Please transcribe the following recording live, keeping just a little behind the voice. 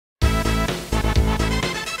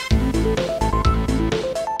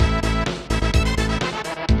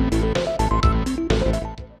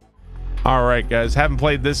All right, guys, haven't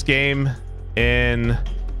played this game in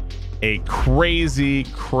a crazy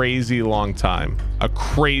long time. Metal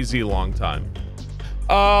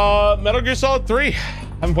Gear Solid 3.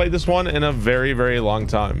 Haven't played this one in a very long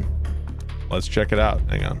time. Let's check it out.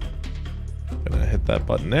 Hang on. Gonna hit that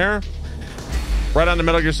button there. Right on to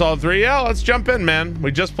Metal Gear Solid 3. Yeah, let's jump in, man.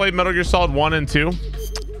 We just played Metal Gear Solid 1 and 2.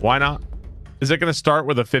 Why not? Is it gonna start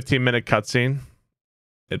with a 15-minute cutscene?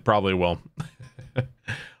 It probably will.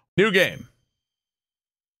 New game.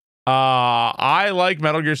 I like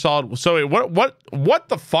Metal Gear Solid. So wait, what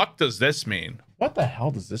the fuck does this mean? What the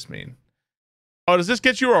hell does this mean? Oh, does this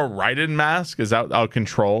get you a Raiden mask? Is that how it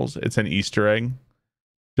controls? It's an Easter egg.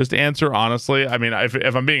 Just answer honestly. I mean,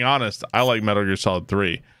 if I'm being honest, I like Metal Gear Solid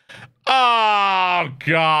 3. Oh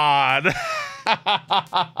God.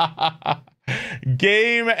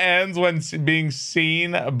 Game ends when being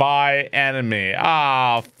seen by enemy.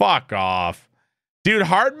 Ah, fuck off. Dude,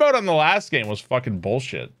 hard mode on the last game was fucking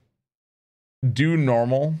bullshit. Do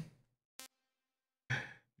normal.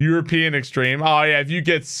 European extreme. Oh yeah, if you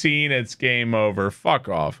get seen, it's game over. Fuck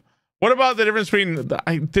off. What about the difference between...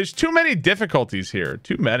 there's too many difficulties here.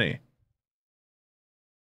 Too many.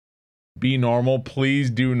 Be normal.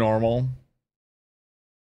 Please do normal.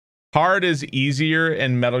 Hard is easier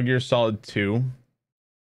in Metal Gear Solid 2.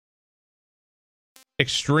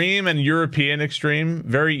 Extreme and European extreme.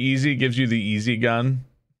 Very easy. Gives you the easy gun.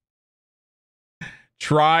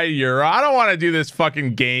 Try Euro. I don't want to do this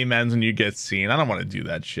fucking game ends when you get seen. I don't want to do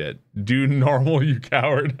that shit. Do normal, you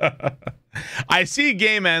coward. I see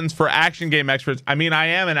game ends for action game experts. I mean, I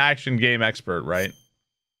am an action game expert, right?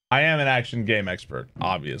 I am an action game expert,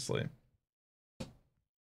 obviously.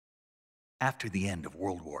 After the end of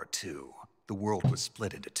World War II, the world was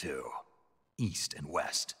split into two, East and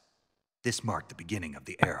West. This marked the beginning of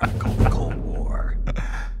the era called the Cold War.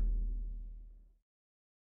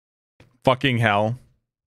 Fucking hell.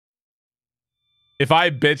 If I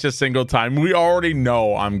bitch a single time, we already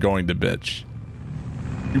know I'm going to bitch.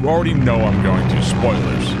 You already know I'm going to.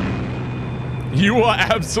 Spoilers. You will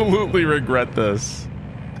absolutely regret this.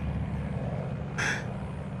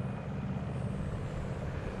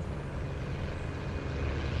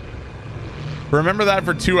 Remember that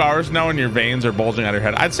for 2 hours now when your veins are bulging out of your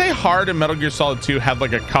head. I'd say hard in Metal Gear Solid 2 had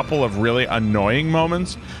like a couple of really annoying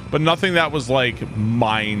moments, but nothing that was like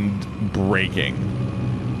mind-breaking.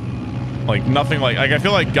 Like nothing like I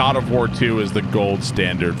feel like God of War 2 is the gold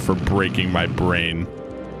standard for breaking my brain.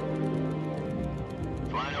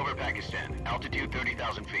 Flying over Pakistan, altitude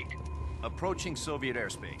 30,000 feet. Approaching Soviet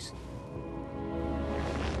airspace.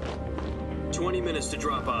 20 minutes to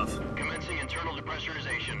drop off. Commencing internal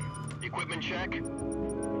depressurization. Equipment check.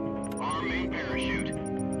 Arm main parachute.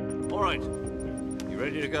 All right. You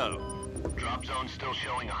ready to go? Drop zone still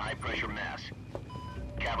showing a high pressure mass.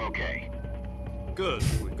 Cav okay. Good.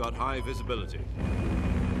 We've got high visibility.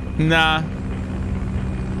 Nah.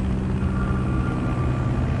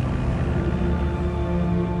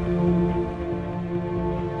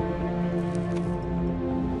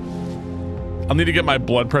 I'll need to get my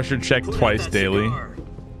blood pressure checked twice daily. Cigar.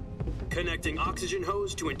 Connecting oxygen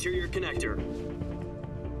hose to interior connector.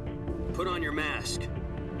 Put on your mask.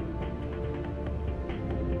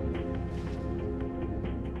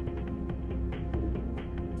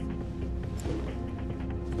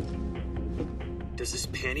 Does this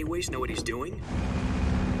panty waste know what he's doing?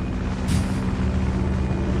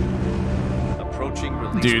 Approaching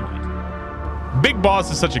release. Dude, Big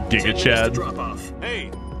Boss is such a 10 giga minutes to chad. drop off.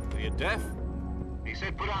 Hey, are you deaf? He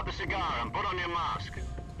said put out the cigar and put on your mask.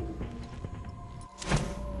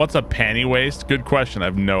 What's a panty waste? Good question. I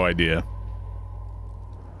have no idea.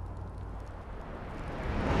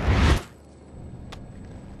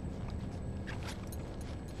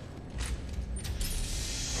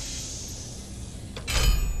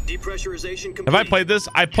 Depressurization complete. Have I played this?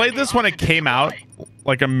 I played this when it came out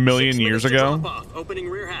like a million 6 years minutes to ago. drop off. Opening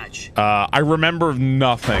rear hatch. I remember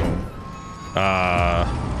nothing.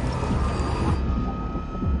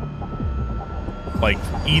 Like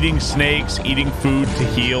eating snakes, eating food to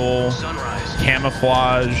heal,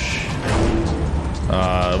 camouflage,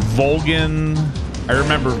 Volgan. I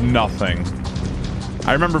remember nothing.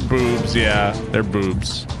 I remember boobs. Yeah, they're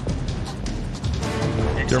boobs. Do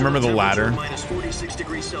you remember the ladder? Minus 46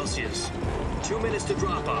 degrees Celsius. 2 minutes to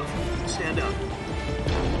drop off. Stand up.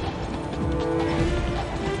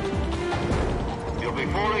 You'll be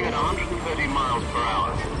falling at 130 miles per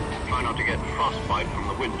hour. Try not to get frostbite from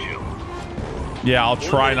the wind chill. Yeah, I'll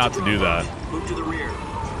try not to do that. Move to the rear.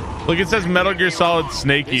 Look, it says Metal Gear Solid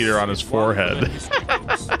Snake Eater on his forehead.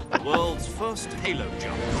 World's first Halo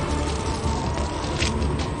jump.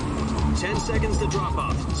 10 seconds to drop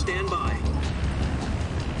off. Stand by.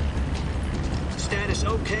 Status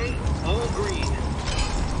okay. All green.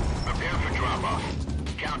 Prepare for drop-off.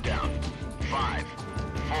 Countdown. 5,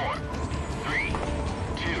 4, 3, 2,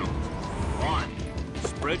 1.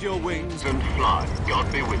 Spread your wings And fly.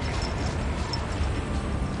 God be with you.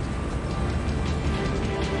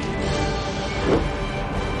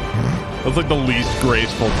 That's like the least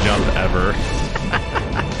graceful jump ever.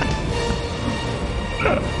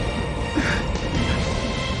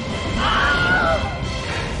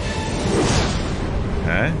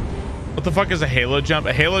 Okay. What the fuck is a halo jump?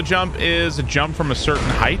 A halo jump is a jump from a certain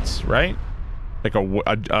height, right? Like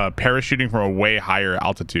a parachuting from a way higher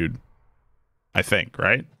altitude, I think,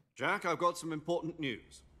 right? Jack, I've got some important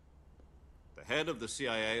news. The head of the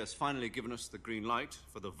CIA has finally given us the green light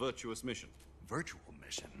for the virtuous mission. Virtual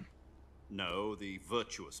mission? No, the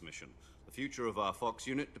virtuous mission. The future of our Fox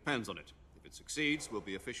unit depends on it. If it succeeds, we'll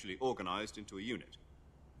be officially organized into a unit.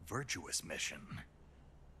 Virtuous mission?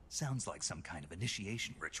 Sounds like some kind of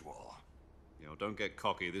initiation ritual. You know, don't get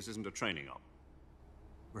cocky. This isn't a training op.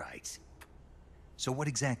 Right. So what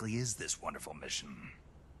exactly is this wonderful mission?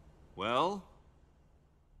 Well,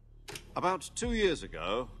 about 2 years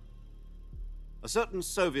ago, a certain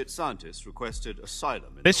Soviet scientist requested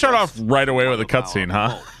asylum. They start off right away with a cutscene,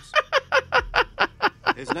 huh?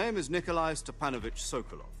 His name is Nikolai Stepanovich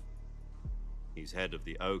Sokolov. He's head of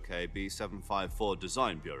the OKB 754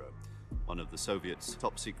 Design Bureau, one of the Soviets'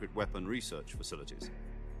 top-secret weapon research facilities,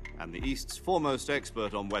 and the East's foremost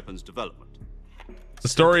expert on weapons development. The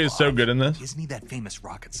story is so good in this. Isn't he that famous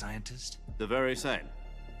rocket scientist? The very same.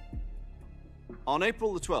 On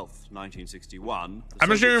April the 12th, 1961... I've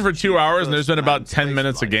been streaming for 2 hours and there's been about 10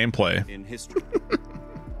 minutes of gameplay. In history.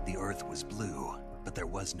 The Earth was blue, but there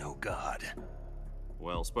was no God.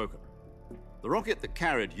 Well spoken. The rocket that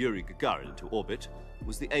carried Yuri Gagarin into orbit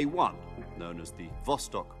was the A-1, known as the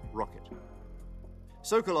Vostok rocket.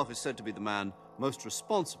 Sokolov is said to be the man most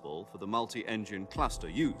responsible for the multi-engine cluster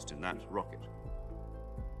used in that rocket.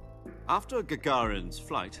 After Gagarin's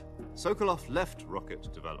flight, Sokolov left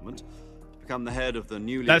rocket development to become the head of the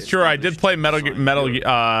newly... That's true. I did play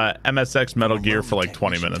MSX Metal Gear for like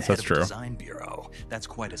 20 minutes. That's true. Design Bureau. That's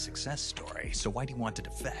quite a success story. So why do you want to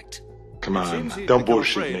defect? Come on, Seems he'd don't become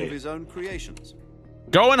bullshit afraid of me. his own creations.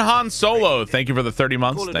 Going Han Solo. Thank you for the 30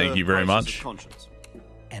 months. Call it Thank a you very crisis much. of conscience.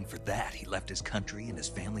 And for that, he left his country and his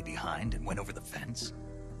family behind and went over the fence?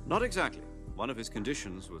 Not exactly. One of his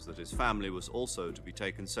conditions was that his family was also to be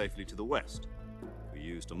taken safely to the west. We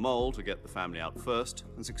used a mole to get the family out first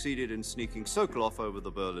and succeeded in sneaking Sokolov over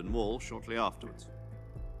the Berlin Wall shortly afterwards.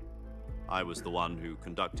 I was the one who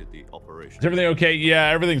conducted the operation. Is everything okay?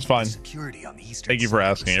 Yeah, everything's fine. Security on the eastern Thank you for side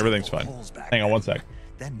was asking. still Everything's full fine. of holes back Hang on then. one sec.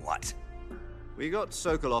 Then what? We got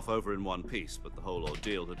Sokolov over in one piece, but the whole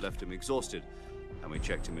ordeal had left him exhausted, and we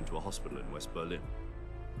checked him into a hospital in West Berlin.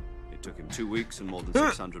 It took him 2 weeks and more than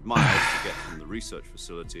 600 miles to get from the research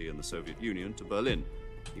facility in the Soviet Union to Berlin.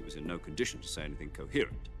 He was in no condition to say anything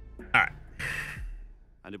coherent. All right.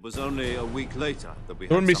 And it was only a week later that we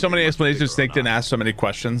had There wouldn't be so something many much explanations if bigger Snake on didn't our ask so many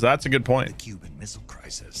questions. That's a good The point. Cuban Missile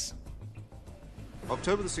Crisis.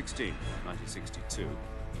 October the 16th, 1962,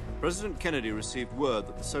 President Kennedy received word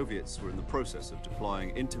that the Soviets were in the process of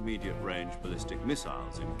deploying intermediate-range ballistic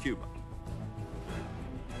missiles in Cuba.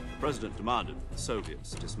 The president demanded that the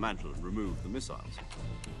Soviets dismantle and remove the missiles.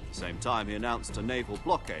 At the same time, he announced a naval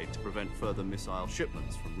blockade to prevent further missile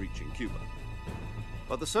shipments from reaching Cuba.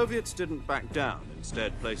 But the Soviets didn't back down,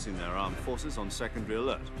 instead placing their armed forces on secondary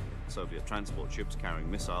alert. Soviet transport ships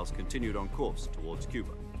carrying missiles continued on course towards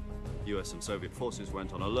Cuba. US and Soviet forces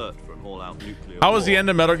went on alert for an all-out nuclear How was the war. end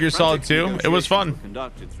of Metal Gear Solid Frantic 2? It was fun. negotiations were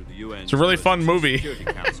conducted through the UN's It's a really fun movie. Security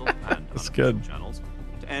Council and It's unofficial good. channels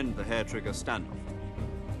to end the hair-trigger standoff.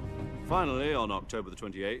 Finally, on October the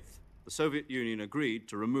 28th, the Soviet Union agreed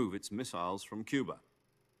to remove its missiles from Cuba,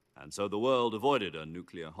 and so the world avoided a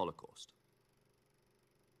nuclear holocaust.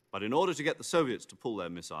 But in order to get the Soviets to pull their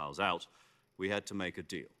missiles out, we had to make a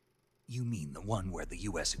deal. You mean the one where the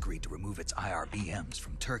US agreed to remove its IRBMs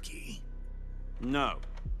from Turkey? No.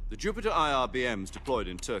 The Jupiter IRBMs deployed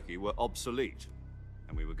in Turkey were obsolete,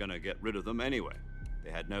 and we were going to get rid of them anyway.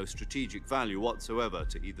 They had no strategic value whatsoever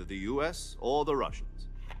to either the US or the Russians.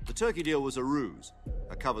 The Turkey deal was a ruse,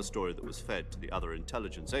 a cover story that was fed to the other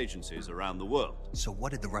intelligence agencies around the world. So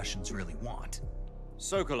what did the Russians really want?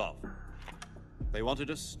 Sokolov. They wanted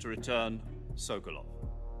us to return Sokolov.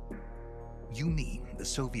 You mean the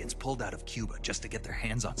Soviets pulled out of Cuba just to get their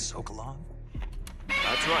hands on Sokolov?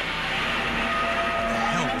 That's right. What the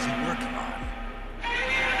hell was he working on?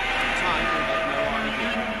 At the time, we had no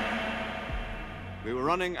idea. We were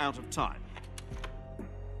running out of time.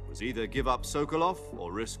 was either give up Sokolov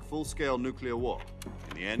or risk full-scale nuclear war.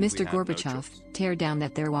 In the end, Mr. we had no Gorbachev, choice. tear down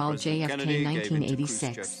that there wall President JFK Kennedy gave in to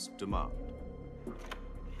 1986. Khrushchev's demand.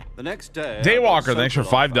 The next day, Daywalker, I got thanks for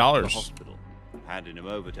Sokolov back to $5. the hospital, handing him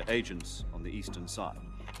over to agents on the eastern side.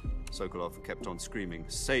 Sokolov kept on screaming,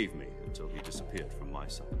 "Save me," until he disappeared from my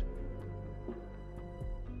sight.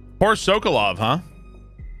 Poor Sokolov, huh?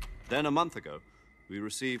 Then a month ago, we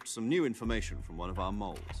received some new information from one of our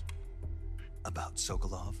moles. About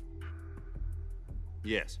Sokolov?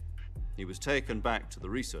 Yes. He was taken back to the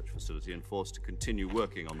research facility and forced to continue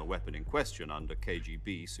working on the weapon in question under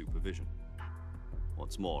KGB supervision.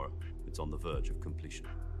 What's more, it's on the verge of completion.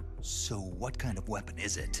 So what kind of weapon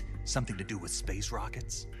is it? Something to do with space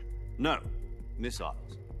rockets? No,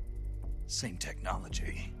 missiles. Same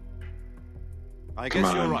technology. I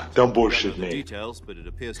guess you're right. Don't I bullshit don't know the me. details, but it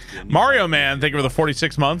appears to be a new Mario kind of Man, thank you for the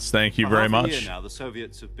 46 months. Thank you For very half a year much. now, the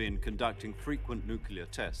Soviets have been conducting frequent nuclear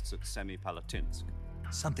tests at Semipalatinsk.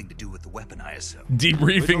 Something to do with the weapon, I assume. We're talking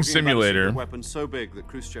Debriefing about a simulator. secret weapon so big that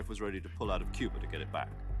Khrushchev was ready to pull out of Cuba to get it back.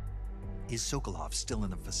 Is Sokolov still in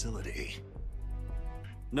the facility?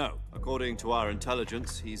 No, according to our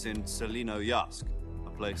intelligence, he's in Selino-Yarsk, a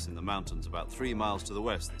place in the mountains about 3 miles to the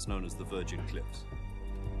west that's known as the Virgin Cliffs.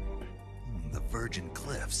 The Virgin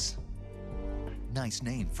Cliffs. Nice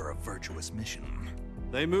name for a virtuous mission.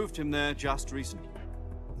 They moved him there just recently.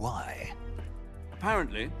 Why?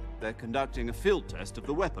 Apparently, they're conducting a field test of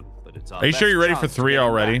the weapon, but it's our Are you sure best you're ready for chance to 3 get him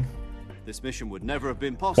already? back. This mission would never have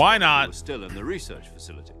been possible Why if not? he was still in the research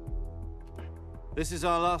facility. This is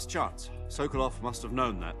our last chance. Sokolov must have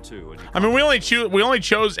known that too. And I mean, we only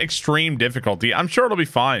chose extreme difficulty. I'm sure it'll be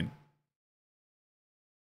fine.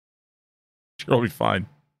 Sure, it'll be fine.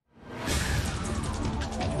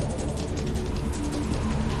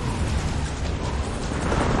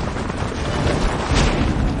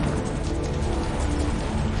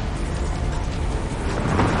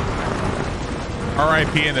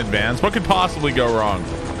 RIP in advance. What could possibly go wrong?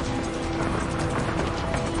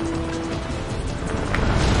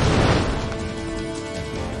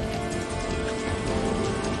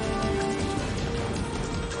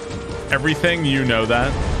 Everything, you know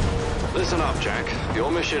that. Listen up, Jack.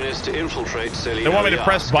 Your mission is to infiltrate Selino. They want me to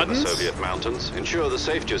press buttons? In the Soviet mountains, ensure the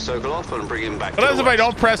safety of Sokolov, and bring him back. What happens if I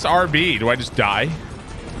don't press RB? Do I just die?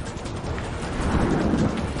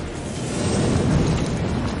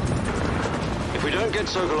 If we don't get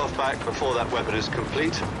Sokolov back before that weapon is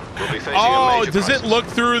complete, we'll be facing a Oh, major does it crisis. look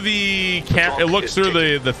through the cam? It looks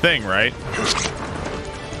through the thing, right?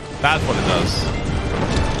 That's what it does.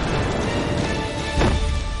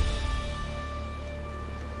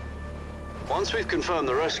 Once we've confirmed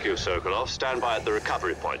the rescue of Sokolov, stand by at the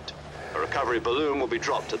recovery point. A recovery balloon will be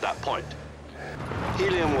dropped at that point.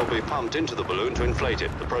 Helium will be pumped into the balloon to inflate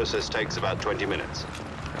it. The process takes about 20 minutes.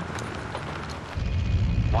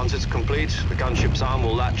 Once it's complete, the gunship's arm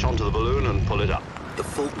will latch onto the balloon and pull it up. The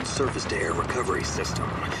Fulton surface-to-air recovery system.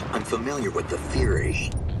 I'm familiar with the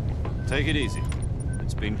theory. Take it easy.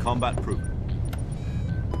 It's been combat-proven.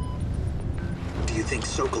 Do you think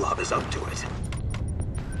Sokolov is up to it?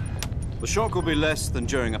 The shock will be less than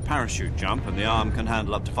during a parachute jump, and the arm can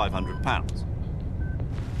handle up to 500 pounds.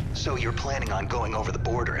 So you're planning on going over the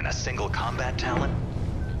border in a single combat talon?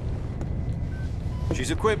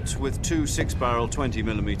 She's equipped with 2 6-barrel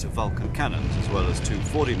 20mm Vulcan cannons, as well as 2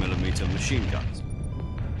 40mm machine guns.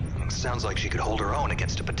 Sounds like she could hold her own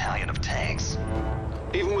against a battalion of tanks.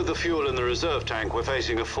 Even with the fuel in the reserve tank, we're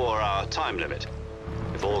facing a 4-hour time limit.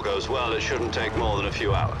 If all goes well, it shouldn't take more than a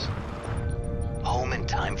few hours. Home in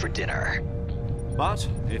time for dinner. But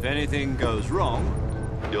if anything goes wrong,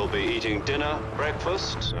 You'll be eating dinner,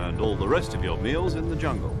 breakfast, and all the rest of your meals in the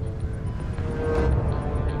jungle.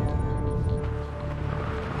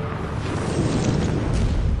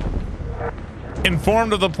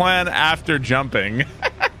 Informed of the plan after jumping.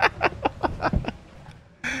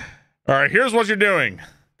 All right, here's what you're doing.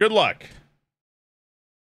 Good luck.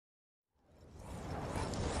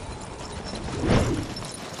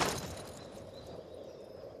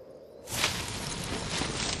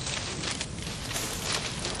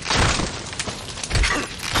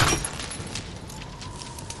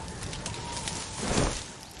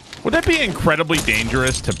 Would that be incredibly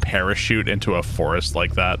dangerous to parachute into a forest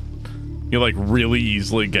like that? You like really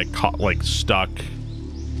easily get caught, like stuck.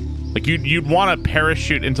 Like you'd want to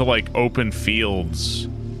parachute into like open fields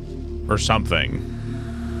or something.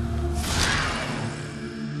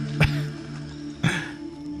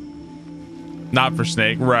 Not for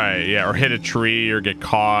Snake, right? Yeah, or hit a tree or get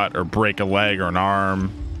caught or break a leg or an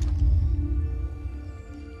arm.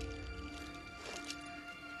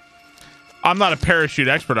 I'm not a parachute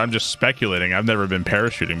expert. I'm just speculating. I've never been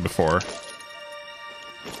parachuting before.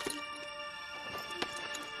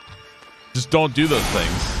 Just don't do those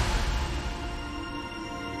things.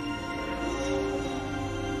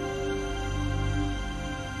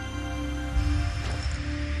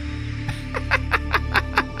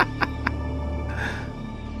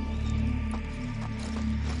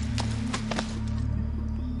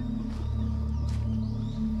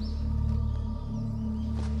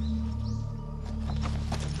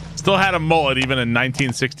 Still had a mullet even in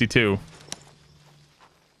 1962.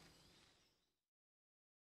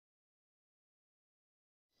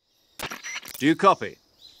 Do you copy?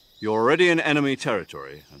 You're already in enemy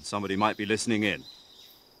territory, and somebody might be listening in.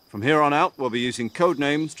 From here on out, we'll be using code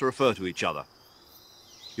names to refer to each other.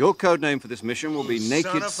 Your code name for this mission will be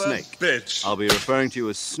Naked Snake. Bitch. I'll be referring to you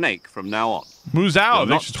as Snake from now on. Moves out.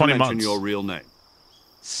 Not Extra 20 to mention months. your real name.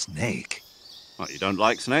 Snake? What, you don't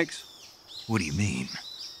like snakes? What do you mean?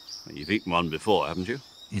 Well, you've eaten one before, haven't you?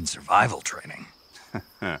 In survival training.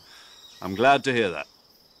 I'm glad to hear that.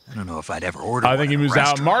 I don't know if I'd ever order I one think he at a moves out.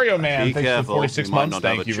 restaurant. Mario Man, Be thanks for careful, 46 you might months. not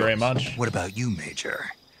have Thank a you very choice. much. What about you, Major?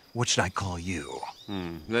 What should I call you?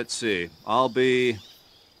 Let's see. I'll be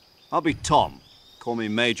Tom. Call me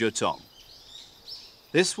Major Tom.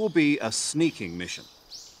 This will be a sneaking mission.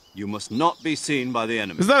 You must not be seen by the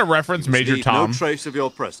enemy. Is that a reference, You must Major leave Tom? No trace of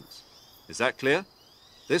your presence. Is that clear?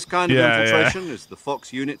 This kind of Yeah, infiltration is the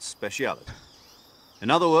Fox unit's speciality.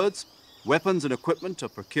 In other words, weapons and equipment are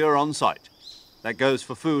procured on site. That goes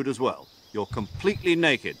for food as well. You're completely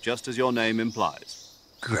naked, just as your name implies.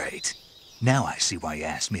 Great. Now I see why you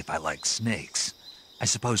asked me if I like snakes. I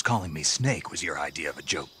suppose calling me Snake was your idea of a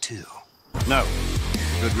joke, too. No.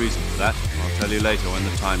 Good reason for that. I'll tell you later when the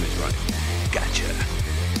time is right. Gotcha.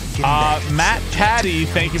 Getting back to the Matt subject, Patty,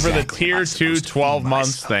 how thank you for the exactly am I tier 2 supposed to 12 feed months.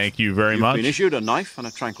 myself? Thank you very You've much. been issued a knife and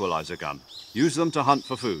a tranquilizer gun. Use them to hunt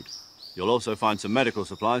for food. You'll also find some medical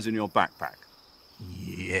supplies in your backpack.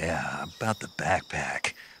 Yeah, about the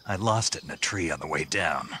backpack. I lost it in a tree on the way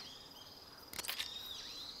down.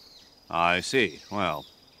 I see. Well,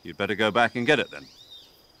 you'd better go back and get it then.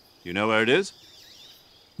 You know where it is?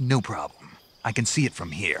 No problem. I can see it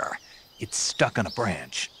from here. It's stuck on a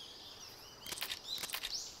branch.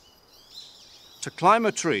 To climb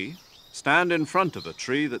a tree, stand in front of a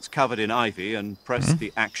tree that's covered in ivy and press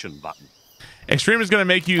the action button. Extreme is going to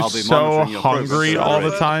make you I'll be so monitoring your progress hungry over all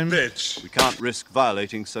the it. time. Bitch. We can't risk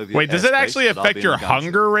violating Soviet Wait, does it airspace, actually but I'll affect be your in gunship.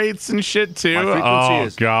 hunger rates and shit too? My frequency Oh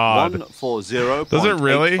is god. 140.85. Does it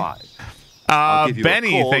really? I'll give you a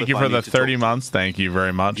Benny, call thank if you I for need the to 30 talk. months. Thank you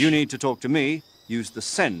very much. If you need to talk to me, use the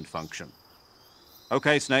send function.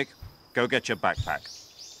 Okay, Snake, go get your backpack.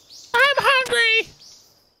 I'm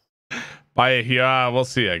hungry. Bye. Yeah, we'll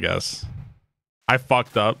see, I guess. I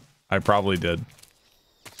fucked up. I probably did.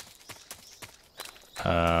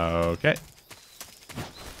 Okay.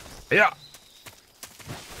 Yeah.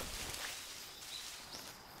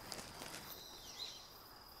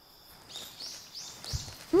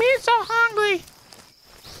 Me so hungry.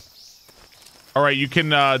 All right, you can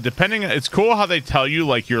depending. It's cool how they tell you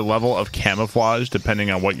like your level of camouflage depending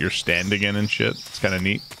on what you're standing in and shit. It's kind of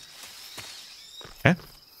neat. Okay.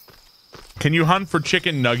 Can you hunt for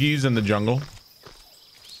chicken nuggies in the jungle?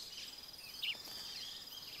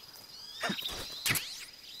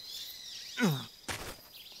 All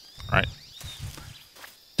right.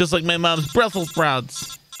 Just like my mom's Brussels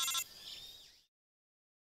sprouts.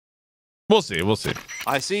 We'll see. We'll see.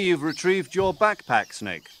 I see you've retrieved your backpack,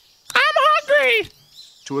 Snake. I'm hungry.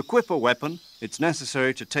 To equip a weapon, it's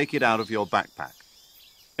necessary to take it out of your backpack.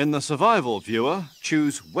 In the survival viewer,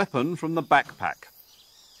 choose Weapon from the backpack.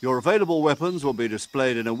 Your available weapons will be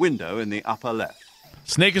displayed in a window in the upper left.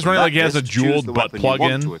 Snake is From running that like he has a list, choose jeweled the butt weapon plug you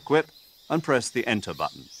want in. to equip and press the Enter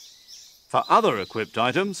button. For other equipped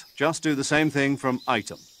items, just do the same thing from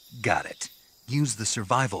Item. Got it. Use the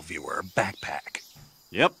survival viewer backpack.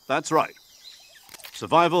 Yep, that's right.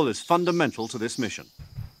 Survival is fundamental to this mission.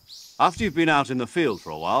 After you've been out in the field for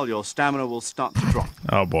a while, your stamina will start to drop.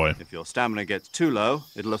 Oh boy. If your stamina gets too low,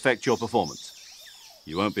 it'll affect your performance.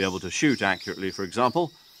 You won't be able to shoot accurately, for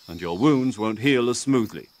example, and your wounds won't heal as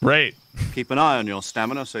smoothly. Right. Keep an eye on your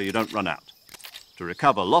stamina so you don't run out. To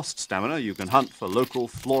recover lost stamina, you can hunt for local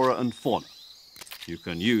flora and fauna. You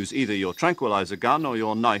can use either your tranquilizer gun or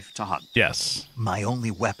your knife to hunt. Yes. My only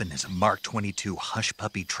weapon is a Mark 22 Hush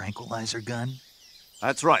Puppy tranquilizer gun?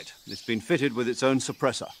 That's right. It's been fitted with its own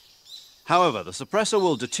suppressor. However, the suppressor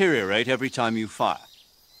will deteriorate every time you fire.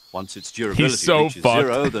 Once its durability so reaches fucked.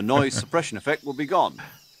 0, the noise suppression effect will be gone.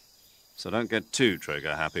 So don't get too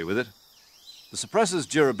trigger happy with it. The suppressor's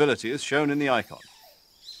durability is shown in the icon.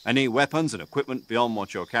 Any weapons and equipment beyond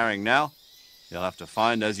what you're carrying now You'll have to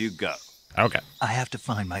find as you go. Okay. I have to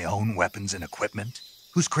find my own weapons and equipment?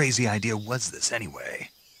 Whose crazy idea was this anyway?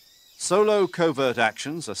 Solo covert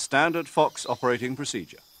actions are standard Fox operating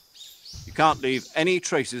procedure. You can't leave any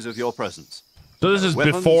traces of your presence. So this is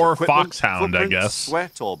Weapons, before equipment, Foxhound, I footprints, guess.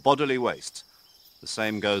 Sweat or bodily waste. The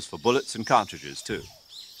same goes for bullets and cartridges, too.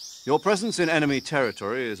 Your presence in enemy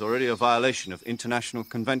territory is already a violation of international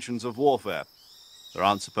conventions of warfare. There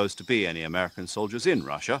aren't supposed to be any American soldiers in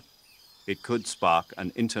Russia. It could spark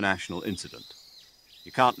an international incident.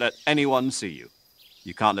 You can't let anyone see you.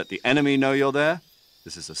 You can't let the enemy know you're there.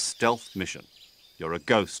 This is a stealth mission. You're a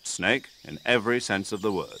ghost, Snake, in every sense of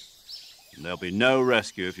the word. And there'll be no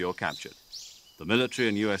rescue if you're captured. The military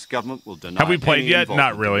and U.S. government will deny. Have we played any yet?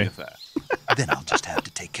 Not involvement in really. the affair. Then I'll just have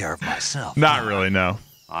to take care of myself. Not really, no.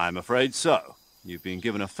 I'm afraid so. You've been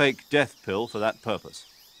given a fake death pill for that purpose.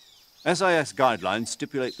 SIS guidelines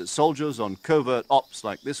stipulate that soldiers on covert ops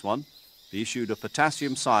like this one be issued a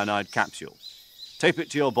potassium cyanide capsule. Tape it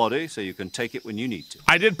to your body so you can take it when you need to.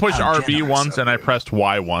 I did push How RB generous once of and I you. pressed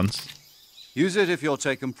Y once. Use it if you're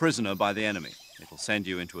taken prisoner by the enemy. It'll send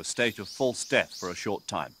you into a state of false death for a short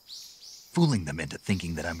time. Fooling them into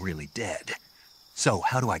thinking that I'm really dead. So,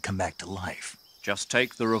 how do I come back to life? Just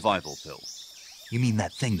take the revival pill. You mean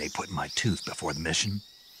that thing they put in my tooth before the mission?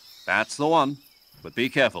 That's the one. But be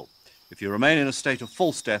careful. If you remain in a state of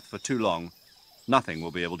false death for too long, nothing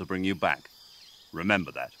will be able to bring you back.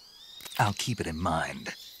 Remember that. I'll keep it in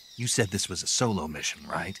mind. You said this was a solo mission,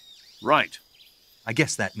 right? Right. I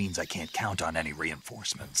guess that means I can't count on any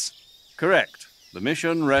reinforcements. Correct. The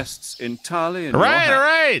mission rests entirely in your Right, hands. all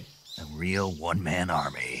right. A real one-man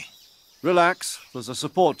army. Relax. There's a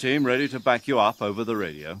support team ready to back you up over the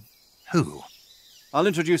radio. Who? I'll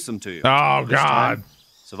introduce them to you. Oh, This God. time,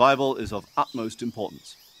 survival is of utmost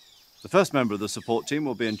importance. The first member of the support team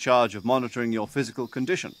will be in charge of monitoring your physical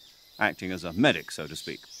condition, acting as a medic, so to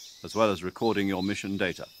speak, as well as recording your mission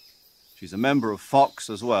data. She's a member of Fox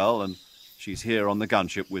as well, and she's here on the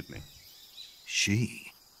gunship with me.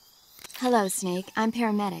 She. Hello, Snake. I'm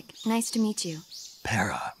paramedic. Nice to meet you.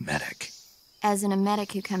 Paramedic. As in a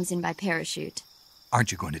medic who comes in by parachute.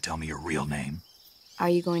 Aren't you going to tell me your real name? Are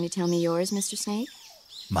you going to tell me yours, Mr. Snake?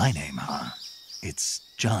 My name, huh? It's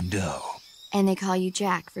John Doe. And they call you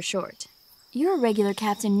Jack for short. You're a regular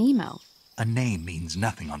Captain Nemo. A name means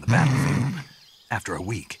nothing on the battlefield. After a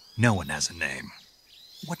week, no one has a name.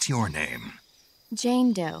 What's your name?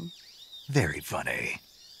 Jane Doe. Very funny.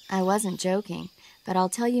 I wasn't joking, but I'll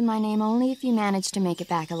tell you my name only if you manage to make it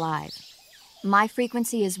back alive. My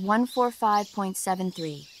frequency is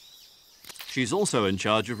 145.73. She's also in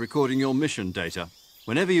charge of recording your mission data.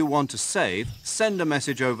 Whenever you want to save, send a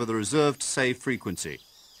message over the reserved save frequency,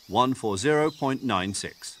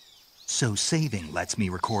 140.96. So saving lets me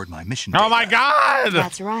record my mission Oh, my data. God.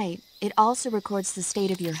 That's right. It also records the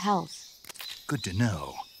state of your health. Good to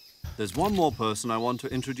know. There's one more person I want to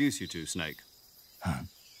introduce you to, Snake. Huh?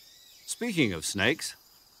 Speaking of snakes,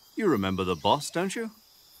 you remember the boss, don't you?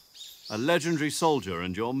 A legendary soldier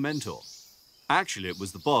and your mentor. Actually, it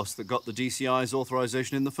was the boss that got the DCI's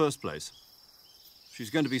authorization in the first place. She's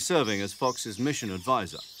going to be serving as Fox's mission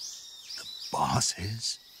advisor. Boss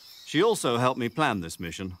is? She also helped me plan this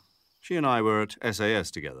mission. She and I were at SAS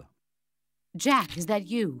together. Jack, is that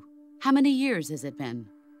you? How many years has it been?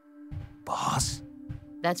 Boss?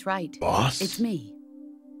 That's right. Boss? It's me.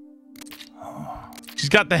 She's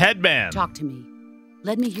got the headband. Talk to me.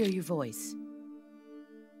 Let me hear your voice.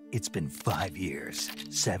 It's been 5 years,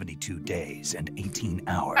 72 days, and 18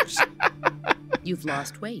 hours. You've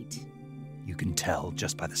lost weight. You can tell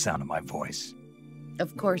just by the sound of my voice.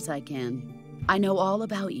 Of course I can. I know all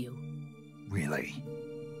about you. Really?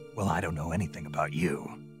 Well, I don't know anything about you.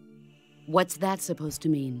 What's that supposed to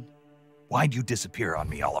mean? Why'd you disappear on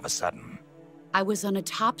me all of a sudden? I was on a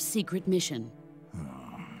top-secret mission.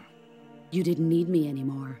 You didn't need me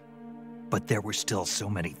anymore. But there were still so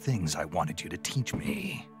many things I wanted you to teach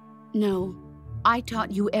me. No, I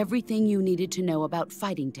taught you everything you needed to know about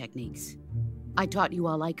fighting techniques. I taught you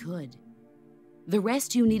all I could. The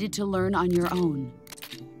rest you needed to learn on your own.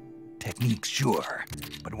 Techniques, sure.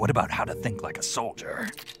 But what about how to think like a soldier?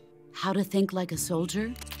 How to think like a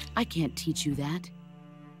soldier? I can't teach you that.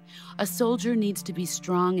 A soldier needs to be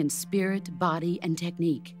strong in spirit, body, and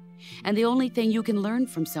technique. And the only thing you can learn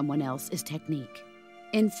from someone else is technique.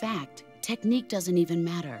 In fact, technique doesn't even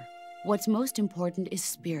matter. What's most important is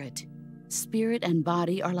spirit. Spirit and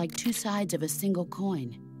body are like two sides of a single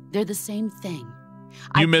coin. They're the same thing.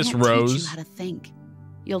 You miss can't Rose? teach you how to think.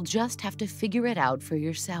 You'll just have to figure it out for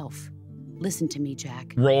yourself. Listen to me,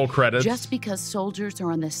 Jack. Roll credits. Just because soldiers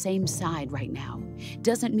are on the same side right now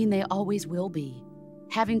doesn't mean they always will be.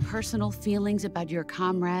 Having personal feelings about your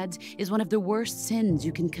comrades is one of the worst sins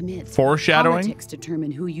you can commit. Foreshadowing? Politics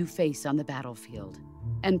determine who you face on the battlefield.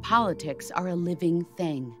 And politics are a living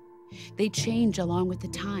thing. They change along with the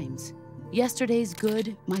times. Yesterday's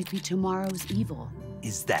good might be tomorrow's evil.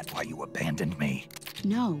 Is that why you abandoned me?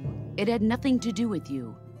 No, it had nothing to do with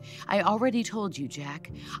you. I already told you,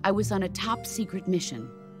 Jack. I was on a top-secret mission.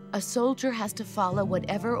 A soldier has to follow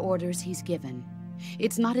whatever orders he's given.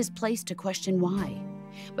 It's not his place to question why.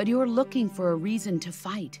 But you're looking for a reason to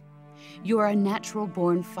fight. You're a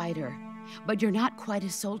natural-born fighter, but you're not quite a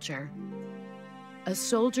soldier. A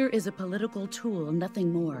soldier is a political tool,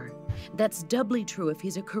 nothing more. That's doubly true if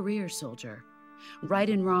he's a career soldier. Right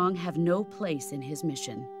and wrong have no place in his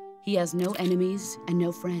mission. He has no enemies and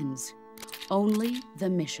no friends. Only the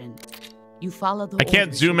mission. You follow the I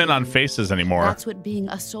can't zoom in on faces anymore. That's what being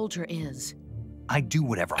a soldier is. I do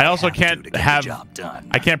whatever I also have to can't to get have the job done.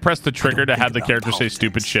 I can't press the trigger to think have the about character say politics.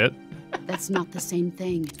 stupid shit. That's not the same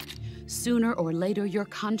thing. Sooner or later, your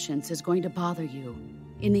conscience is going to bother you.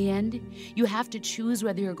 In the end, you have to choose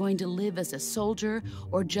whether you're going to live as a soldier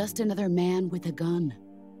or just another man with a gun.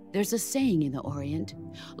 There's a saying in the Orient,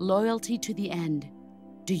 loyalty to the end.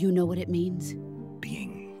 Do you know what it means?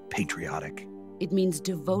 Being patriotic. It means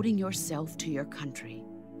devoting yourself to your country.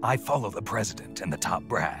 I follow the president and the top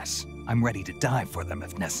brass. I'm ready to die for them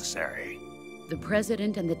if necessary. The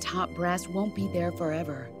president and the top brass won't be there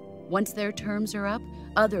forever. Once their terms are up,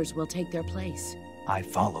 others will take their place. I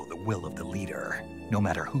follow the will of the leader, no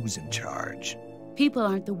matter who's in charge. People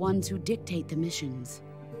aren't the ones who dictate the missions.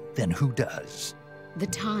 Then who does? The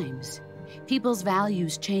times. People's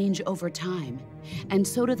values change over time, and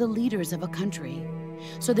so do the leaders of a country.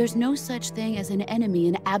 So there's no such thing as an enemy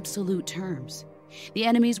in absolute terms. The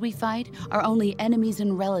enemies we fight are only enemies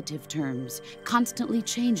in relative terms, constantly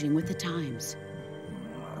changing with the times.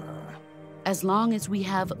 As long as we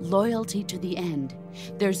have loyalty to the end,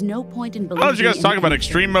 there's no point in believing. How did you guys talk about anything,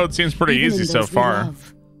 extreme mode? Seems pretty even easy in so those we far.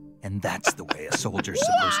 love. And that's the way a soldier's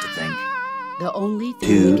supposed to think. The only thing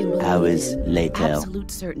 2 we can believe hours in, later.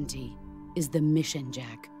 absolute certainty, is the mission,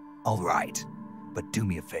 Jack. All right, but do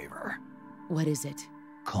me a favor. What is it?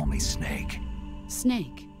 Call me Snake.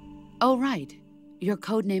 Snake. Oh, right. Your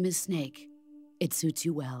code name is Snake. It suits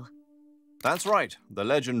you well. That's right. The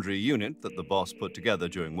legendary unit that the boss put together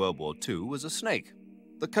during World War II was a snake.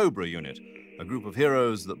 The Cobra unit, a group of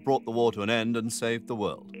heroes that brought the war to an end and saved the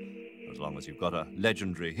world. As long as you've got a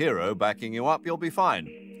legendary hero backing you up, you'll be fine.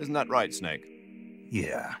 Isn't that right, Snake?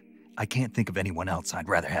 Yeah, I can't think of anyone else I'd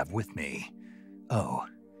rather have with me. Oh,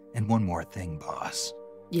 and one more thing, boss.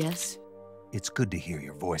 Yes? It's good to hear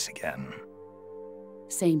your voice again.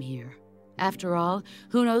 Same here. After all,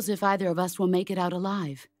 who knows if either of us will make it out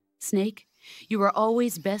alive? Snake, you are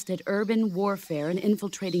always best at urban warfare and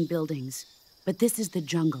infiltrating buildings. But this is the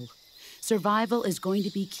jungle. Survival is going to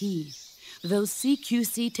be key. Those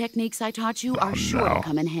CQC techniques I taught you are sure to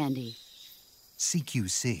come in handy.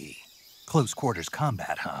 CQC? Close quarters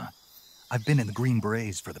combat, huh? I've been in the Green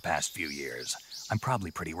Berets for the past few years. I'm probably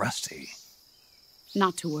pretty rusty.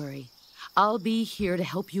 Not to worry. I'll be here to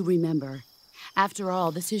help you remember. After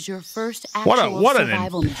all, this is your first actual What an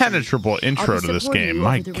survival mission. impenetrable intro to this supporting game. you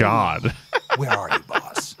My over the God. Where are you,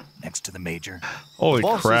 boss? Next to the major? Holy the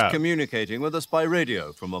boss crap. is communicating with us by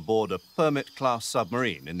radio from aboard a Permit-class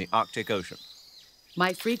submarine in the Arctic Ocean.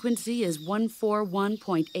 My frequency is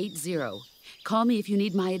 141.80. Call me if you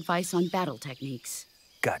need my advice on battle techniques.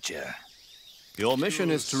 Gotcha. Your mission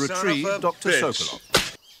is to retrieve Dr. Sokolov.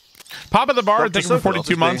 Papa the Bard, Dr. thank you for Sokolov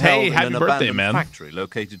 42 is months. being Hey, held in happy an birthday, abandoned man. factory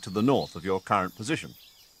located to the north of your current position.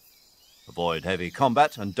 Avoid heavy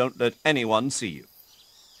combat and don't let anyone see you.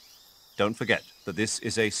 Don't forget that this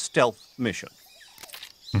is a stealth mission.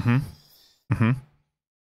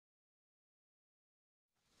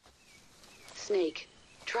 Snake,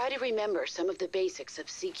 try to remember some of the basics of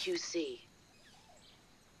CQC.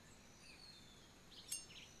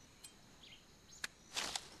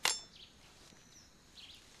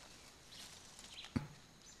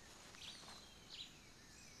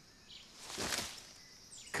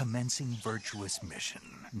 Commencing virtuous mission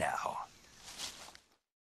now.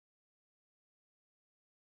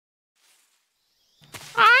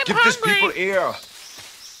 Give these people ear.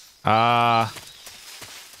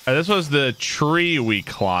 This was the tree we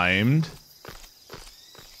climbed.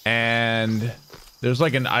 And there's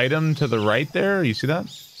like an item to the right there. You see that?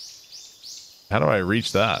 How do I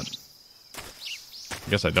reach that? I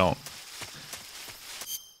guess I don't.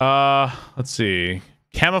 Let's see.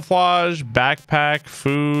 Camouflage, backpack,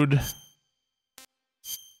 food.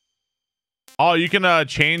 Oh, you can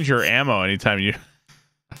change your ammo anytime you...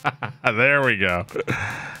 There we go.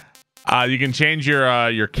 You can change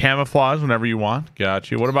your camouflage whenever you want.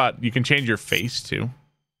 Got you. What about you can change your face too?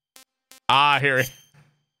 Ah, here.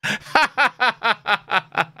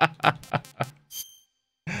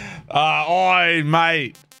 Oi,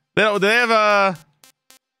 mate. They have a.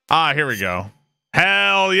 Ah, here we go.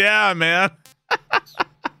 Hell yeah, man.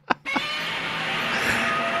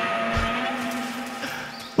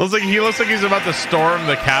 He looks like he's about to storm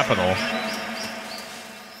the Capitol.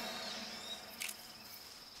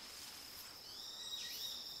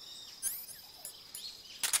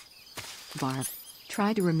 Barb,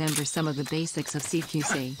 try to remember some of the basics of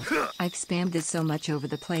CQC. I've spammed it so much over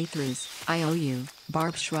the playthroughs. I owe you.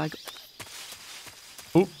 Barb shrug.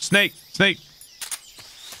 Oh, snake.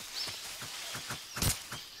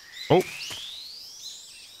 Oh.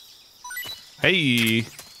 Hey.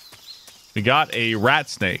 We got a rat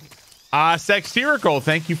snake. Sexterical,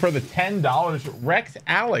 thank you for the $10. Rex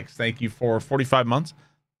Alex, thank you for 45 months.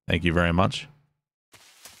 Thank you very much.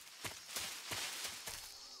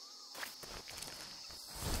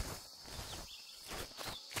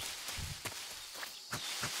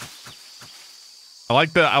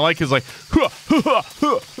 I like his like there's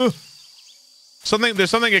something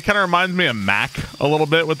that kind of reminds me of Mac a little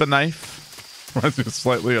bit with the knife. Reminds me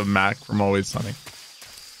slightly of Mac from Always Sunny.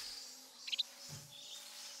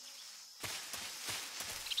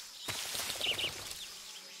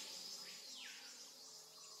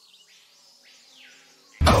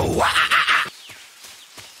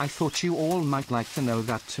 I thought you all might like to know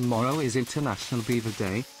that tomorrow is International Beaver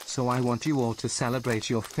Day, so I want you all to celebrate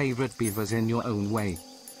your favorite beavers in your own way.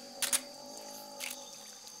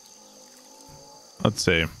 Let's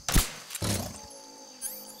see.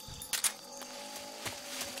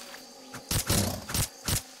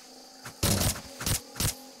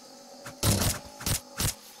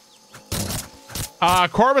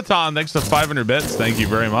 Corbaton, thanks to 500 bits. Thank you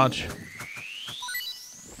very much.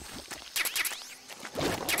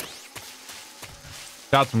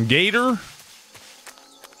 Got some gator.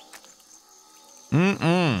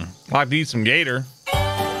 Like to eat some gator.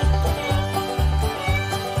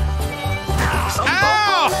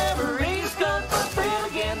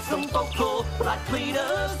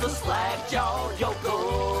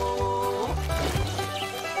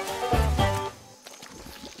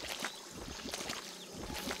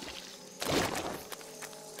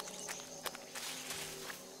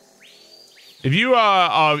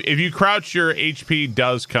 If you crouch, your HP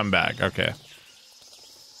does come back. Okay.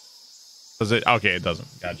 Does it? Okay, it doesn't.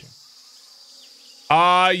 Gotcha.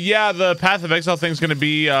 Yeah, the Path of Exile thing's gonna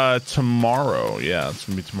be tomorrow. Yeah, it's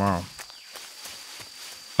gonna be tomorrow.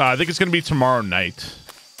 I think it's gonna be tomorrow night.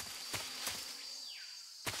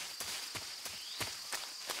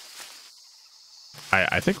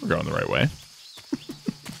 I think we're going the right way.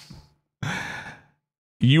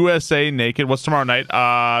 USA Naked. What's tomorrow night?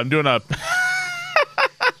 I'm doing a.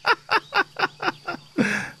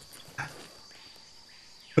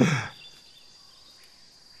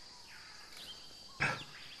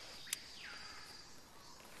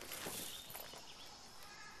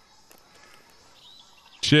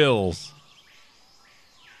 Chills.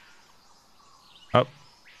 Up.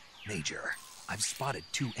 Major, I've spotted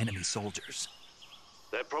 2 enemy soldiers.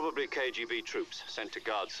 They're probably KGB troops sent to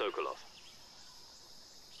guard Sokolov.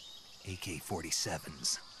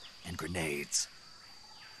 AK-47s and grenades.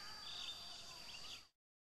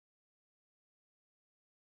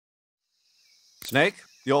 Snake,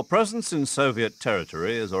 your presence in Soviet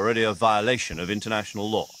territory is already a violation of international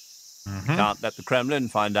law. Can't let the Kremlin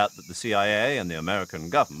find out that the CIA and the American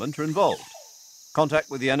government are involved. Contact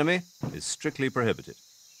with the enemy is strictly prohibited.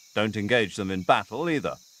 Don't engage them in battle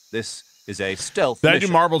either. This is a stealth mission. Did I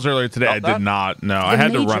do marbles earlier today? I did not. No, I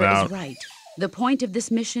had to run out. The Major is right. The point of this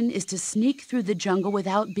mission is to sneak through the jungle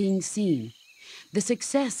without being seen. The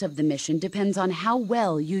success of the mission depends on how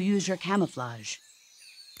well you use your camouflage.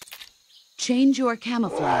 Change your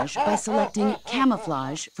camouflage by selecting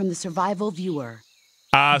Camouflage from the Survival Viewer.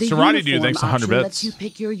 Serati Dude, thanks 100 bits. Lets you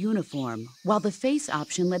pick your uniform, while the face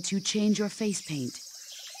option lets you change your face paint.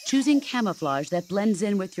 Choosing camouflage that blends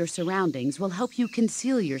in with your surroundings will help you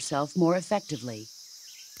conceal yourself more effectively.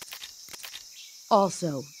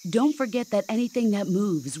 Also, don't forget that anything that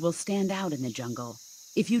moves will stand out in the jungle.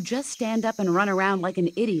 If you just stand up and run around like an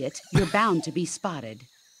idiot, you're bound to be spotted.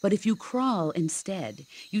 But if you crawl instead,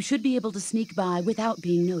 you should be able to sneak by without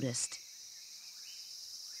being noticed.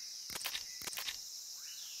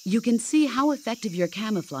 You can see how effective your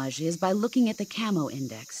camouflage is by looking at the camo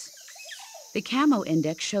index. The camo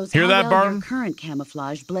index shows how well your current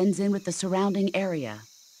camouflage blends in with the surrounding area.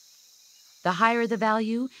 The higher the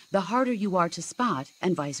value, the harder you are to spot,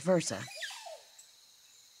 and vice versa.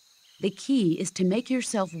 The key is to make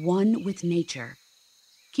yourself one with nature.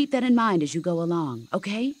 Keep that in mind as you go along,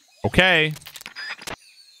 okay? Okay.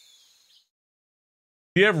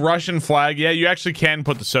 Do you have Russian flag? Yeah, you actually can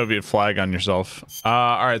put the Soviet flag on yourself.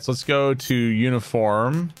 All right, so let's go to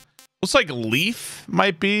uniform. Looks like Leaf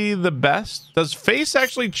might be the best. Does face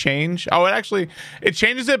actually change? Oh, it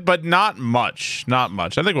changes it, but not much. Not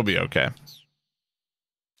much. I think we'll be okay.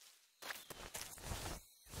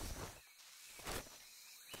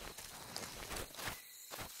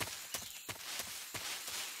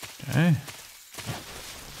 Okay.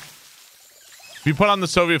 If you put on the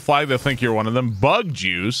Soviet flag, they'll think you're one of them. Bug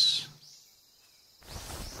juice.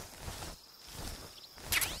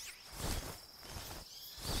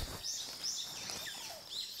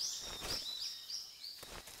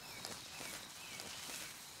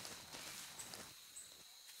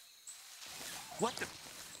 What the?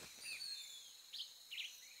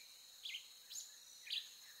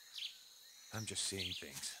 I'm just seeing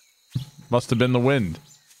things. Must have been the wind.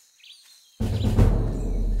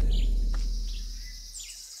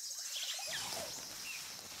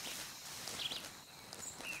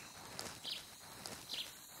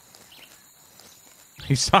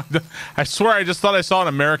 He saw. I swear, I just thought I saw an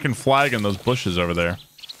American flag in those bushes over there.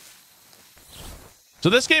 So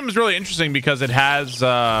this game is really interesting because it has,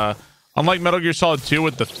 unlike Metal Gear Solid 2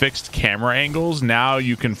 with the fixed camera angles, now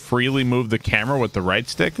you can freely move the camera with the right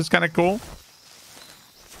stick. It's kind of cool.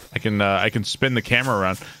 I can spin the camera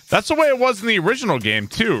around. That's the way it was in the original game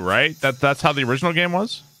too, right? That's how the original game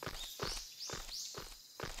was.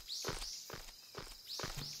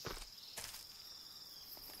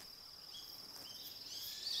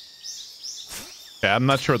 Yeah, I'm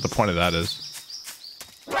not sure what the point of that is.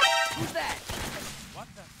 Who's that? What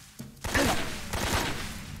the?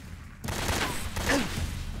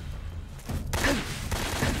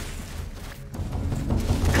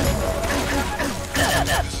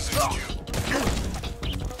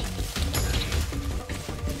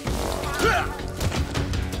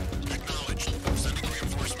 Acknowledged. Sending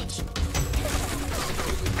reinforcements.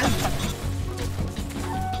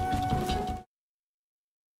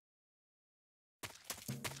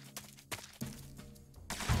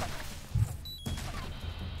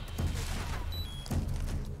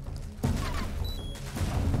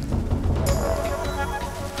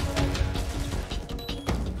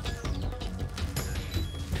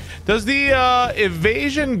 Does the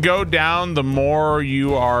evasion go down the more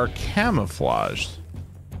you are camouflaged?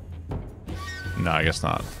 No, I guess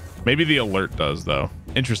not. Maybe the alert does, though.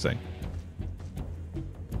 Interesting.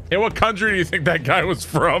 Hey, what country do you think that guy was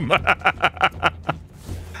from?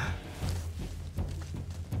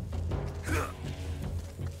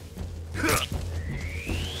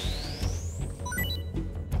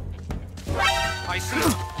 I see.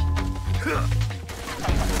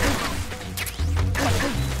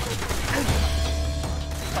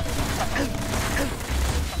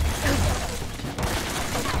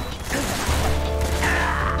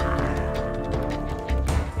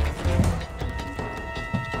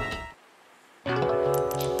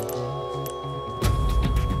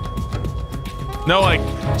 No, like,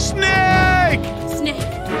 snake! Snake,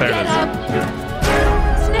 There it get is. up!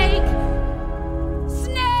 Snake!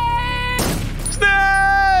 Snake!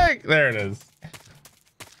 Snake! There it is.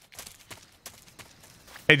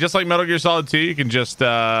 Hey, just like Metal Gear Solid 2, you can just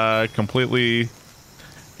completely...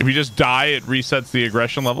 If you just die, it resets the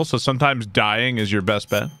aggression level. So sometimes dying is your best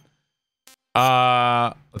bet.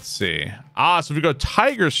 Let's see. So if you go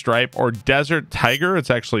Tiger Stripe or Desert Tiger, it's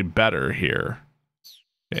actually better here.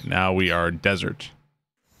 Okay, now we are Desert.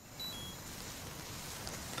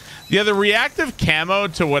 Yeah, the reactive camo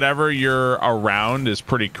to whatever you're around is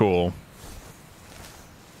pretty cool.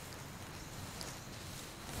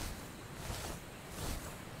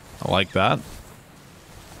 I like that.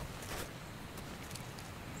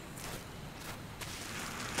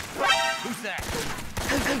 Who's that?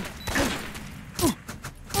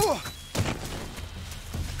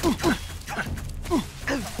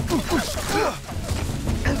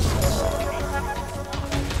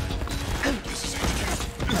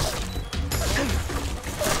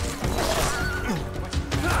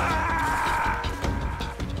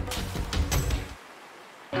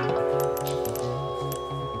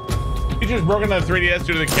 You just broken the 3DS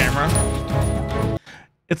due to the camera.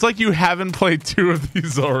 It's like you haven't played 2 of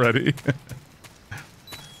these already.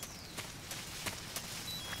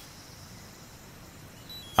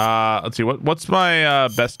 Let's see. What's my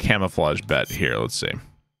best camouflage bet here? Let's see.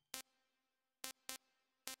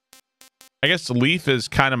 I guess Leaf is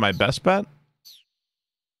kind of my best bet.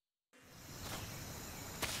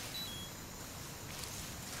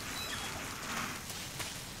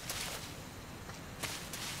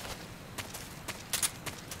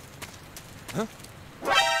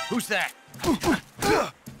 Who's that?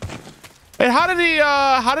 Hey,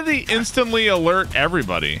 how did he instantly alert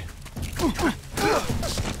everybody?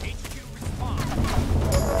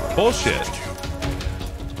 Bullshit.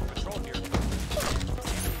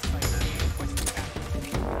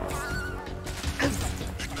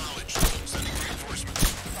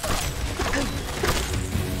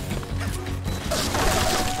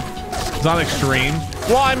 It's on extreme.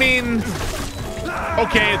 Well, I mean,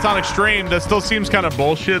 okay, it's on extreme. That still seems kind of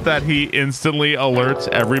bullshit that he instantly alerts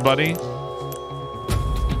everybody.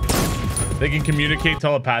 They can communicate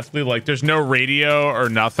telepathically, like there's no radio or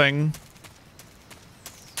nothing.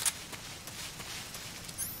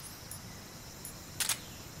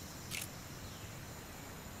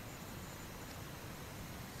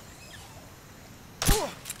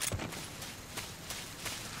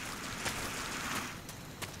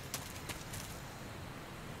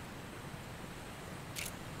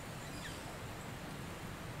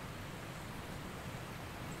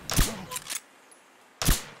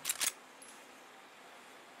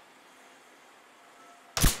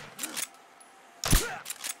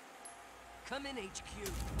 Come in, HQ.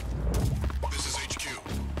 This is HQ.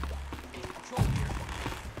 Control here.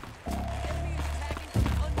 Enemy is attacking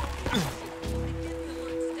from unknown location. Begin the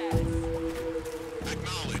alert status.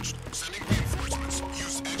 Acknowledged. Sending reinforcements.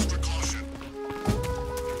 Use extra caution.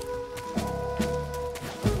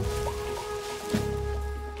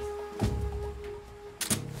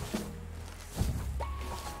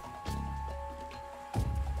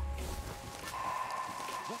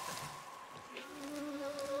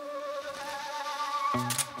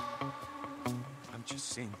 I'm just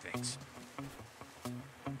seeing things.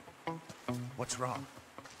 What's wrong?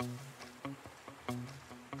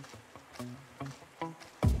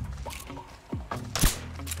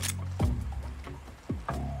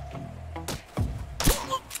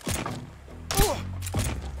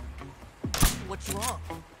 What's wrong?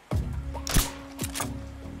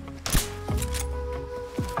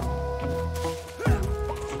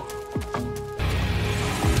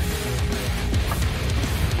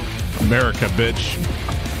 America, bitch.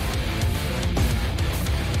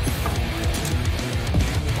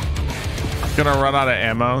 Gonna run out of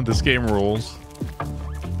ammo. This game rules.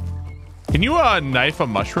 Can you knife a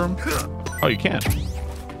mushroom? Oh, you can.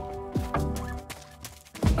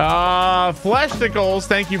 Fleshticles,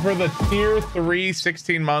 thank you for the tier 3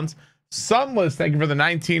 16 months. Sunless, thank you for the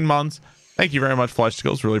 19 months. Thank you very much,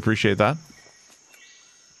 Fleshticles. Really appreciate that.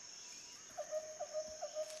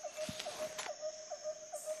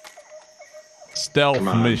 Stealth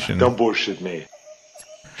mission. Don't bullshit me.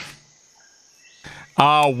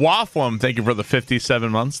 Wafflem, thank you for the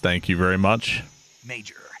 57 months. Thank you very much.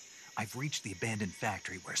 Major, I've reached the abandoned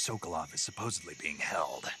factory where Sokolov is supposedly being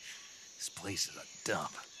held. This place is a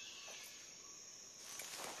dump.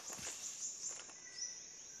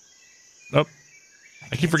 Nope.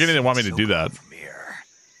 I keep forgetting they want me to do that. From here.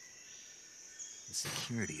 The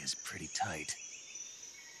security is pretty tight.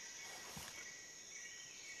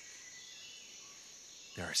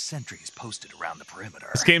 There are sentries posted around the perimeter.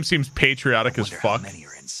 This game seems patriotic as fuck. How many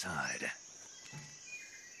are inside?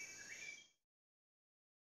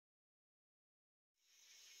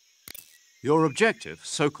 Your objective,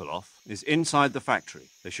 Sokolov, is inside the factory.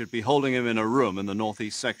 They should be holding him in a room in the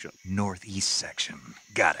northeast section. Northeast section.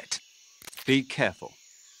 Got it. Be careful.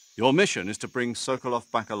 Your mission is to bring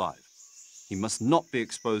Sokolov back alive. He must not be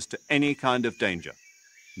exposed to any kind of danger.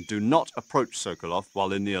 Do not approach Sokolov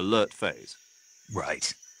while in the alert phase.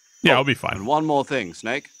 Right. Yeah, I'll be fine. And one more thing,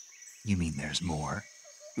 Snake. You mean there's more?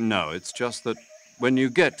 No, it's just that when you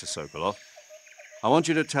get to Sokolov, I want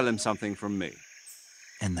you to tell him something from me.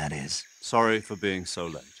 And that is? Sorry for being so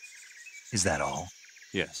late. Is that all?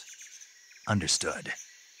 Yes. Understood.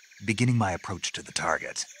 Beginning my approach to the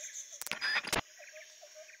target.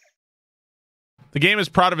 The game is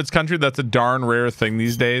proud of its country. That's a darn rare thing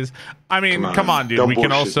these days. I mean, come on, dude. We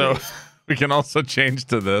can also change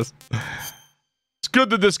to this. It's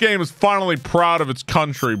good that this game is finally proud of its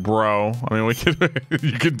country, bro. I mean,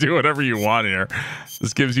 you can do whatever you want here.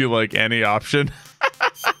 This gives you like any option.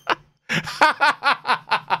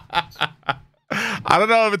 I don't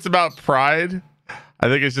know if it's about pride. I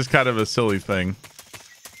think it's just kind of a silly thing.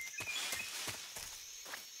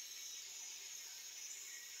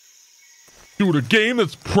 Dude, a game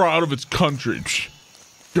that's proud of its country. Psh,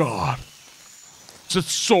 God. It's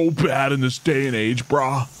just so bad in this day and age,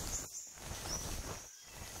 brah.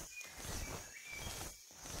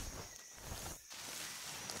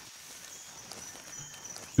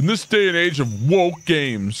 In this day and age of woke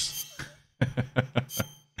games.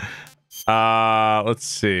 Let's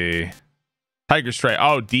see. Tiger Stray.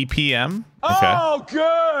 Oh, DPM. Okay. Oh,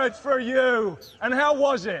 good for you. And how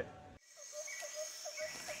was it?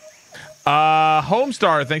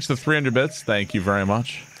 Homestar, thanks to 300 bits. Thank you very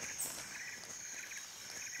much.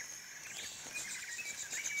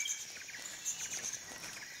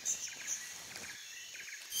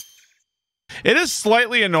 It is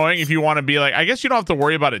slightly annoying if you want to be like, I guess you don't have to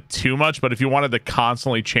worry about it too much, but if you wanted to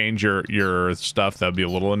constantly change your stuff, that'd be a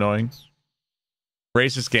little annoying.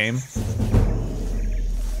 Racist game.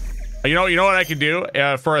 You know what I can do?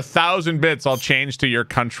 For 1,000 bits, I'll change to your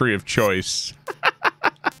country of choice.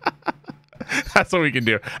 That's what we can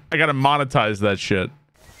do. I gotta monetize that shit.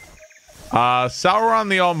 Sauron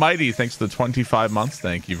the Almighty, thanks to the 25 months.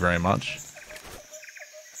 Thank you very much.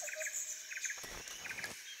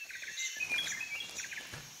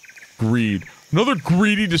 Greed. Another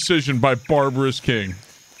greedy decision by Barbarous King.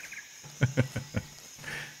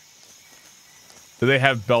 Do they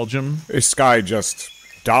have Belgium? This guy just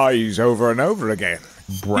dies over and over again.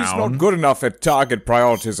 Brown. He's not good enough at target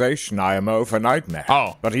prioritization, IMO, for Nightmare.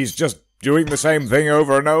 Oh. But he's just doing the same thing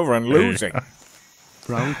over and over and losing.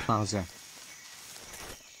 Brown Plaza.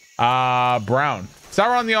 Brown.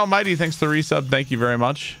 Sauron the Almighty, thanks to the resub. Thank you very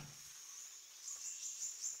much.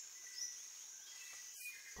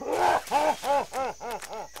 Huh?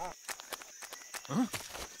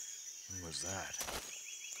 Who was that?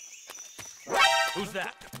 Who's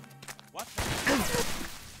that? What?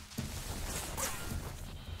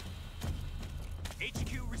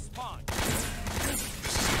 HQ respond.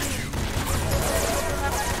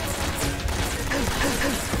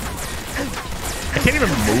 I can't even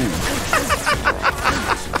move.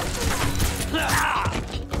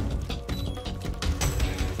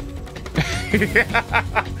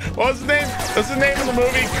 What was his name? What's the name of the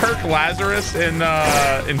movie? Kirk Lazarus in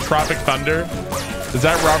Tropic Thunder. Is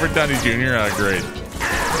that Robert Downey Jr.? Great.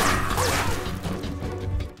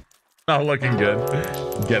 Oh, looking good.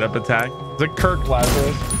 Get up attack. Is it Kirk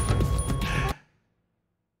Lazarus?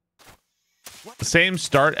 Same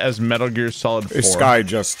start as Metal Gear Solid 4. This guy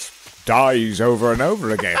just dies over and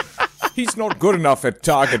over again. He's not good enough at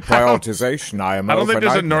target prioritization, IMO. I don't think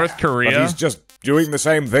there's a North But Korea. he's just doing the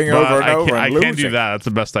same thing But over and over and I losing. can't do that. That's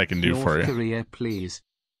the best I can do for you. North Korea, please.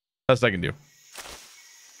 Best I can do.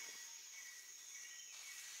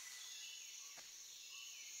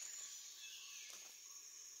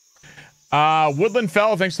 Woodland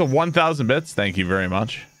Fell, thanks to 1,000 bits. Thank you very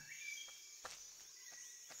much.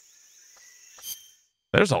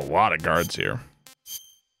 There's a lot of guards here.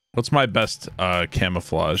 What's my best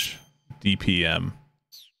camouflage? DPM.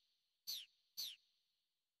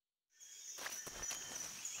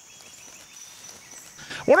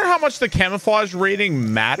 Wonder how much the camouflage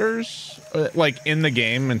rating matters, like in the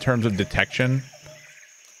game in terms of detection.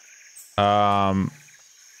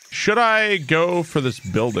 Should I go for this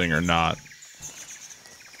building or not?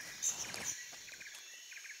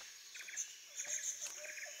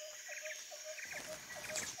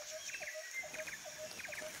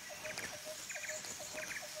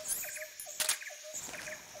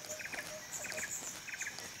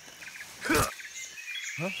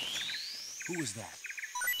 Huh? Who was that?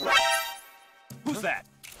 Who's that?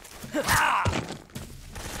 Ah!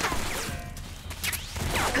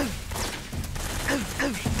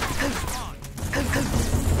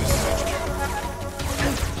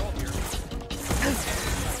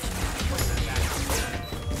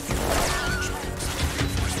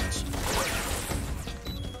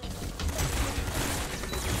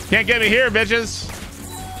 Can't get me here, bitches.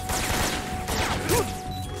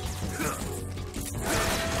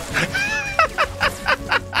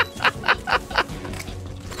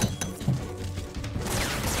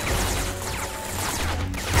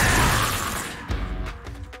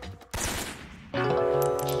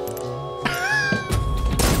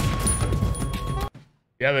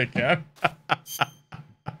 Yeah, they can.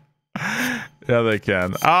 Yeah, they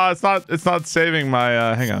can. It's not saving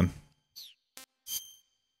my hang on.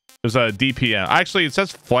 There's a DPM. Actually, it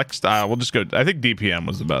says flexed. We'll just go. I think DPM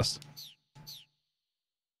was the best.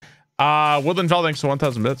 Woodland Fell, thanks to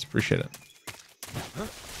 1,000 bits. Appreciate it. Huh?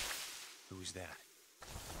 Who's that?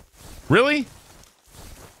 Really?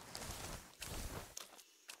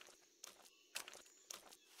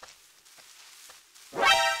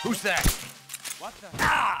 Who's that? What the?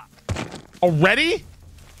 Ah! Already?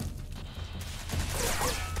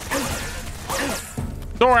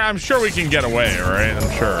 Don't worry, I'm sure we can get away, right?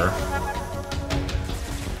 I'm sure.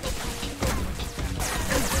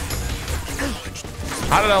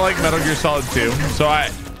 How did I like Metal Gear Solid 2? So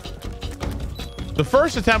the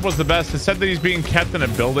first attempt was the best. It said that he's being kept in a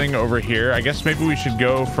building over here. I guess maybe we should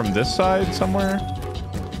go from this side somewhere.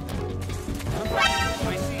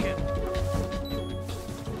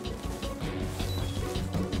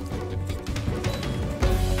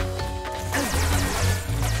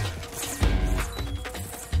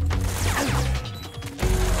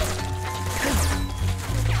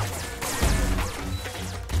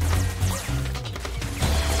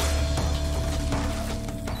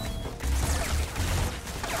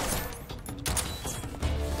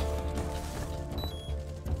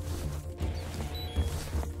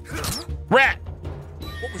 Rat!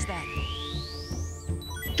 What was that?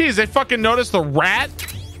 Jeez, they fucking noticed the rat?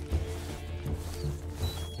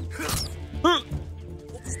 What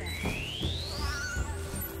was that?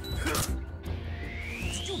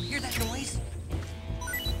 Did you hear that noise?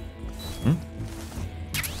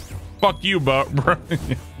 Fuck you, bro. All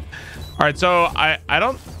right, so I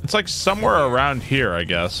don't. It's like somewhere around here, I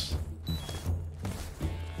guess.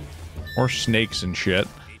 Or snakes and shit.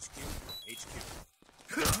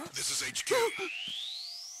 This is HQ.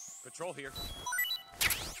 Patrol here.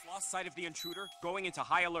 Lost sight of the intruder. Going into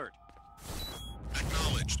high alert.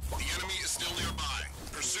 Acknowledged. The enemy is still nearby.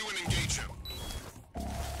 Pursue and engage him.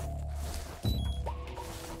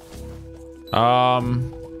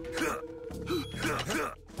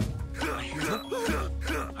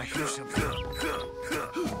 I hear something.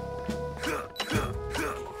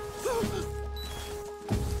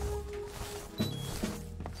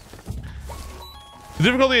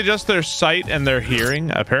 Difficulty adjust their sight and their hearing,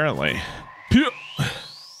 apparently.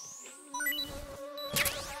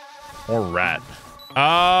 Or rat.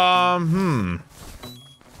 I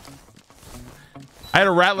had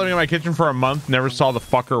a rat living in my kitchen for a month, never saw the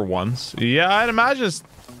fucker once. Yeah, I'd imagine it's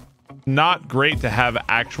not great to have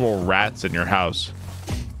actual rats in your house.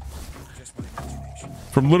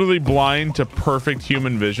 From literally blind to perfect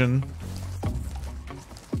human vision.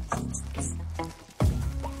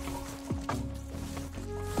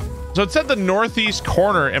 So it said the northeast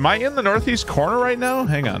corner. Am I in the northeast corner right now?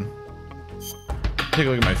 Hang on. Take a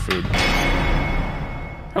look at my food.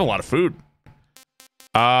 I have a lot of food.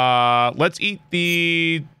 Let's eat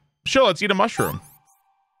the... Sure, let's eat a mushroom.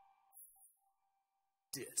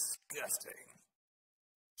 Disgusting.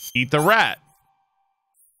 Eat the rat.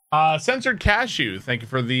 Censored cashew. Thank you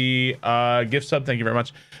for the gift sub. Thank you very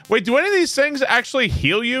much. Wait, do any of these things actually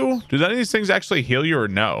heal you? Do any of these things actually heal you or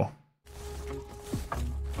no?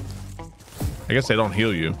 I guess they don't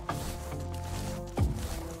heal you.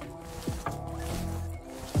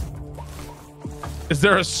 Is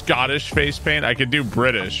there a Scottish face paint? I could do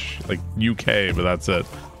British, like UK, but that's it.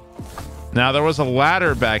 Now, there was a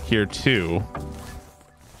ladder back here, too.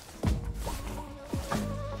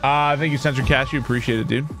 Thank you, Censored Cashew. Appreciate it,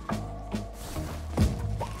 dude.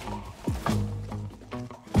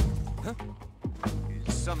 Huh?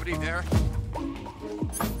 Is somebody there?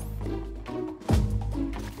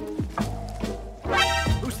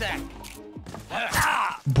 Who's that?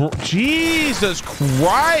 Jesus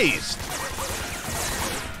Christ!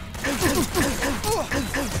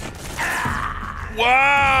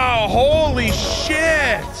 Wow! Holy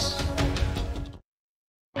shit!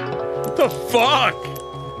 What the fuck?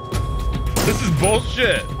 This is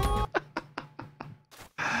bullshit.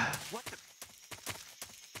 What the?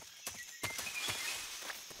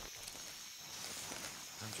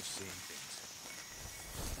 I'm just seeing things.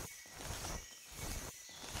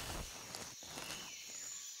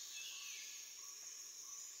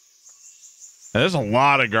 There's a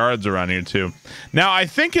lot of guards around here too. Now I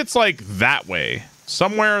think it's like that way.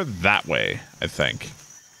 Somewhere that way, I think.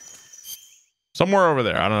 Somewhere over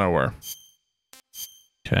there. I don't know where.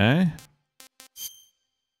 Okay.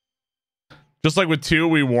 Just like with 2,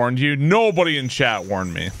 we warned you. Nobody in chat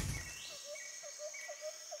warned me.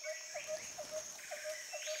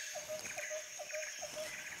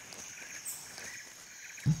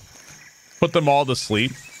 Put them all to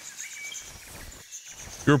sleep.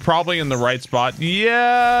 You're probably in the right spot.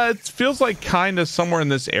 Yeah, it feels like kind of somewhere in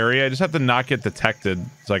this area. I just have to not get detected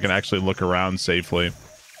so I can actually look around safely.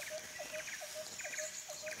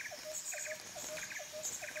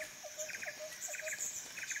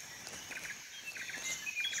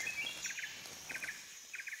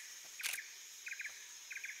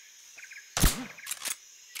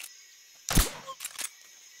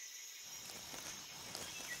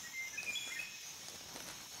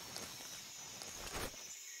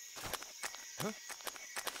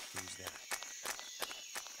 Who's that?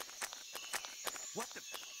 What the?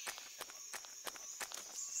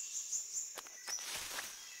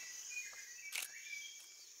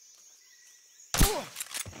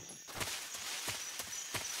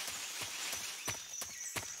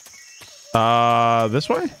 This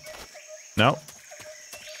way? No.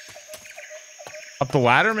 Up the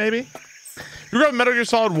ladder, maybe? You grab Metal Gear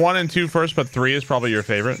Solid 1 and 2 first, but 3 is probably your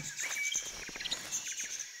favorite.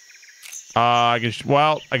 I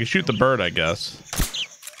can shoot the bird, I guess.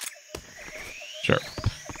 Sure.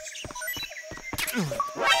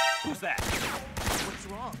 Who's that? What's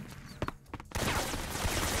wrong?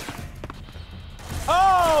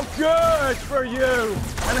 Oh, good for you.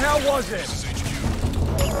 And how was it?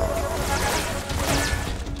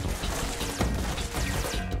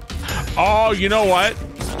 Oh, you know what?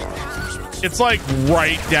 It's like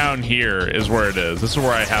right down here is where it is. This is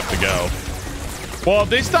where I have to go. Well, if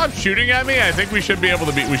they stop shooting at me, I think we should be able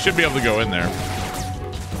to go in there.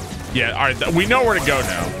 Yeah, all right, we know where to go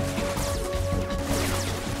now.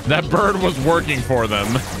 That bird was working for them.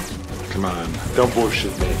 Come on, don't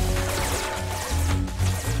bullshit me.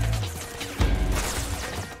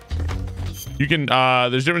 You can,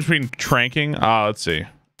 there's a difference between tranking. Let's see.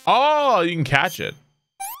 Oh, you can catch it.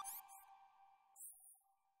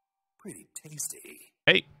 Pretty tasty.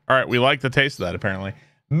 Hey, all right, we like the taste of that, apparently.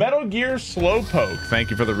 Metal Gear Slowpoke, thank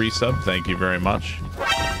you for the resub. Thank you very much.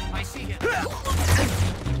 I see him.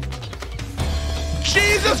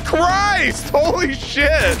 Jesus Christ! Holy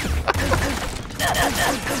shit!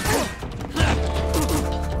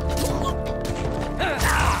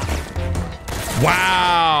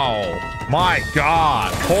 Wow! My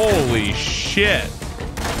God! Holy shit!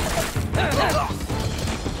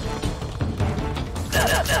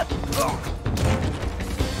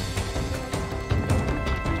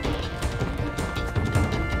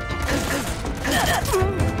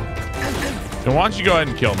 Then why don't you go ahead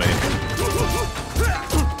and kill me?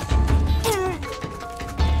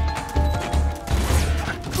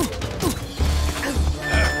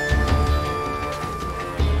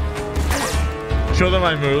 Show them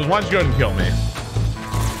my moves. Why don't you go ahead and kill me?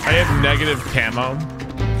 I have negative camo.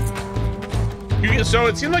 So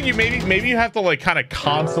it seems like you maybe you have to like kind of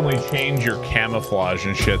constantly change your camouflage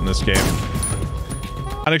and shit in this game.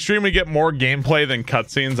 On Extreme, we get more gameplay than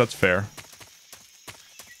cutscenes. That's fair.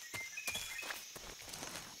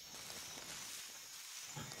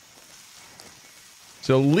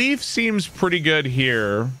 So Leaf seems pretty good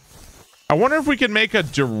here. I wonder if we can make a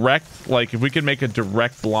direct, like, if we can make a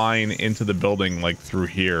direct line into the building, like, through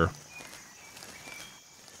here.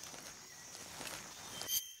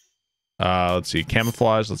 Let's see,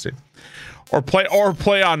 camouflage, let's see. Or play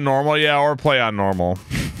on normal, yeah, or play on normal.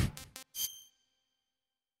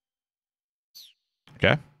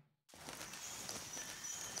 Okay.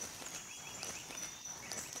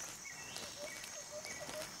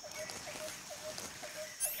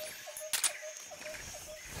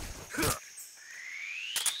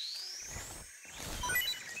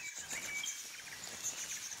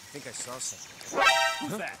 I think I saw something.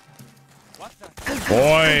 Who's that? What the?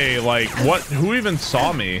 Boy, like, what? Who even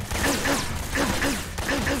saw me?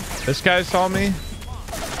 This guy saw me?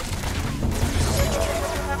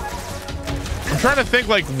 I'm trying to think,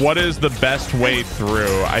 like, what is the best way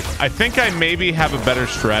through? I think I maybe have a better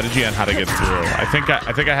strategy on how to get through. I think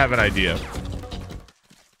I have an idea.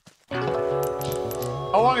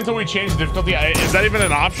 How long until we change the difficulty? Is that even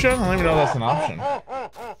an option? I don't even know that's an option.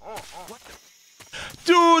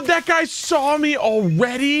 Dude, that guy saw me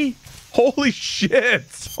already? Holy shit.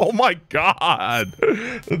 Oh my God.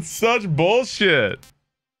 That's such bullshit.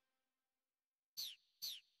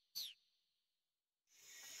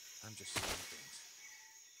 I'm just saying things.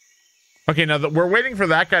 Okay, now that we're waiting for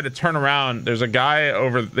that guy to turn around. There's a guy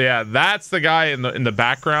over, yeah, that's the guy in the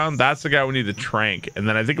background. That's the guy we need to trank. And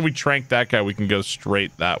then I think if we trank that guy, we can go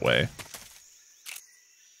straight that way.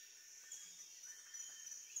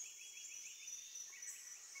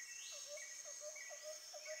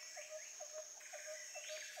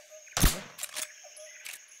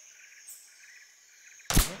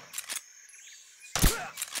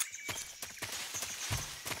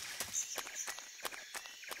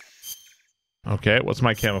 Okay, what's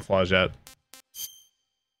my camouflage at?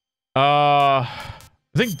 I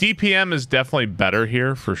think DPM is definitely better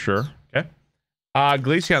here for sure. Okay.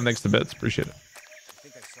 Glaceon, thanks to bits. Appreciate it. I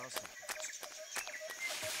think I saw something.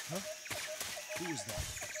 Huh? Who was that?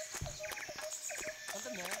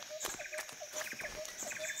 Something there.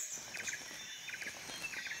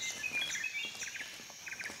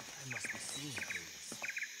 I must be seeing things.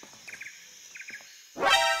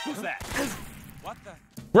 Who's that? What the?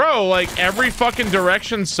 Bro, like every fucking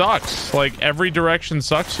direction sucks. Like every direction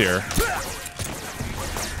sucks here.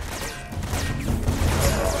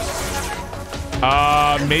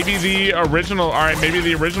 Maybe the original. All right, maybe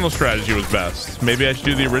the original strategy was best. Maybe I should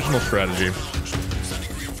do the original strategy.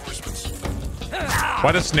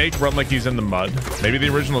 Why does Snake run like he's in the mud? Maybe the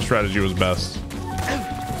original strategy was best.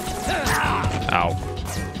 Ow.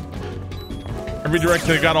 Every direction,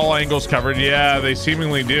 they got all angles covered. Yeah, they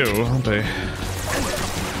seemingly do, don't they?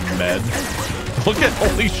 Med. Look at,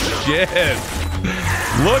 holy shit.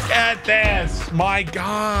 Look at this. My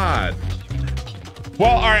God.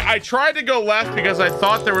 Well, all right, I tried to go left because I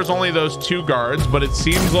thought there was only those two guards, but it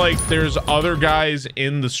seems like there's other guys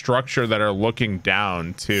in the structure that are looking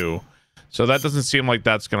down too. So that doesn't seem like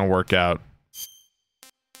that's going to work out.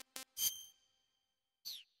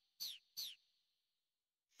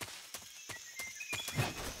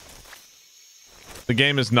 The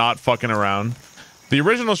game is not fucking around. The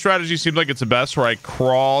original strategy seemed like it's the best, where I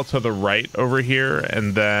crawl to the right over here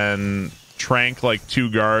and then trank like 2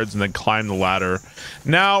 guards and then climb the ladder.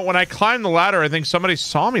 Now, when I climb the ladder, I think somebody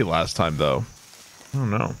saw me last time, though. I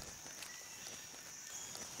don't know.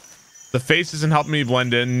 The face isn't helping me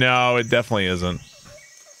blend in. No, it definitely isn't.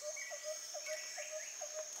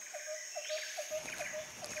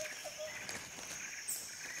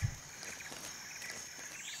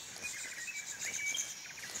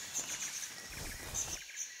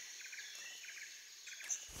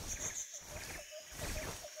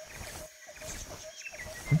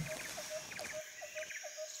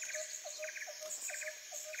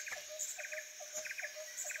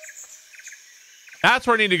 That's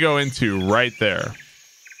where I need to go into, right there.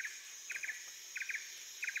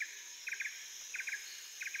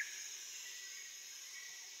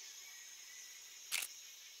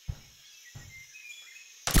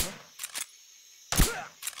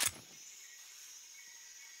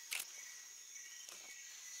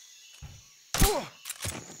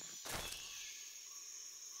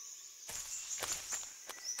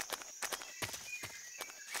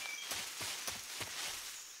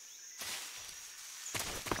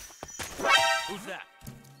 Who's that?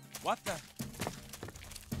 What the?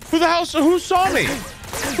 Who the hell? Who saw me?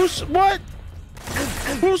 What?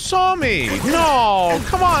 Who saw me? No,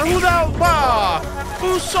 come on. Who the hell?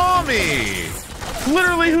 Who saw me?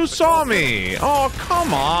 Literally, who saw me? Oh,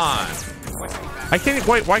 come on. I can't.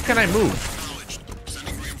 Wait, why can't I move?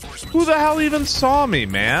 Who the hell even saw me,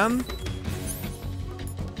 man?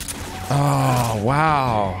 Oh,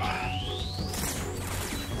 wow.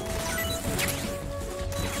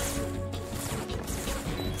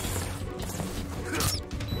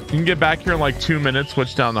 You can get back here in like 2 minutes,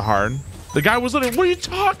 switch down the hard. The guy was literally, what are you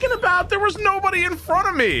talking about? There was nobody in front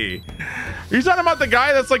of me. Are you talking about the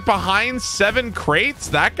guy that's like behind 7 crates?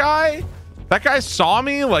 That guy? That guy saw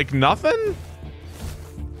me like nothing?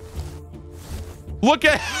 Look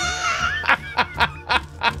at...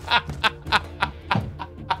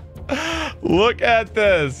 Look at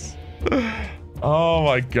this. Oh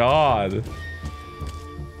my God.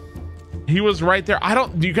 He was right there.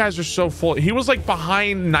 You guys are so full. He was like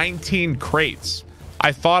behind 19 crates.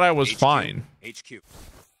 I thought I was fine. HQ.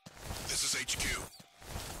 This is HQ.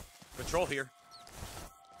 Patrol here.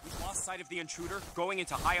 We've lost sight of the intruder, going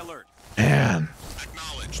into high alert. Man.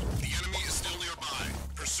 Acknowledged. The enemy is still nearby.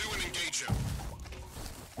 Pursue and engage him.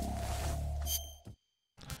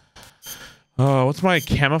 What's my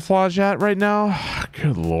camouflage at right now?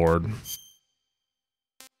 Good Lord.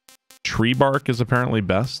 Tree bark is apparently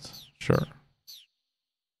best. Sure.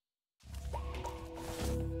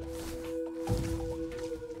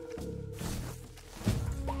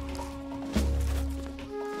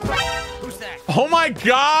 Who's that? Oh my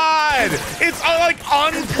God! It's like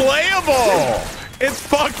unplayable! It's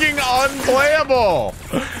fucking unplayable!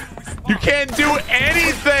 You can't do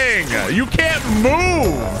anything! You can't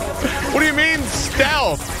move! What do you mean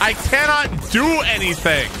stealth? I cannot do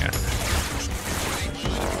anything!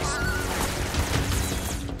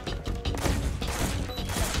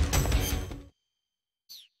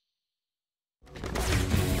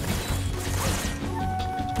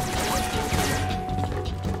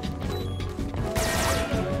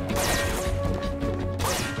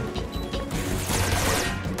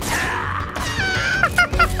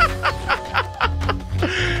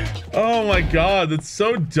 Oh my God, that's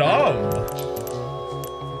so dumb.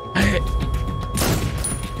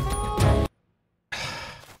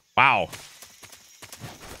 Wow.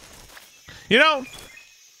 You know,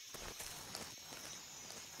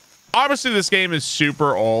 obviously this game is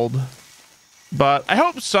super old, but I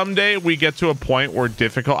hope someday we get to a point where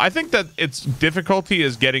I think that its difficulty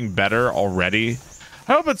is getting better already.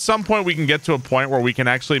 I hope at some point we can get to a point where we can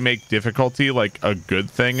actually make difficulty like a good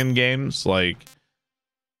thing in games, like,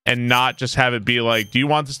 and not just have it be like, do you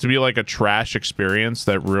want this to be like a trash experience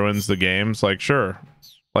that ruins the games? Like, sure.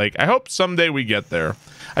 Like, I hope someday we get there.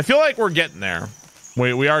 I feel like we're getting there.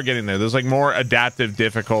 We are getting there. There's like more adaptive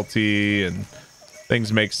difficulty and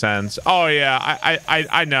things make sense. Oh yeah,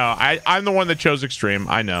 I know. I'm the one that chose extreme.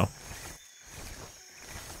 I know.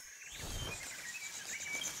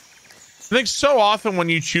 I think so often when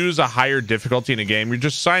you choose a higher difficulty in a game, you're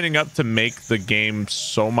just signing up to make the game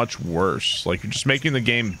so much worse. Like, you're just making the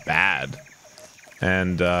game bad.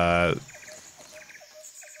 And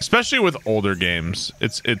especially with older games,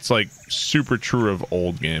 it's like super true of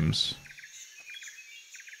old games.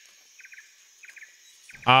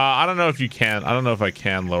 I don't know if you can. I don't know if I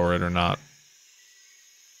can lower it or not.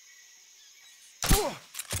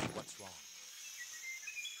 What's wrong?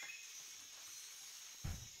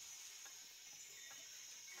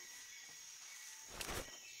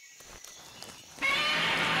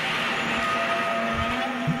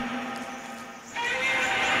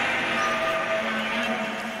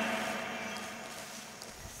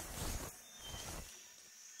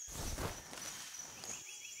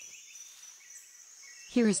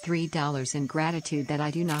 Here is $3 in gratitude that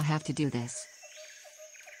I do not have to do this.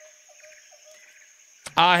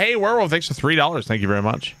 Hey, Werewolf, thanks for $3. Thank you very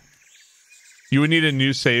much. You would need a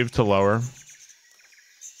new save to lower.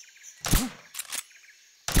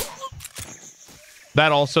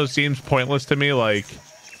 That also seems pointless to me. Like,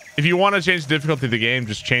 if you want to change the difficulty of the game,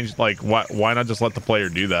 just change, like, why not just let the player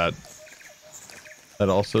do that? That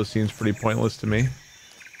also seems pretty pointless to me.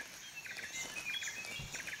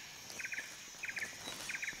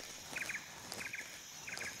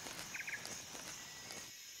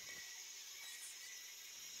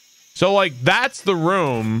 So, like, that's the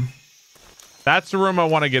room. That's the room I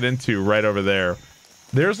want to get into right over there.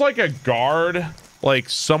 There's, like, a guard, like,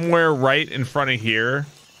 somewhere right in front of here.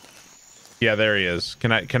 Yeah, there he is.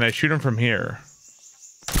 Can I shoot him from here?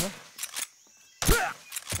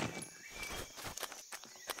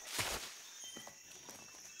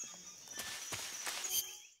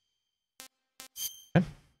 Okay.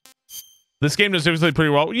 This game does typically pretty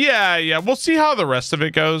well. Yeah. We'll see how the rest of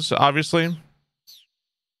it goes, obviously.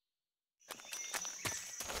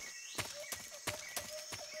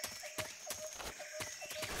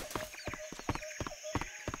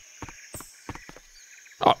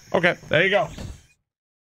 Oh, okay. There you go.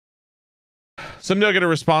 Someday I'll get a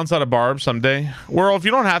response out of Barb someday. Well, if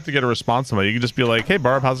you don't have to get a response from it, you can just be like, hey,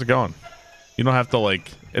 Barb, how's it going? You don't have to,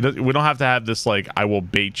 like, we don't have to have this, like, I will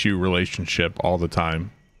bait you relationship all the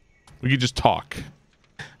time. We could just talk.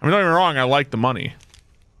 I mean, don't get me wrong, I like the money.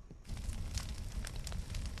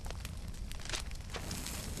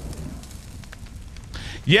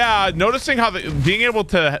 Yeah, noticing how being able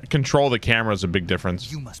to control the camera is a big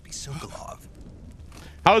difference. You must be Sokolov.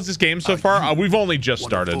 How is this game so far? We've only just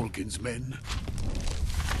started. Volgin's men.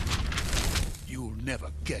 You'll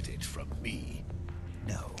never get it from me.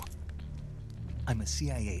 No. I'm a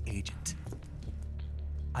CIA agent.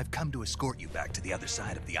 I've come to escort you back to the other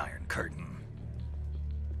side of the Iron Curtain.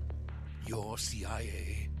 You're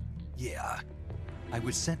CIA? Yeah. I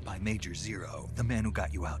was sent by Major Zero, the man who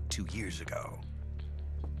got you out 2 years ago.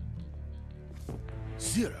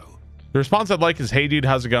 Zero? The response I'd like is, hey, dude,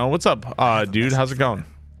 how's it going? What's up, dude? How's it going?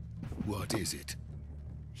 What is it?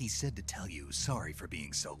 He said to tell you sorry for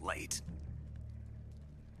being so late.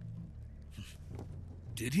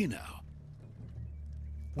 Did he now?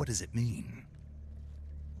 What does it mean?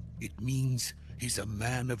 It means he's a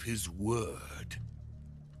man of his word.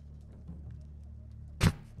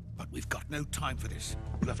 But we've got no time for this.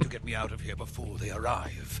 You'll have to get me out of here before they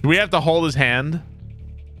arrive. Do we have to hold his hand?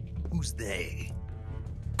 Who's they?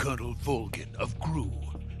 Colonel Volgin of Gru.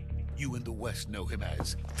 You in the West know him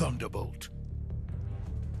as Thunderbolt.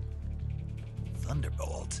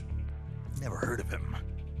 Thunderbolt? Never heard of him.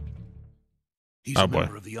 He's a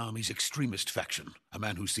member of the Army's extremist faction, a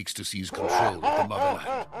man who seeks to seize control of the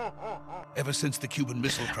motherland. Ever since the Cuban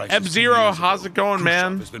Missile Crisis, F-Zero, how's it going,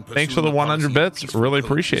 man? Thanks for the 100 bits. Really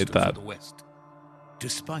appreciate that.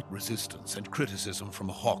 Despite resistance and criticism from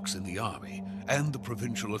hawks in the army and the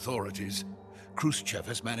provincial authorities, Khrushchev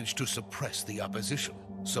has managed to suppress the opposition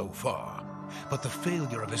so far. But the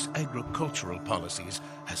failure of his agricultural policies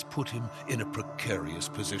has put him in a precarious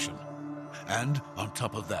position. And on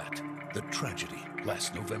top of that, the tragedy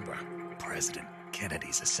last November. President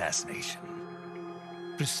Kennedy's assassination.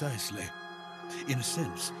 Precisely. In a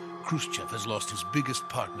sense, Khrushchev has lost his biggest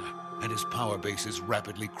partner, and his power base is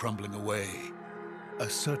rapidly crumbling away. A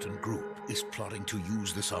certain group is plotting to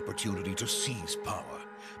use this opportunity to seize power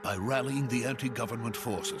by rallying the anti-government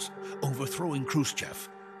forces, overthrowing Khrushchev,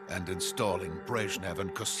 and installing Brezhnev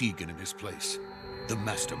and Kosygin in his place. The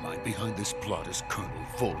mastermind behind this plot is Colonel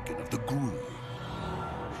Volgin of the GRU.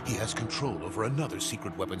 He has control over another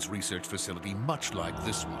secret weapons research facility much like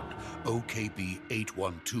this one,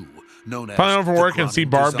 OKB-812, known as Coming home from work and see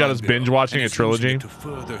Barb got his binge watching a trilogy. To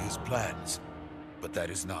further his plans. But that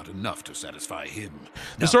is not enough to satisfy him.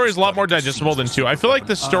 The story is a lot more digestible than 2. I feel like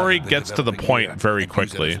the story gets to the point very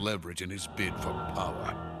quickly. Leverage in his bid for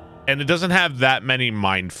power. And it doesn't have that many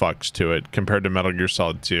mind fucks to it compared to Metal Gear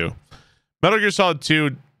Solid 2. Metal Gear Solid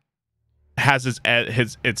 2 has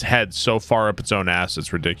its head so far up its own ass,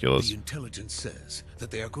 it's ridiculous. The intelligence says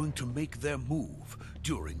that they are going to make their move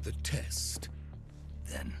during the test.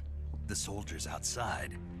 Then the soldiers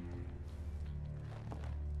outside.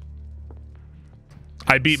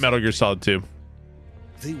 I beat Metal Gear Solid 2.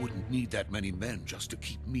 They wouldn't need that many men just to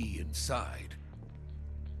keep me inside.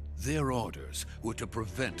 Their orders were to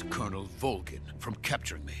prevent Colonel Volgin from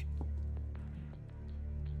capturing me.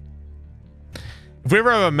 If we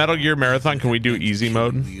ever have a Metal Gear marathon, can we do easy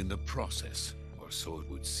mode? In the process, or so it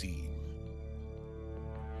would seem.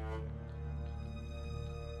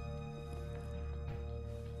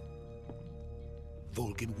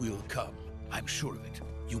 Volgin will come. I'm sure of it.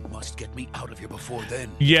 You must get me out of here before then.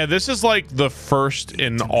 Yeah, this is like the first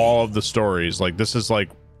in all of the stories. Like this is like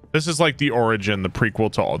the origin, the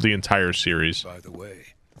prequel to all, the entire series. By the way,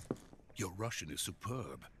 your Russian is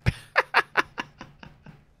superb.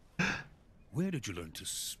 Where did you learn to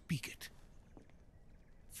speak it?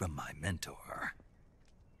 From my mentor.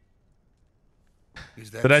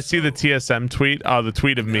 Did I see the TSM tweet? The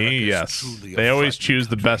tweet of me? Yes. They always choose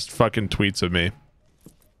the best fucking tweets of me.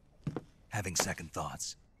 Having second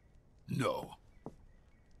thoughts? No.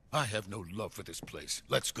 I have no love for this place.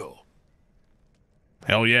 Let's go.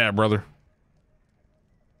 Hell yeah, brother.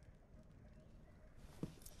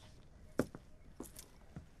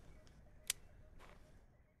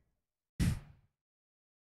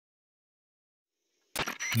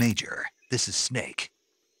 Major, this is Snake.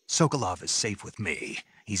 Sokolov is safe with me.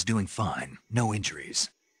 He's doing fine. No injuries.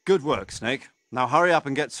 Good work, Snake. Now hurry up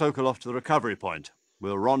and get Sokolov to the recovery point.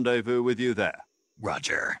 We'll rendezvous with you there.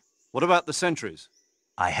 Roger. What about the sentries?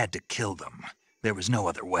 I had to kill them. There was no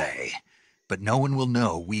other way. But no one will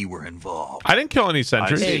know we were involved. I didn't kill any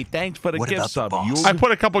sentries. Hey, thanks for the What gift about the sub. boss? I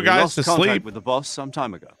put a couple We guys lost to contact sleep. with the boss some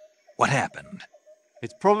time ago. What happened?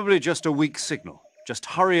 It's probably just a weak signal. Just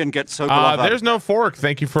hurry and get Sokolov out. There's no fork.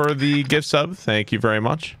 Thank you for the gift sub. Thank you very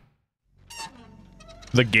much.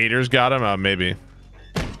 The Gators got him? Maybe.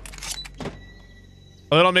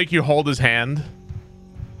 It'll make you hold his hand.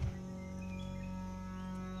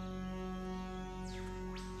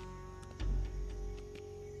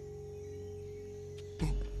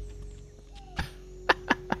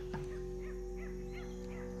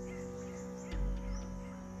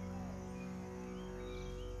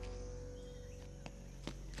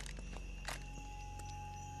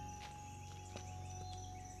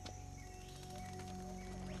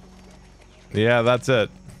 Yeah, that's it.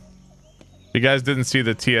 You guys didn't see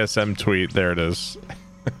the TSM tweet. There it is.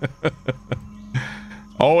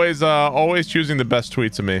 always choosing the best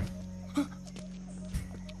tweets of me.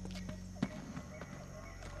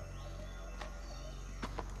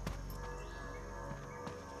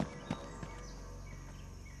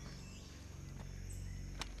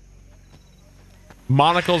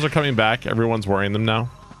 Monocles are coming back. Everyone's wearing them now.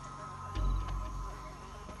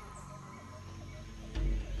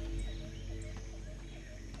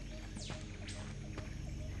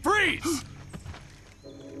 Freeze!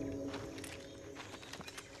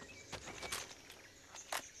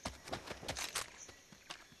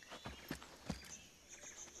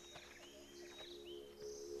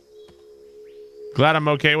 Glad I'm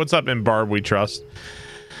okay. What's up, in Barb? We trust.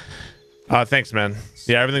 Thanks, man.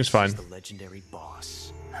 Yeah, everything's fine. The legendary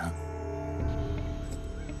boss.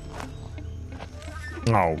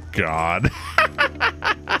 Oh God.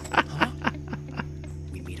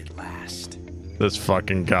 We meet at last. This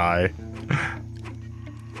fucking guy.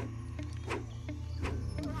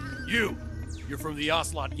 You're from the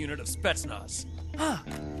Ocelot unit of Spetsnaz. Huh.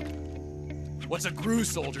 What's a GRU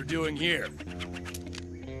soldier doing here?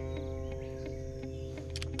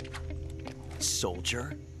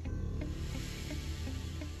 Soldier?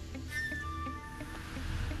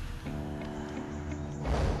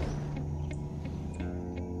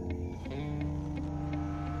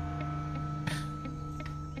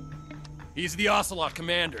 He's the Ocelot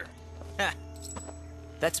commander. Ha!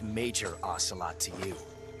 That's Major Ocelot to you.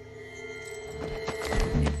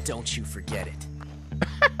 And don't you forget it.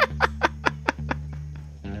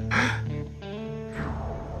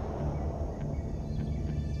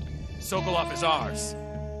 Sokolov is ours.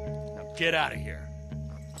 Now get out of here.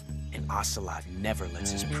 And Ocelot never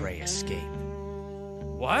lets his prey escape.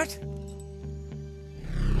 What?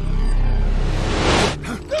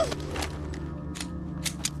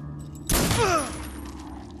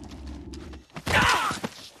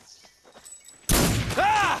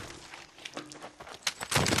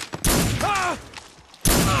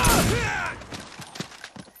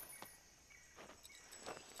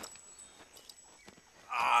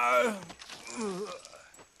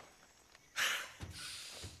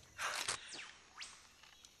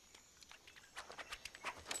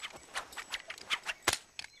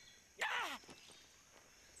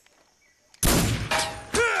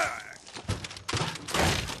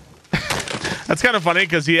 That's kind of funny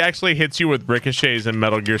because he actually hits you with ricochets in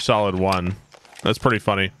Metal Gear Solid 1. That's pretty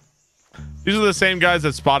funny. These are the same guys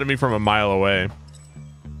that spotted me from a mile away.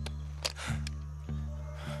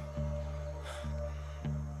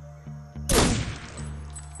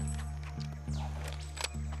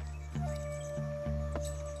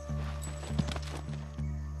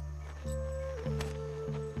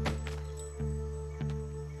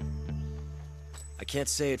 I can't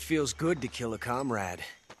say it feels good to kill a comrade,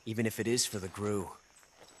 even if it is for the GRU.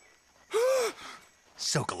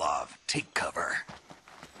 Sokolov, take cover.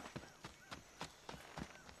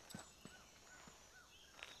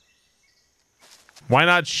 Why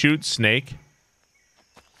not shoot Snake?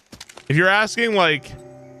 If you're asking, like,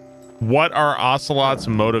 what are Ocelot's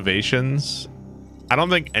motivations, I don't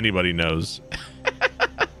think anybody knows.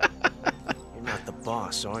 You're not the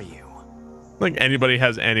boss, are you? I don't think anybody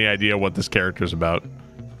has any idea what this character's about.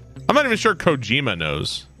 I'm not even sure Kojima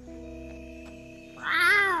knows.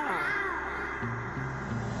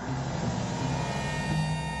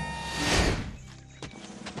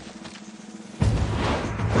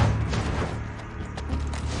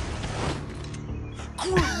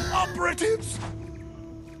 Operatives?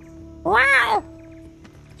 Wow!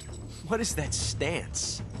 What is that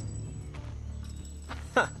stance?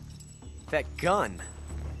 Huh. That gun.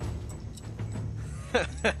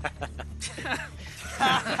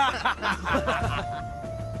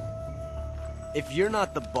 If you're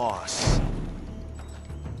not the boss,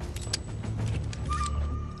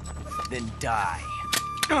 then die.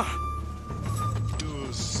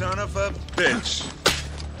 You son of a bitch.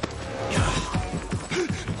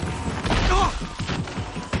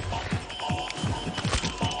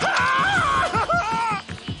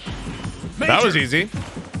 That was easy.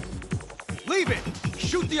 Leave it!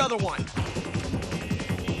 Shoot the other one!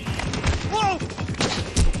 Whoa!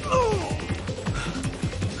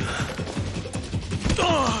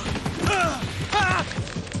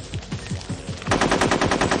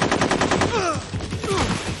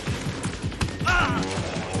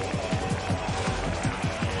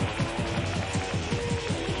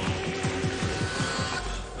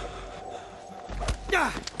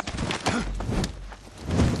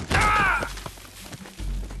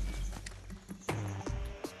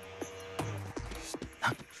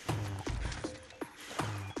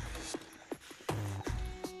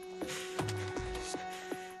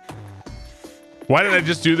 Why did I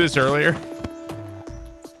just do this earlier?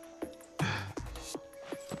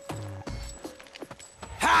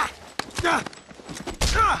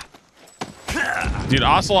 Dude,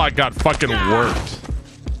 Ocelot got fucking worked.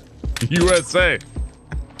 USA.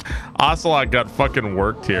 Ocelot got fucking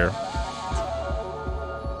worked here.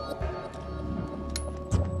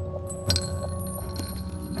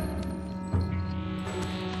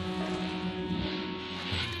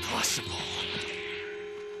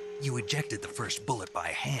 You ejected the first bullet by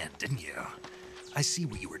hand, didn't you? I see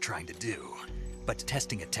what you were trying to do, but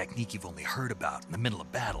testing a technique you've only heard about in the middle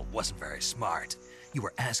of battle wasn't very smart. You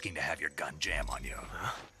were asking to have your gun jam on you.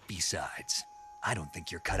 Besides, I don't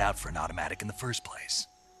think you're cut out for an automatic in the first place.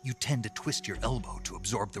 You tend to twist your elbow to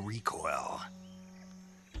absorb the recoil.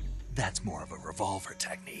 That's more of a revolver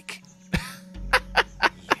technique.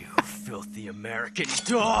 You filthy American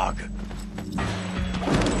dog!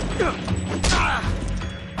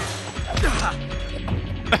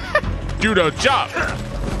 Judo chop.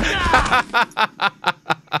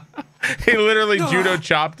 He literally judo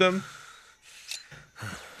chopped him.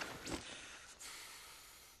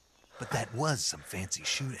 But that was some fancy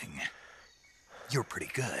shooting. You're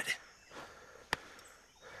pretty good.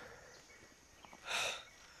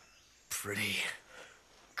 Pretty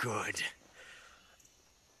good.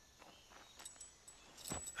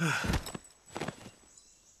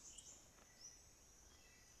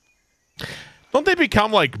 Don't they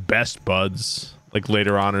become like best buds like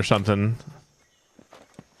later on or something?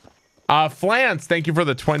 Flance, thank you for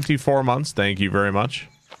the 24 months. Thank you very much.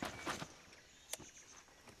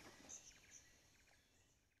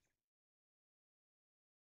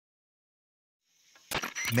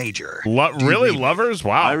 Major. Really, lovers?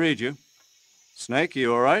 Wow. I read you. Snake,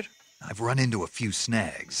 you all right? I've run into a few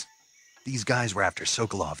snags. These guys were after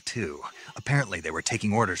Sokolov too. Apparently they were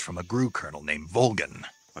taking orders from a GRU colonel named Volgan.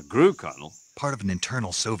 A GRU colonel? Part of an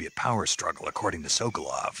internal Soviet power struggle, according to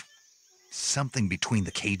Sokolov. Something between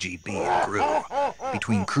the KGB and GRU.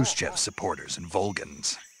 Between Khrushchev's supporters and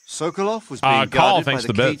Volgan's. Sokolov was being guarded by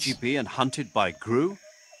the KGB and hunted by GRU?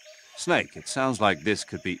 Snake, it sounds like this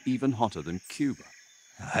could be even hotter than Cuba.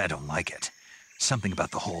 I don't like it. Something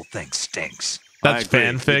about the whole thing stinks. That's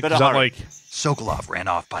fanfic. Is that like Sokolov ran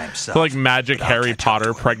off by himself? Like magic Harry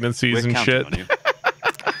Potter pregnancies and shit?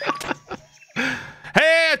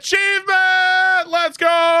 Hey, achievement! Let's go!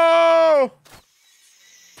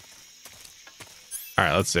 All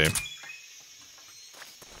right, let's see.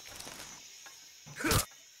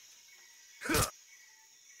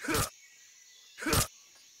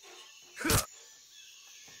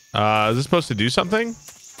 Is this supposed to do something?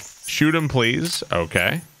 Shoot him, please.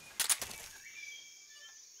 Okay.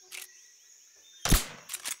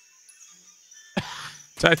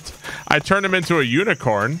 I turned him into a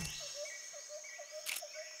unicorn.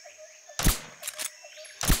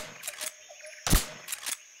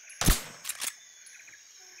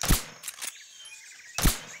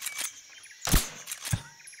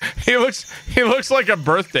 He looks like a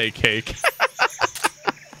birthday cake.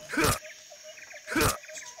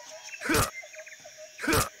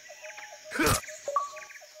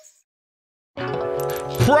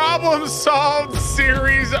 Problem solved.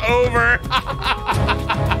 Series over.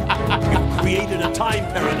 You created a time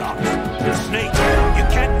paradox. You're Snake. You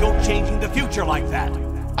can't go changing the future like that.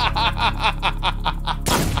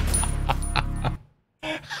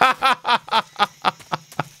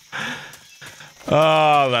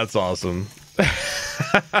 Oh, that's awesome.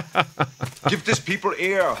 Give these people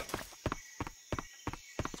air.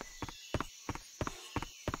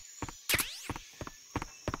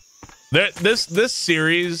 This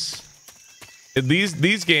series,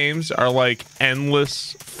 these games are like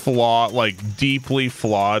endless flawed, like deeply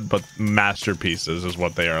flawed, but masterpieces is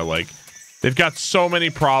what they are. Like, they've got so many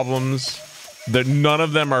problems that none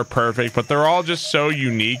of them are perfect, but they're all just so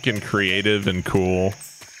unique and creative and cool.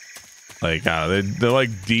 Like, they're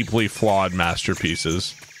like deeply flawed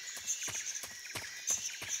masterpieces.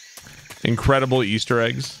 Incredible Easter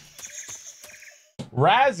eggs.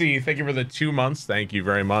 Razzie, thank you for the 2 months. Thank you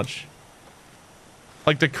very much.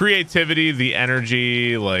 Like the creativity, the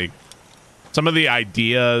energy, like some of the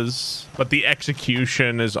ideas, but the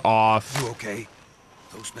execution is off. You okay?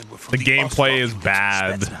 Those men were from The gameplay is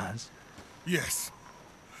bad. Yes.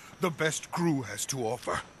 The best crew has to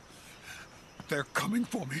offer. They're coming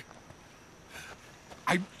for me.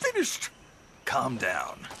 I'm finished. Calm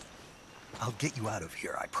down. I'll get you out of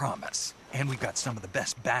here, I promise. And we've got some of the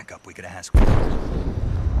best backup we could ask for.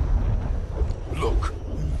 Look.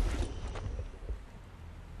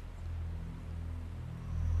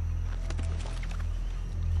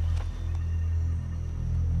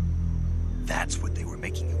 That's what they were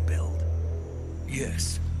making you build?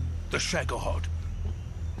 Yes. The Shagohod.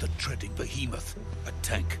 The treading behemoth. A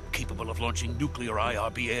tank capable of launching nuclear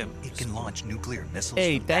IRBMs. It can launch nuclear missiles.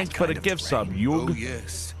 Hey, thanks for the gift sub, Yug. Oh,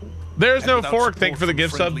 yes. There's no fork. Thank you for the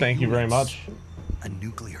gift sub. Thank you very much. A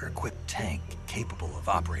nuclear-equipped tank capable of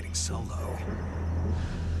operating solo.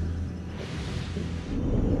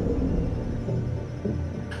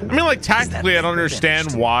 I mean, like, tactically, I don't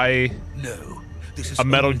understand why a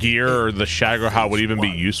Metal Gear or the Shagohod would even be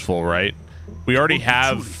useful, right? We already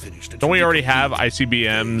have... Don't we already have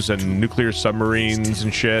ICBMs and nuclear submarines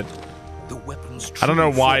and shit? I don't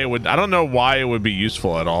know why it would... I don't know why it would be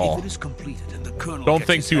useful at all. Don't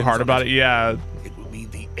think too hard about it. Yeah. It will mean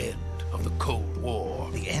the end of the Cold War.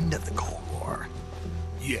 The end of the Cold War?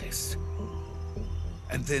 Yes.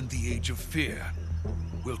 And then the Age of Fear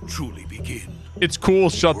will truly begin. It's cool.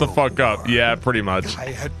 Shut the fuck up. Yeah, pretty much.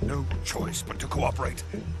 I had no choice but to cooperate.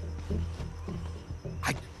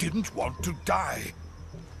 I didn't want to die.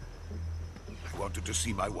 I wanted to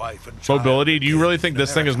see my wife and child. Mobility? Do you really think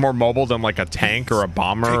this thing is more mobile than like a tank or a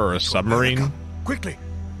bomber or a submarine? Quickly.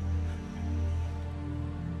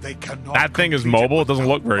 They cannot. That thing is mobile. It doesn't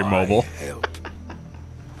look very mobile.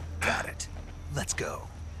 Got it. Let's go.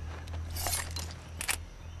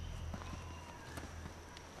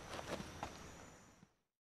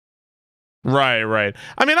 Right, right.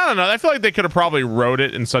 I mean, I don't know. I feel like they could have probably wrote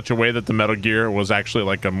it in such a way that the Metal Gear was actually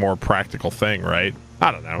like a more practical thing, right?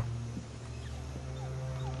 I don't know.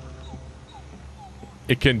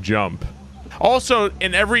 It can jump. Also,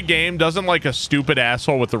 in every game, doesn't like a stupid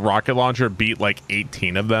asshole with the rocket launcher beat like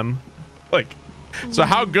 18 of them? Like, so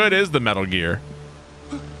how good is the Metal Gear?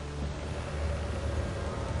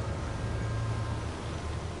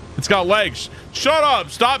 It's got legs. Shut up.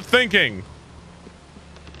 Stop thinking.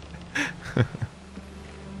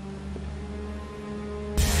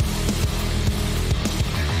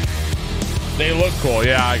 They look cool.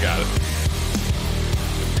 Yeah, I got it.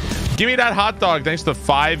 Give me that hot dog. Thanks to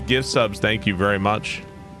 5 gift subs. Thank you very much.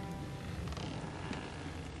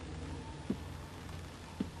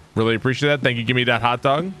 Really appreciate that. Thank you. Give me that hot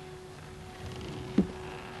dog.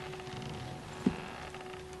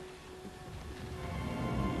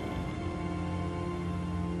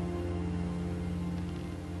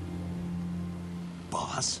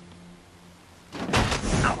 Boss.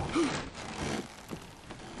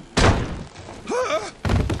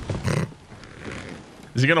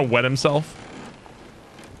 Is he gonna wet himself?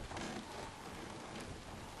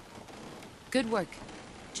 Good work,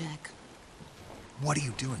 Jack. What are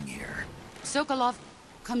you doing here? Sokolov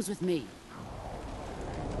comes with me.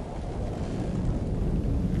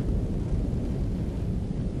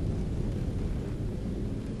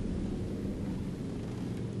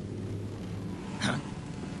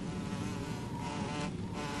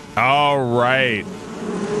 All right.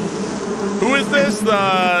 Who is this?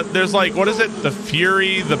 There's like, what is it? The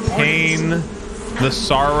fury, the pain, the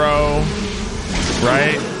sorrow,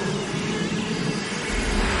 right?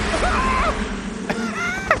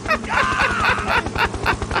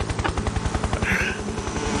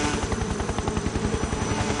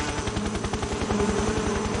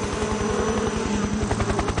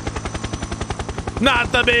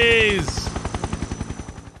 Not the bees.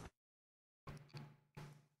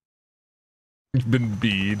 You've been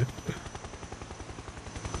beed.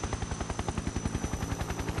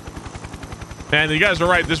 Man, you guys are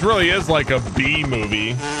right. This really is like a bee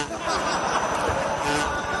movie.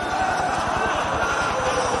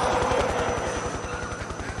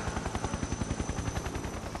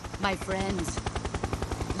 My friends,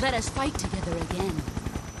 let us fight together again.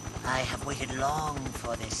 I have waited long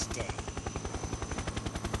for this day.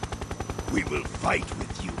 We will fight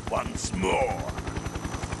with you once more.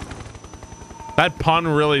 That pun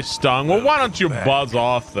really stung. Well, why don't you buzz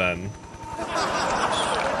off then?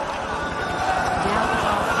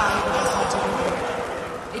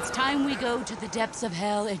 It's time we go to the depths of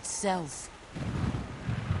hell itself.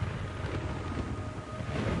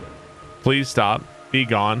 Please stop. Be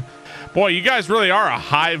gone. Boy, you guys really are a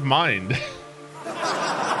hive mind. It's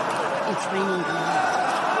raining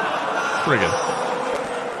blood. Pretty good.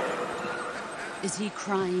 Is he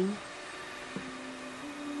crying?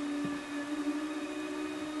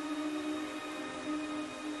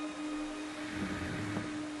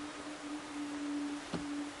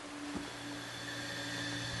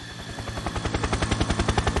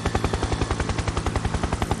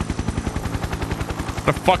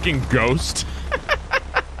 A fucking ghost.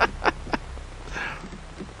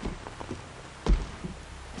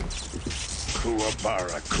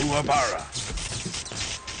 Kuwabara, Kuwabara.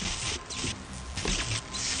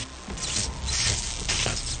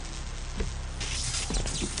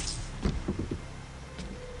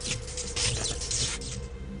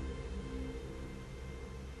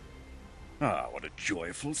 Ah, what a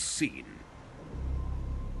joyful scene.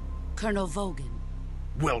 Colonel Vogan.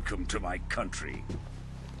 Welcome to my country.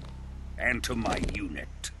 And to my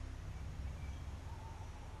unit.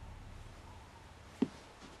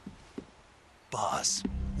 Boss,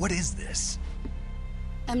 what is this?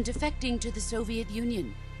 I'm defecting to the Soviet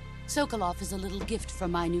Union. Sokolov is a little gift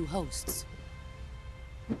from my new hosts.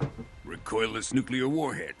 Recoilless nuclear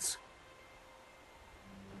warheads.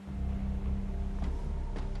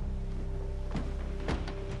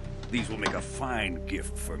 These will make a fine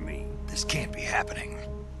gift for me. This can't be happening.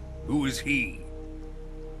 Who is he?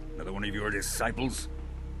 Another one of your disciples?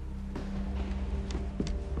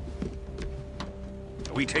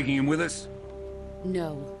 Are we taking him with us?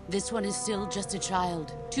 No, this one is still just a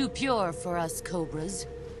child. Too pure for us Cobras.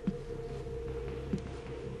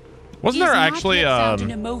 Wasn't there actually an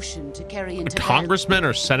emotion to carry a into congressman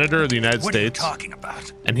or senator of the United What are you States? talking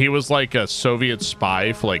about? And he was like a Soviet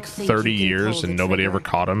spy for like 30 years and nobody ever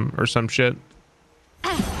caught him or some shit.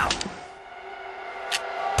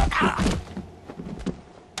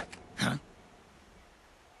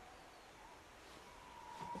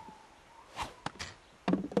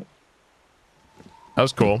 That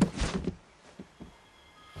was cool.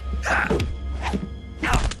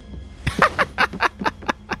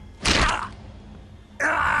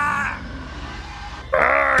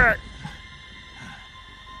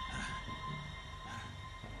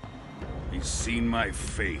 He's seen my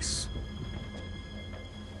face.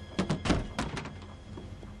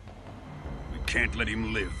 We can't let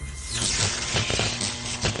him live.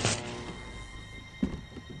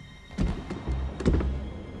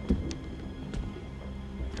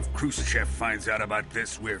 If Khrushchev finds out about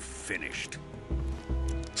this, we're finished.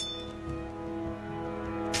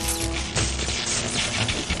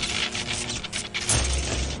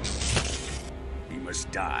 He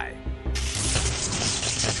must die.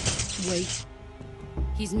 Wait.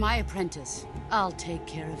 He's my apprentice. I'll take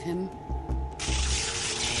care of him.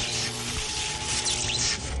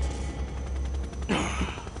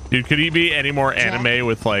 Dude, could he be any more anime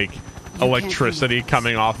with like electricity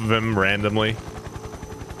coming off of him randomly?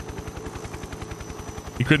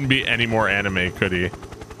 He couldn't be any more anime, could he?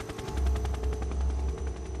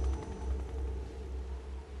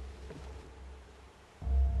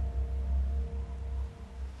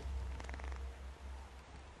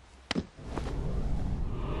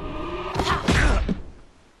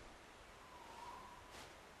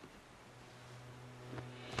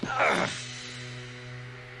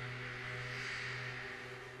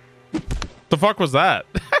 The fuck was that?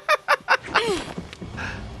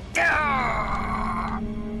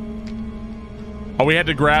 Oh, we had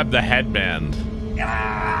to grab the headband.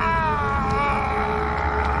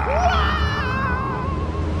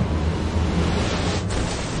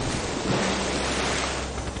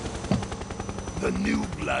 The new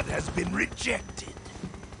blood has been rejected.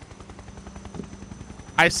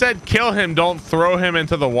 I said kill him, don't throw him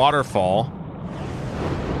into the waterfall.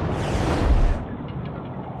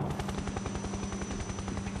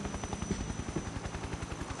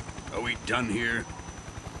 Are we done here?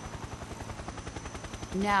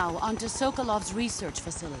 Now, on to Sokolov's research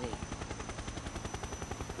facility.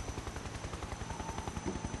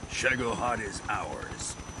 Shagohod is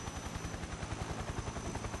ours.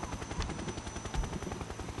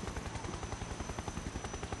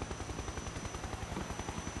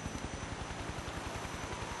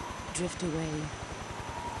 Drift away.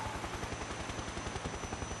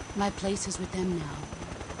 My place is with them now.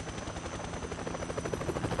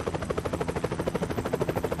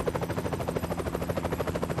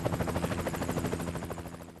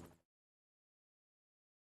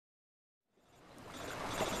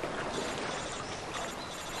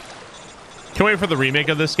 Can't wait for the remake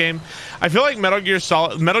of this game. I feel like Metal Gear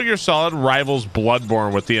Solid rivals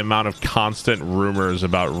Bloodborne with the amount of constant rumors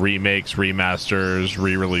about remakes, remasters,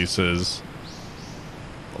 re-releases.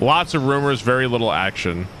 Lots of rumors, very little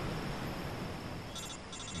action.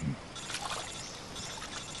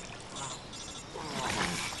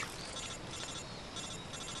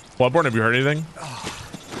 Bloodborne, have you heard anything?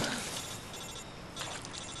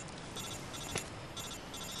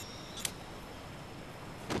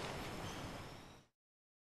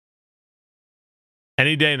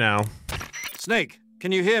 Any day now. Snake,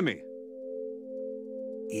 can you hear me?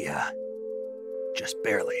 Yeah. Just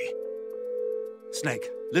barely. Snake,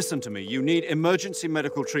 listen to me. You need emergency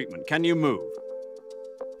medical treatment. Can you move?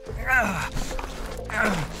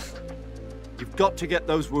 You've got to get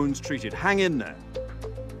those wounds treated. Hang in there.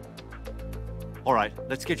 All right,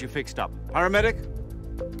 let's get you fixed up. Paramedic?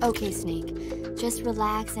 Okay, Snake. Just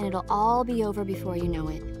relax and it'll all be over before you know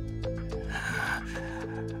it.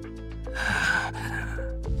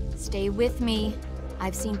 Stay with me.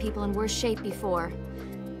 I've seen people in worse shape before.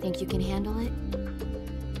 Think you can handle it?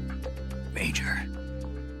 Major.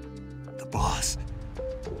 The boss.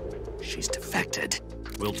 She's defected.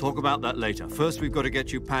 We'll talk about that later. First, we've got to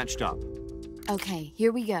get you patched up. Okay,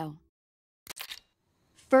 here we go.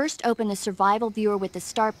 First, open the survival viewer with the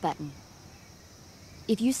start button.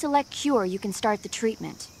 If you select cure, you can start the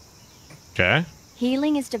treatment. Okay.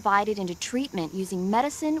 Healing is divided into treatment using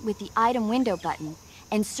medicine with the item window button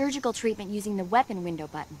and surgical treatment using the weapon window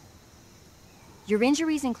button. Your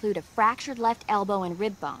injuries include a fractured left elbow and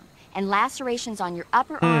rib bone, and lacerations on your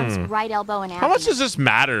upper arms, right elbow, and abdomen. How much does this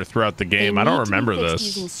matter throughout the game? I don't remember this.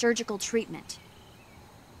 Using surgical treatment.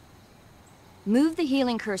 Move the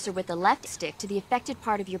healing cursor with the left stick to the affected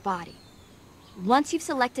part of your body. Once you've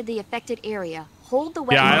selected the affected area, hold the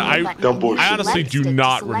weapon button. I honestly do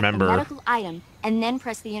not remember. The medical item, and then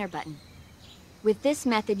press the enter button. With this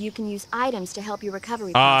method, you can use items to help your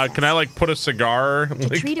recovery process. Can I like put a cigar? To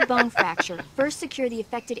treat a bone fracture, first secure the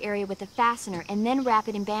affected area with a fastener and then wrap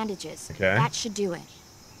it in bandages. Okay. That should do it.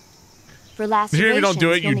 For lacerations, if you don't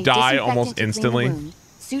do it, you die almost instantly. Wound,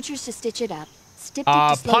 sutures to stitch it up.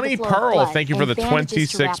 Punny Pearl, thank you for the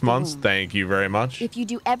 26 months. Thank you very much. If you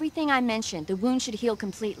do everything I mentioned, the wound should heal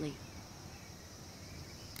completely.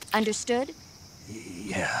 Understood?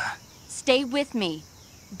 Yeah. Stay with me.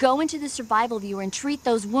 Go into the survival viewer and treat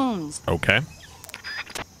those wounds. Okay.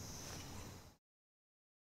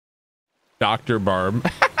 Dr. Barb.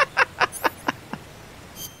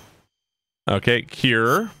 Okay,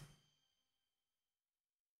 cure.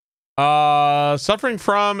 Suffering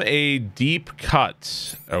from a deep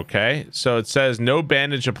cut. Okay, so it says no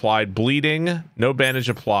bandage applied. Bleeding, no bandage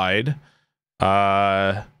applied.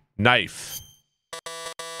 Knife.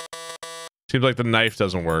 Seems like the knife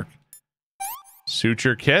doesn't work.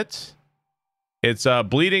 Suture kit. It's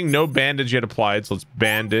bleeding, no bandage yet applied, so let's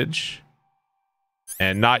bandage.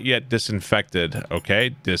 And not yet disinfected.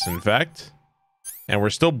 Okay, disinfect. And we're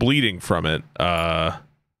still bleeding from it.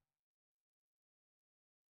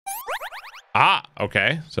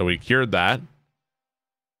 Okay, so we cured that.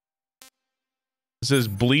 This is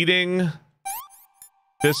bleeding,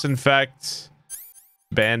 disinfect,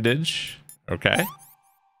 bandage. Okay.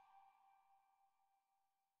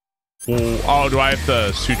 Oh, do I have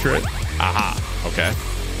to suture it? Aha. Okay.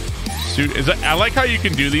 I like how you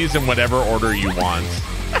can do these in whatever order you want.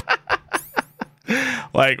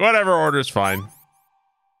 Like, whatever order is fine.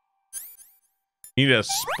 You need a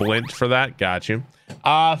splint for that. Got you.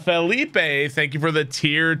 Felipe, thank you for the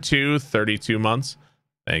tier 2, 32 months.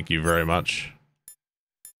 Thank you very much.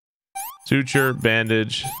 Suture,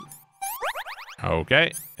 bandage.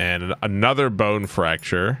 Okay. And another bone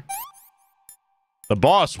fracture. The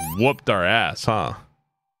boss whooped our ass, huh?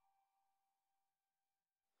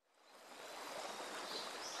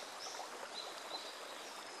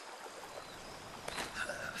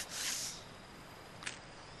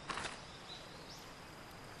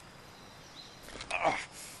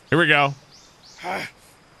 Here we go.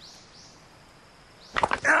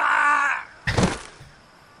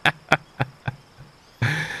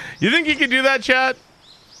 You think you could do that, chat?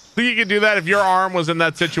 Think you could do that if your arm was in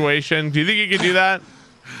that situation? Do you think you could do that?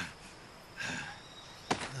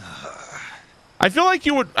 I feel like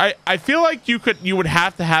you would. I feel like you would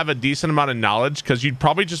have to have a decent amount of knowledge because you'd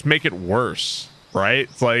probably just make it worse, right?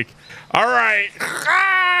 It's like, all right,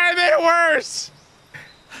 I made it worse.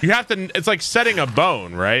 You have to. It's like setting a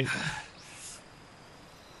bone, right?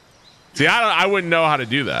 See, I wouldn't know how to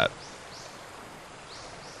do that.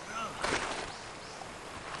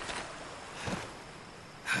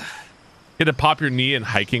 You had to pop your knee in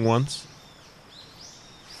hiking once.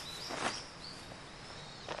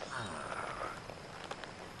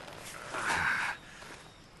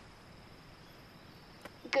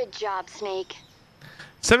 Good job, Snake.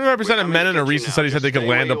 75% of men in a recent study said they could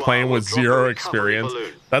land a plane with zero experience.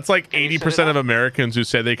 That's like 80% of Americans who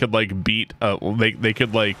say they could like beat they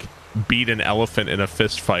could like beat an elephant in a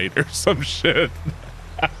fist fight or some shit.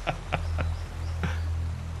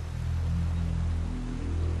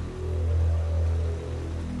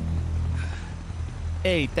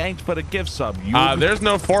 Hey, thanks for the gift sub. There's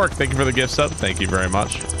no fork. Thank you for the gift sub. Thank you very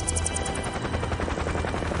much.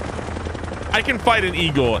 I can fight an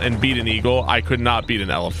eagle and beat an eagle. I could not beat an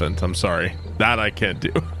elephant. I'm sorry. That I can't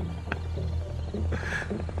do.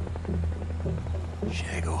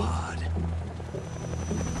 Shago hard.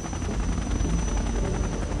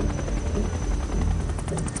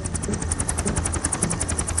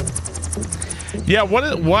 Yeah,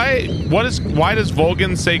 why does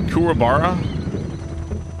Volgan say Kurabara?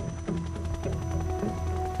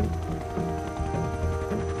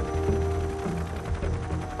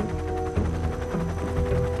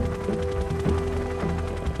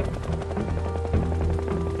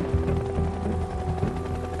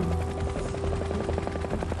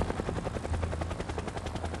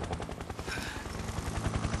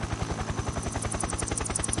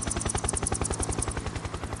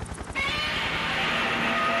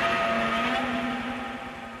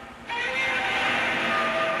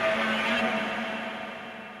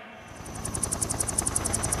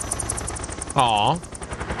 Aw.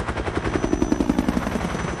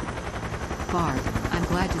 Barb, I'm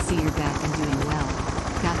glad to see you're back and doing well.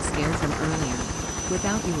 Got scared from earlier.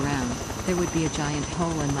 Without you around, there would be a giant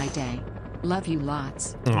hole in my day. Love you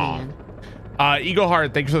lots, man. Eagle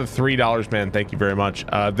Heart, thank you for the $3, man. Thank you very much.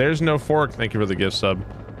 There's no fork. Thank you for the gift sub.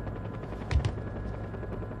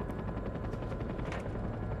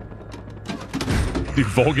 Dude,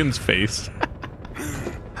 Volgan's face.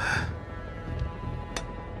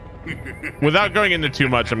 Without going into too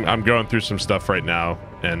much, I'm going through some stuff right now,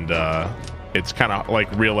 and it's kind of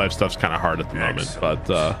like real life stuff's kind of hard at the moment, but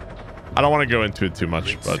I don't want to go into it too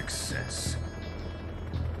much. But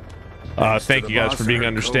thank you guys for being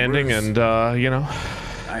understanding, and you know,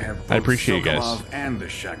 I appreciate you guys. And the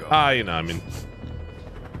Shago. You know, I mean.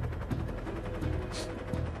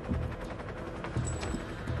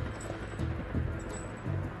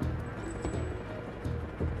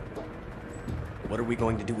 What are we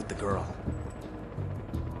going to do with the girl?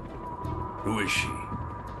 Who is she?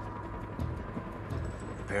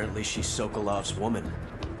 Apparently she's Sokolov's woman.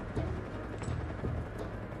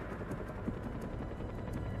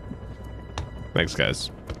 Thanks,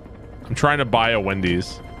 guys. I'm trying to buy a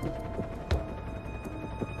Wendy's.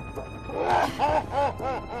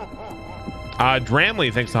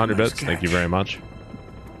 Dramley, thanks to 100 bits. Thank you very much.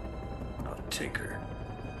 I'll take her.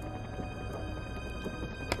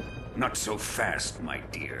 Not so fast, my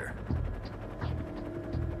dear.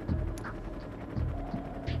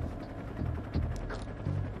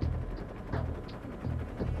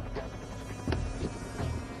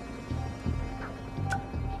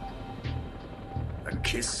 A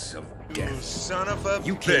kiss of death. You son of a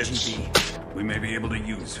You bitch. KGB. We may be able to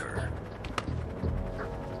use her.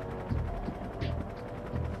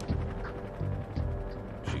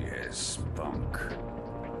 She has spunk.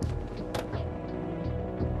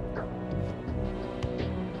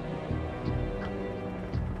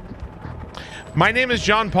 My name is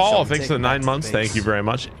John Paul. Shall we Thanks take for the it back 9 to months. base? Thank you very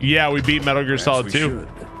much. Yeah, we beat Metal Gear Perhaps Solid we 2. should.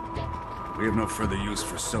 We have no further use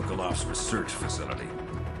for Sokolov's research facility.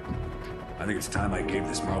 I think it's time I gave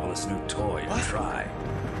this marvelous new toy a try.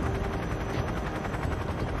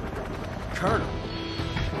 Colonel,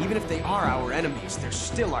 even if they are our enemies, they're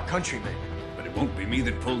still our countrymen. But it won't be me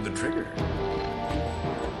that pulled the trigger.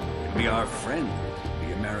 It'll be our friend,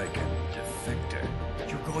 the American defector.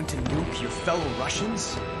 You're going to nuke your fellow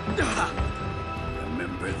Russians?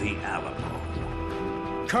 Remember the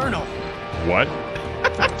Alamo. Colonel! What?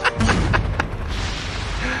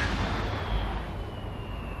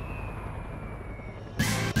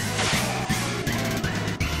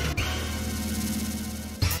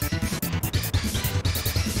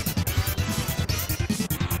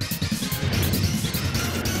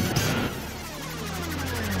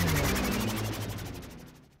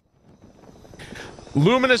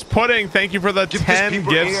 Luminous Pudding, thank you for the 10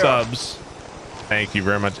 gift air. subs. Thank you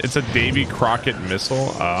very much. It's a Davy Crockett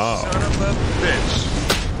missile. Oh. Son of a bitch.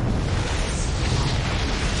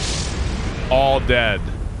 All dead.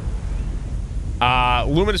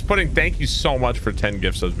 Luminous Pudding, thank you so much for 10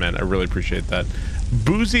 gift subs, man. I really appreciate that.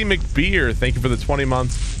 Boozy McBeer, thank you for the 20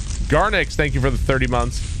 months. Garnix, thank you for the 30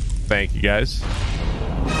 months. Thank you, guys.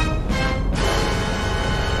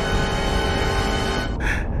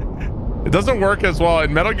 It doesn't work as well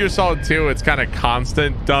in Metal Gear Solid 2. It's kind of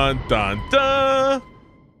constant. Dun dun dun.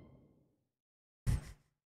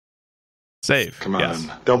 Save. Come on, yes.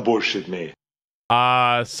 don't bullshit me.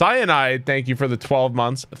 Cyanide, thank you for the 12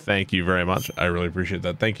 months. Thank you very much. I really appreciate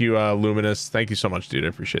that. Thank you, Luminous. Thank you so much, dude. I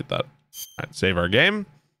appreciate that. All right, save our game.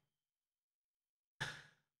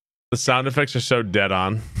 The sound effects are so dead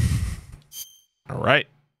on. All right.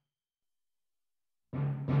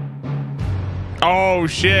 Oh,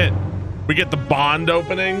 shit. We get the Bond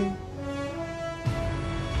opening.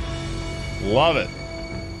 Love it.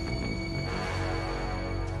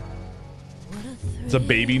 It's a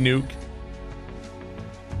baby nuke.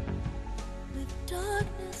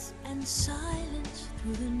 Darkness and silence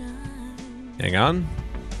through the night. Hang on.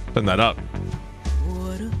 Turn that up.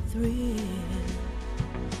 What a thrill.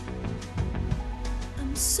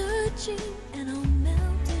 I'm searching and I'll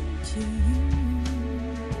melt into you.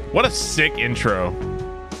 What a sick intro.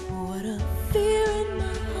 What a fear in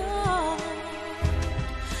my heart.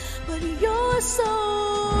 But you're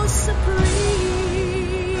so supreme.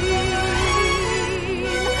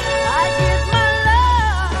 I give my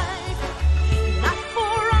life not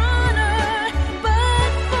for honor,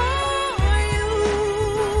 but for you.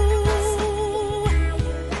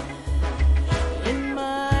 In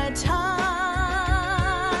my time,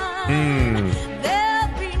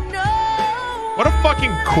 there'll be no. What a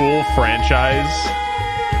fucking cool franchise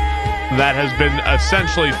that has been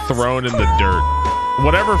essentially thrown in the dirt.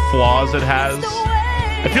 Whatever flaws it has,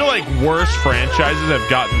 I feel like worse franchises have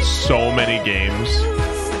gotten so many games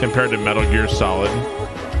compared to Metal Gear Solid.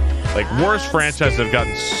 Like, worse franchises have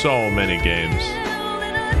gotten so many games.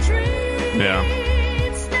 Yeah.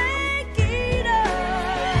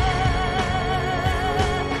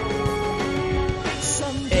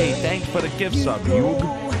 Hey, thanks for the gift sub, you.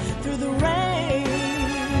 Through the rain,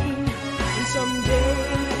 and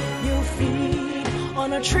someday you'll feed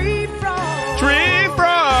on a tree frog. Tree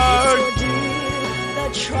frog. It's ordeal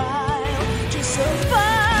that trial to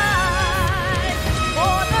survive.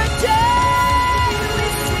 For the day we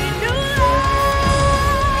see new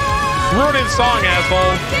life. Ruined song,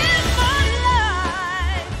 asshole. Give my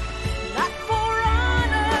life, not for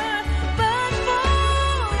honor, but for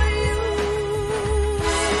you.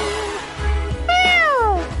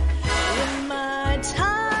 In my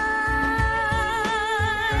time,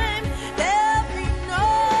 there'll be no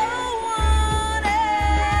one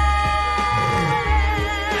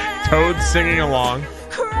else. Toad singing along.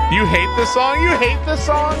 You hate this song? You hate this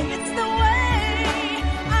song? It's the way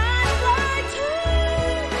I'd like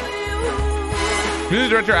to. Music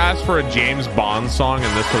director asked for a James Bond song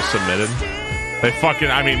and this was submitted. They fucking,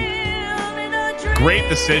 I mean, great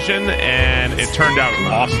decision and it turned out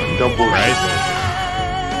awesome. Don't bullshit. Right?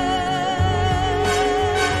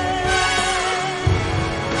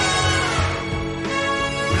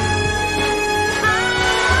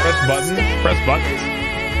 Press buttons. Press buttons.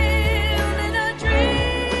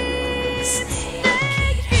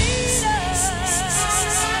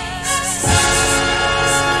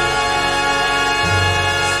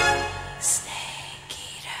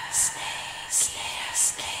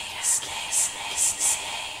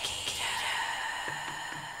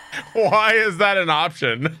 Why is that an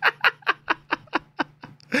option?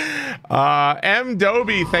 M.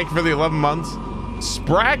 Dobie, thank you for the 11 months.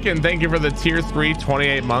 Spracken, thank you for the tier 3,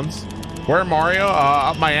 28 months. Where Mario?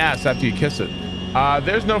 Up my ass after you kiss it.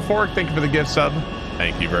 There's no fork, thank you for the gift sub.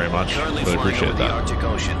 Thank you very much. Currently Really flying appreciate over that. the Arctic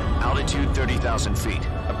Ocean, altitude 30,000 feet.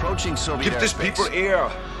 Approaching Soviet Give this airspace. people air.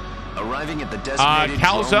 Arriving at the designated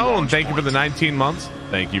drone Calzone, launch thank you for point. the 19 months.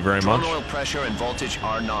 Thank you very Drone much. oil pressure and voltage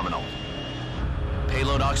are nominal.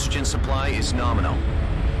 Payload oxygen supply is nominal.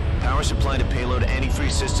 Power supply to payload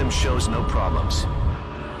antifreeze system shows no problems.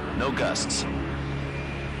 No gusts.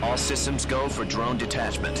 All systems go for drone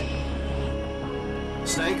detachment.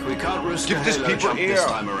 Snake, we can't risk Give a this halo people jump this air.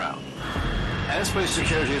 time around. Airspace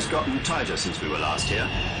security has gotten tighter since we were last here.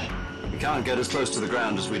 We can't get as close to the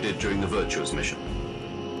ground as we did during the Virtuous mission.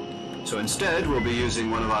 So instead, we'll be using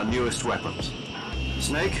one of our newest weapons.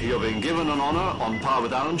 Snake, you're being given an honor on par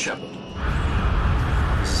with Alan Shepard.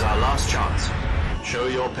 This is our last chance. Show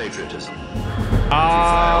your patriotism.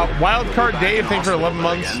 Wildcard Dave, thank you for 11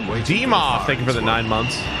 months. Demoff, thank you for the 9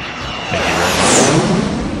 months. Thank you very much.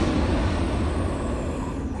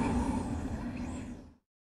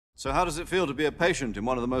 So how does it feel to be a patient in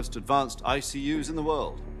one of the most advanced ICUs in the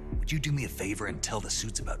world? Would you do me a favor and tell the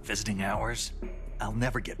suits about visiting hours? I'll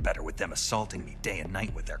never get better with them assaulting me day and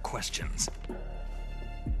night with their questions.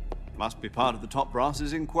 Must be part of the top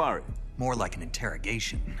brass's inquiry. More like an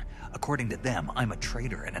interrogation. According to them, I'm a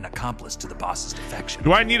traitor and an accomplice to the boss's defection.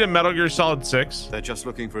 Do I need a Metal Gear Solid 6? They're just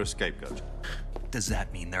looking for a scapegoat. Does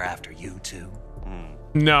that mean they're after you too?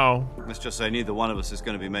 No. Let's just say neither one of us is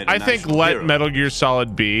going to be made a I think national let hero. Metal Gear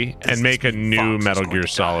Solid be and make a new Metal Gear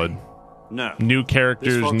Solid. No. New This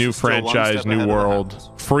characters, fox new is still one franchise, step new ahead of the world, Hammers.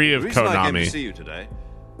 free of The reason I came to Konami. see you today,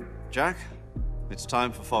 Jack, it's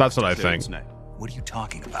time for Fox That's what to I clear think. its name. What are you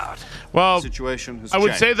talking about? Well, The situation has I would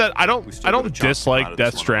changed. say that I We don't still got a chance to come out dislike of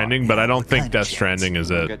Death this one Stranding, but I don't think Death Stranding is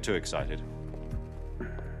Don't it. get too excited.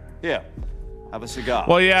 Here, have a cigar.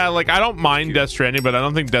 Well, yeah, like I don't mind Death Stranding, but I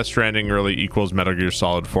don't think Death Stranding really equals Metal Gear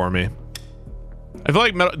Solid for me. I feel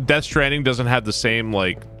like Death Stranding doesn't have the same,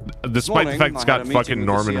 like, despite the morning, fact it's I had got a meeting fucking with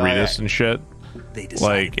the Norman CIA. Reedus and shit.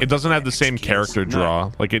 Like, it doesn't have the same character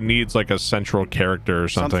draw. Like, it needs like a central character or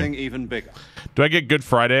Something something. even bigger. Do I get Good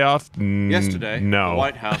Friday off? Yesterday, no. the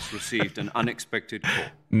White House received an unexpected call.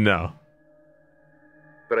 No.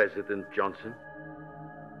 President Johnson?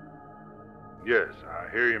 Yes, I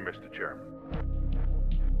hear you, Mr. Chairman.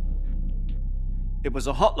 It was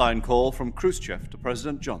a hotline call from Khrushchev to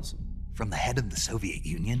President Johnson. From the head of the Soviet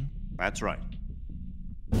Union? That's right.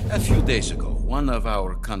 A few days ago, one of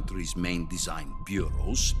our country's main design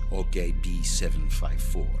bureaus,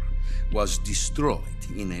 OKB-754, was destroyed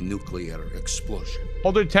in a nuclear explosion.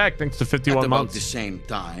 Older Tech, thanks to 51 At about months. the same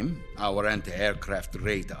time, our anti-aircraft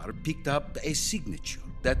radar picked up a signature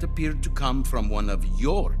that appeared to come from one of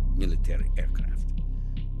your military aircraft.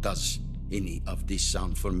 Does any of this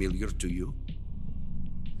sound familiar to you?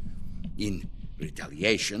 In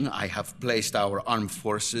retaliation, I have placed our armed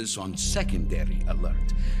forces on secondary alert.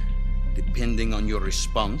 Depending on your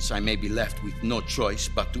response, I may be left with no choice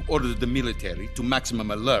but to order the military to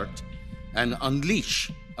maximum alert and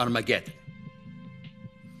unleash Armageddon.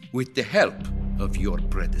 With the help of your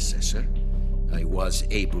predecessor, I was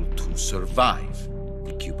able to survive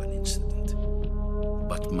the Cuban incident.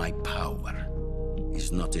 But my power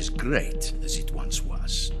is not as great as it once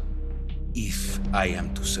was. If I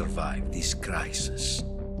am to survive this crisis,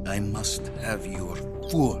 I must have your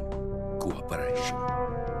full cooperation.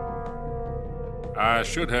 I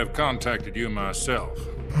should have contacted you myself.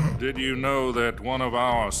 Did you know that one of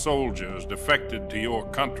our soldiers defected to your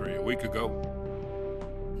country a week ago?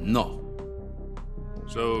 No.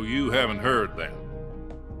 So you haven't heard then.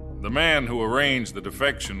 The man who arranged the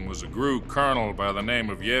defection was a GRU colonel by the name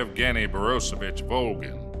of Yevgeny Borosovich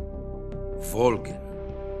Volgin. Volgin?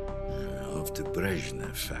 Of the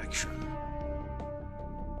Brezhnev faction.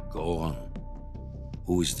 Go on.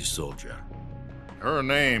 Who is the soldier? Her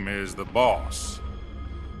name is the Boss.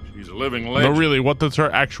 She's a living No, legend. really, what is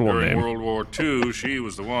her actual During name? World War II, she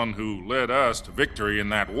was the one who led us to victory in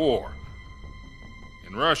that war.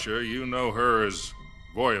 In Russia, you know her as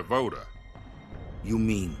Voyevoda. You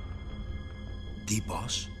mean the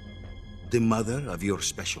boss? The mother of your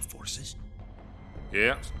special forces?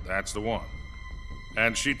 Yes, that's the one.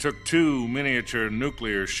 And she took 2 miniature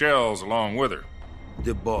nuclear shells along with her.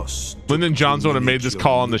 The boss. Lyndon Johnson would have made this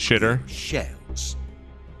call on the shitter. Shells.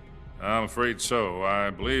 I'm afraid so. I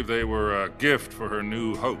believe they were a gift for her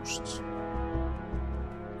new hosts.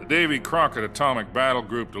 The Davy Crockett Atomic Battle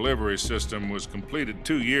Group delivery system was completed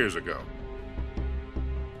 2 years ago.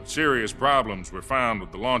 But serious problems were found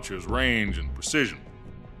with the launcher's range and precision.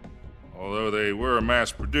 Although they were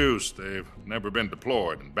mass-produced, they've never been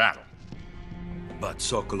deployed in battle. But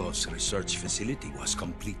Sokolov's research facility was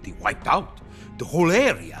completely wiped out. The whole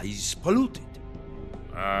area is polluted.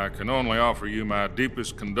 I can only offer you my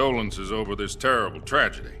deepest condolences over this terrible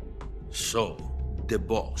tragedy. So, the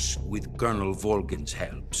boss, with Colonel Volgin's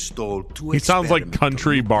help, stole 2 He sounds like experimental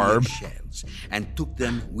country nuclear Barb. shells and took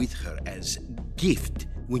them with her as gift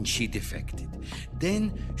when she defected.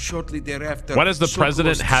 Then, shortly thereafter, Why does the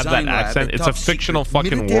president Sokolov's have that design lab, accent? It's a top-secret fictional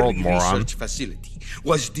fucking military world, moron. research facility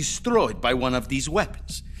was destroyed by one of these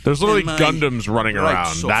weapons. There's literally Am I Gundams running right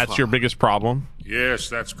around. so That's far? your biggest problem? Yes,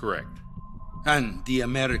 that's correct. And the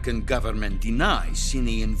American government denies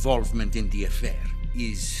any involvement in the affair.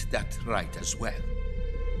 Is that right as well?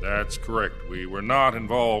 That's correct. We were not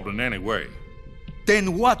involved in any way.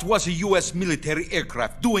 Then what was a U.S. military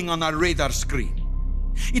aircraft doing on our radar screen?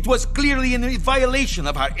 It was clearly in violation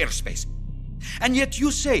of our airspace. And yet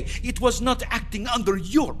you say it was not acting under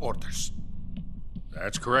your orders.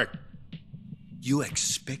 That's correct. You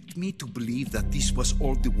expect me to believe that this was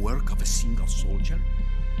all the work of a single soldier?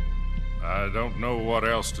 I don't know what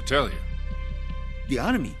else to tell you. The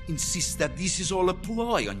army insists that this is all a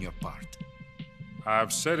ploy on your part.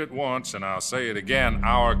 I've said it once and I'll say it again.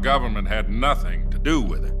 Our government had nothing to do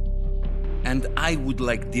with it. And I would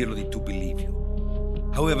like dearly to believe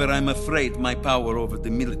you. However, I'm afraid my power over the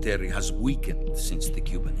military has weakened since the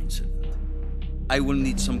Cuban incident. I will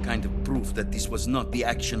need some kind of proof that this was not the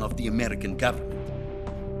action of the American government.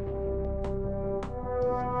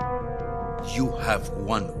 You have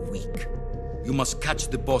 1 week. You must catch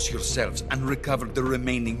the boss yourselves and recover the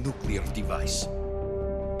remaining nuclear device.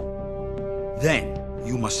 Then,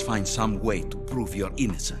 you must find some way to prove your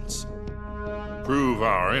innocence. Prove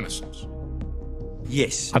our innocence?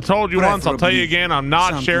 Yes. I told you once, I'll tell you again, I'm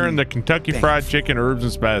not sharing the Kentucky Fried Chicken herbs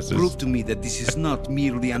and spices. Prove to me that this is not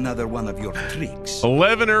merely another one of your tricks.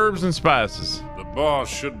 11 herbs and spices. The boss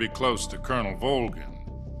should be close to Colonel Volgin.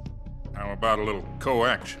 How about a little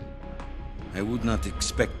co-action? I would not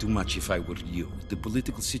expect too much if I were you. The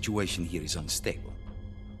political situation here is unstable.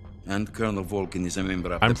 And Colonel Volgin is a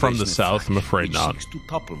member of I'm from the South, I'm afraid not. Seeks to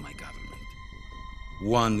topple my government.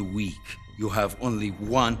 1 week. You have only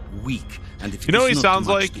 1 week. And if you know, he sounds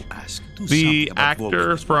like the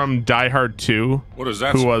actor from Die Hard 2. What is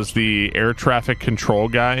that? Who was the air traffic control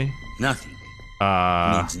guy? Nothing.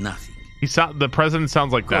 Means nothing. The president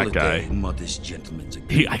sounds like that guy. Modest gentleman's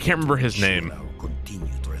I can't remember his name.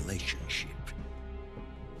 Continued relationship.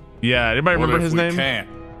 Yeah, anybody remember his name? We can't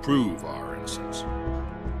prove our innocence.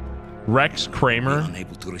 Rex Kramer.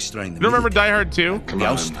 Unable to restrain you don't remember Die Hard 2? Come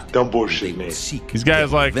on, don't bullshit me. These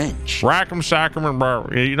guys like rack 'em, sack 'em, and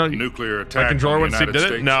you know, nuclear attack. My controller on wouldn't see,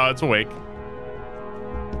 did it? No, it's awake.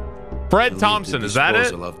 Fred Thompson, is that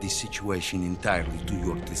it? Of this situation entirely to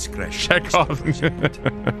your discretion. Check off.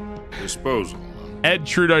 Disposal. Ed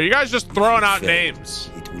Trudeau. You guys just throwing out names.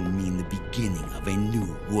 It will mean the beginning of a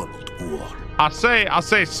new world war. I'll say,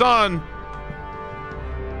 son.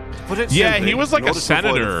 Yeah, he was like a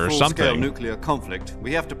senator or something. Nuclear conflict,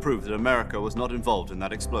 we have to prove that America was not involved in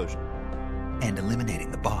that explosion. And eliminating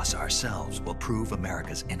the boss ourselves will prove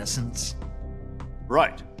America's innocence?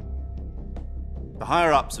 Right. The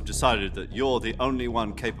higher-ups have decided that you're the only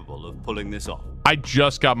one capable of pulling this off. I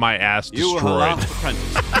just got my ass destroyed. You were her last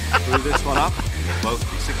apprentice. Screw this one up, you'll both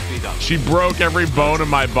be 6 feet under. She broke every bone in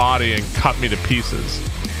my body and cut me to pieces.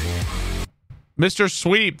 Mr.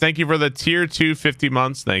 Sweep, thank you for the tier 2 50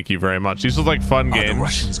 months. Thank you very much. These look like fun games. Are the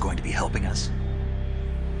Russians going to be helping us?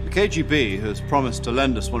 The KGB has promised to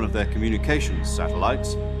lend us one of their communications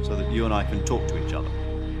satellites so that you and I can talk to each other.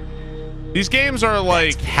 These games are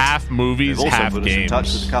like half movies, half put games. Us in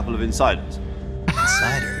touch with a couple of insiders.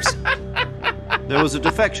 Insiders? There was a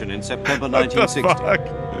defection in September 1960.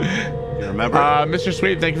 You remember? Mr.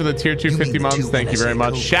 Sweep, thank you for the tier 2 50 months. Thank you very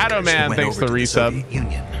much. Shadow Man, thanks for the resub.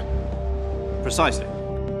 Precisely.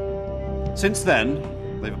 Since then,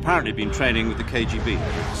 they've apparently been training with the KGB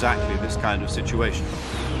for exactly this kind of situation.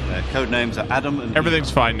 Their code names are Adam and everything's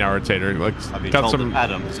Eve. fine now, Rotator. Like, I've been got told some that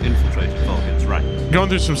Adam has infiltrated Vulcan's ranks. going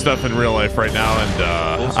through some stuff in real life right now, and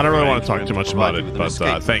I don't really want to talk too much about it, but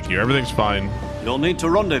thank you. Everything's fine. You'll need to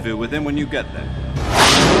rendezvous with him when you get there.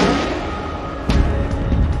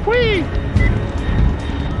 Whee!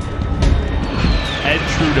 Ed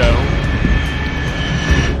Trudeau.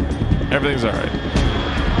 Everything's all right.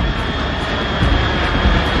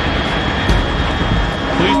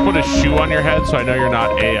 Please put a shoe on your head so I know you're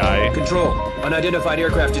not AI. Control. Unidentified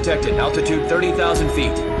aircraft detected. Altitude 30,000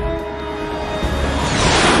 feet.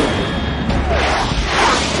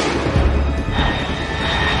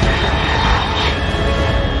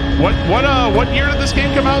 What year did this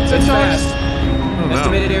game come out? It's fast.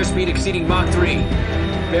 Estimated airspeed exceeding Mach 3.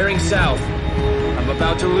 Bearing south. I'm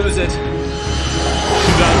about to lose it.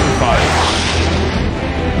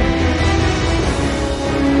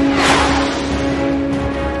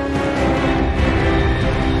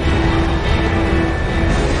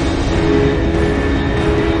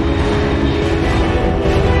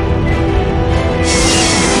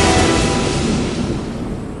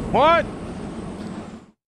 What?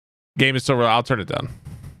 Game is still real. I'll turn it down.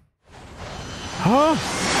 Huh?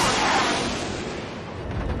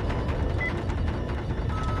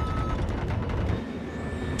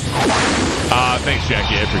 Thanks,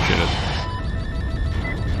 Jackie. I appreciate it.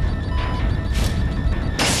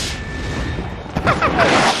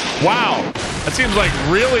 Wow. That seems like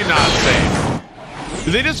really not safe.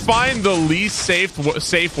 Did they just find the least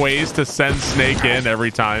safe ways to send Snake in every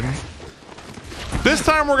time? This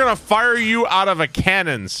time we're going to fire you out of a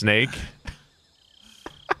cannon, Snake.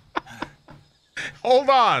 Hold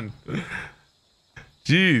on.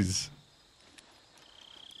 Jeez.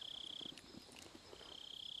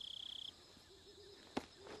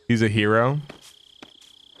 He's a hero.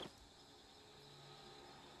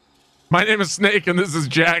 My name is Snake and this is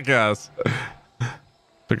Jackass.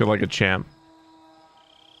 Took it like a champ.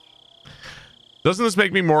 Doesn't this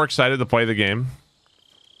make me more excited to play the game?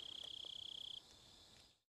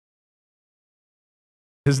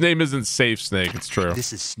 His name isn't Safe Snake, it's true.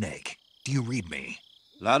 This is Snake. Do you read me?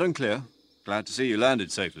 Loud and clear. Glad to see you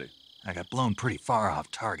landed safely. I got blown pretty far off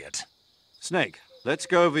target. Snake, let's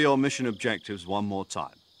go over your mission objectives one more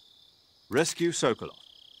time. Rescue Sokolov.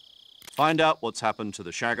 Find out what's happened to the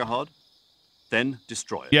Shagohod, then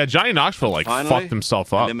destroy it. Yeah, Johnny Knoxville like Finally, fucked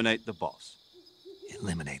himself up. Eliminate the boss.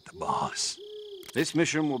 Eliminate the boss. This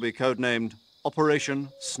mission will be codenamed Operation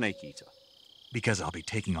Snake Eater. Because I'll be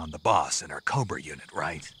taking on the boss in our Cobra unit,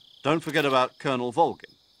 right? Don't forget about Colonel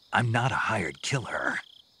Volgin. I'm not a hired killer.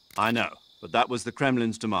 I know, but that was the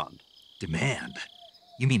Kremlin's demand. Demand?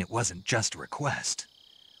 You mean it wasn't just a request?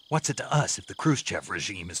 What's it to us if the Khrushchev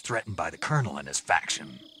regime is threatened by the Colonel and his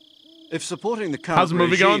faction? If supporting the current How's the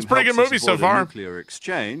movie going? It's a pretty good movie so far. Nuclear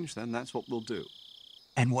exchange, then that's what we'll do.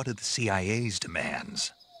 And what are the CIA's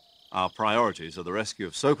demands? Our priorities are the rescue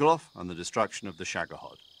of Sokolov and the destruction of the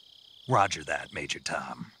Shagohod. Roger that, Major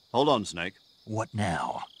Tom. Hold on, Snake. What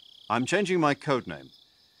now? I'm changing my codename.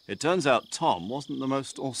 It turns out Tom wasn't the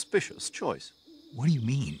most auspicious choice. What do you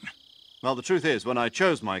mean? Well, the truth is, when I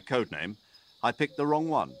chose my codename, I picked the wrong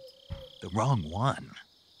one. The wrong one?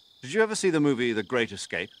 Did you ever see the movie The Great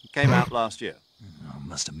Escape? It came out last year. I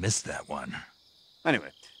must have missed that one. Anyway,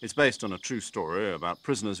 it's based on a true story about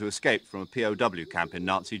prisoners who escaped from a POW camp in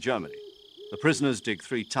Nazi Germany. The prisoners dig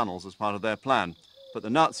 3 tunnels as part of their plan, but the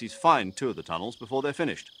Nazis find 2 of the tunnels before they're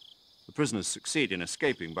finished. The prisoners succeed in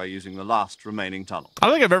escaping by using the last remaining tunnel. I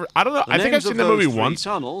don't think I've ever. I don't know. I think I've seen the movie once.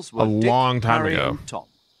 A long time ago. Tom.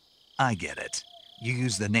 I get it. You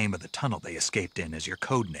use the name of the tunnel they escaped in as your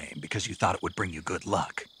code name because you thought it would bring you good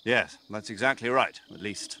luck. Yes, that's exactly right. At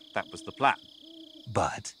least, that was the plan.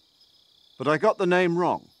 But I got the name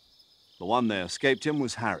wrong. The one they escaped in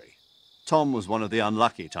was Harry. Tom was one of the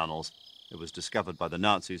unlucky tunnels. It was discovered by the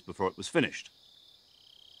Nazis before it was finished.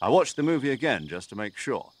 I watched the movie again just to make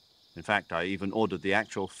sure. In fact, I even ordered the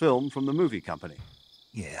actual film from the movie company.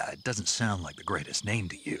 Yeah, it doesn't sound like the greatest name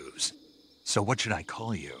to use. So what should I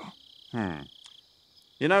call you?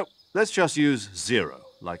 You know, let's just use Zero,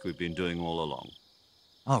 like we've been doing all along.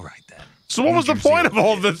 All right, then. So what was the point of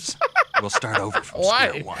all this? We'll start over from Why?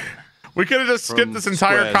 square one. We could have just skipped this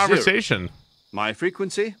entire conversation. My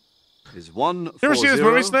frequency is 140.85. You ever see this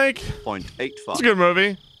movie, Snake? It's a good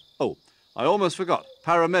movie. Oh, I almost forgot.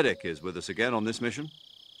 Paramedic is with us again on this mission.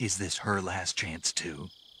 Is this her last chance, too?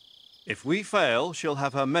 If we fail, she'll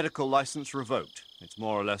have her medical license revoked. It's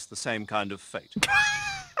more or less the same kind of fate.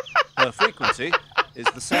 Her frequency is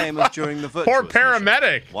the same as during the virtuous Poor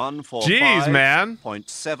paramedic.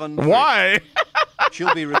 145.7. Why?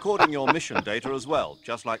 She'll be recording your mission data as well,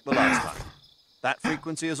 just like the last time. That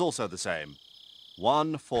frequency is also the same.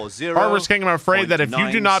 140. Barbara's King, I'm afraid that if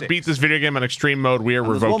you do not beat this video game on extreme mode, we are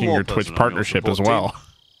revoking your Twitch partnership as well.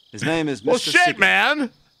 His name is Mr. Well, shit, Sigurd. man.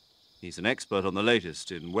 He's an expert on the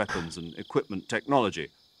latest in weapons and equipment technology.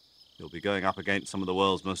 You'll be going up against some of the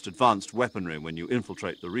world's most advanced weaponry when you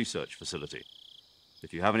infiltrate the research facility.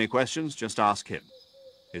 If you have any questions, just ask him.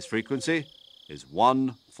 His frequency is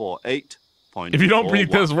 148.41. If you don't beat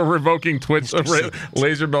this, we're revoking Twitch.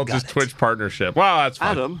 Laser Belch's Twitch partnership. Wow, that's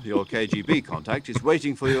fine. Adam, your KGB contact, is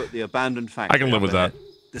waiting for you at the abandoned factory. I can live with that.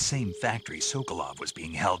 The same factory Sokolov was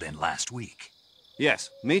being held in last week. Yes,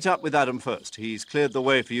 meet up with Adam first. He's cleared the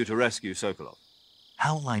way for you to rescue Sokolov.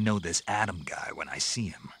 How will I know this Adam guy when I see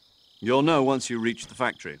him? You'll know once you reach the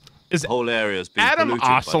factory. Is the whole area's been Adam polluted by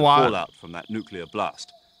the Ocelot- fallout from that nuclear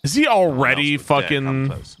blast. Is he already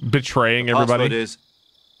fucking betraying The password everybody? is,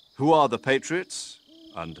 who are the Patriots?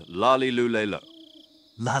 And Lali Lule Lo.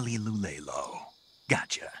 Lali Lule Lo.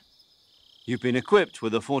 Gotcha. You've been equipped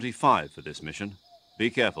with a 45 for this mission.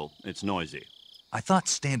 Be careful, it's noisy. I thought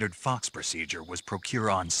standard Fox procedure was procure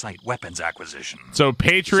on-site weapons acquisition. So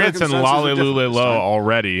Patriots and Lolly Lule Lo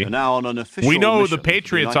already. You're now on an official We know mission the with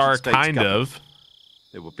Patriots United are States kind government. of.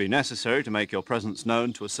 It would be necessary to make your presence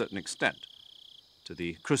known to a certain extent. To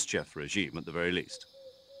the Khrushchev regime, at the very least.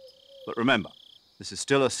 But remember, this is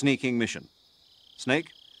still a sneaking mission. Snake,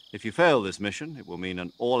 if you fail this mission, it will mean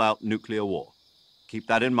an all-out nuclear war. Keep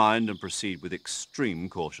that in mind and proceed with extreme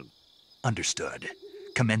caution. Understood.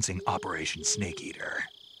 Commencing Operation Snake Eater.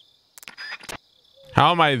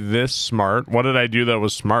 How am I this smart? What did I do that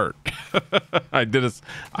was smart? I did a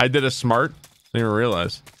smart. Didn't even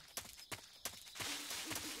realize.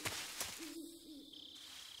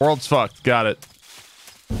 World's fucked. Got it.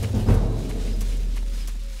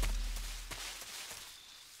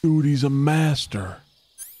 Dude, he's a master.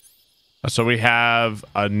 So we have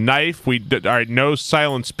a knife. All right, no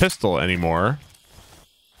silenced pistol anymore.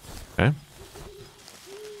 Okay.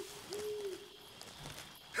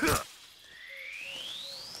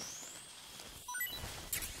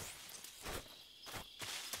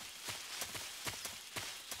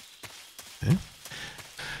 Okay. You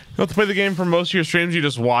don't have to play the game for most of your streams. You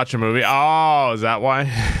just watch a movie. Oh, is that why?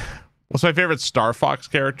 What's my favorite Star Fox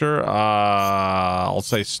character? I'll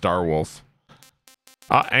say Star Wolf.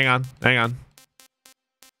 Hang on.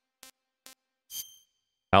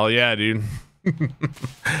 Hell yeah, dude.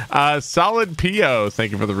 Solid PO.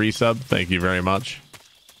 Thank you for the resub. Thank you very much.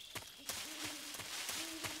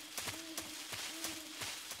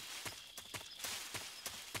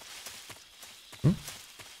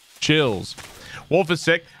 Chills. Wolf is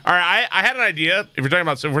sick. All right, I had an idea. If we're talking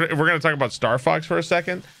about, we're going to talk about Star Fox for a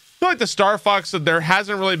second. I feel like the Star Fox, there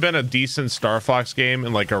hasn't really been a decent Star Fox game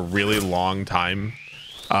in like a really long time.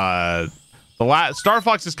 Star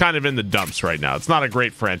Fox is kind of in the dumps right now. It's not a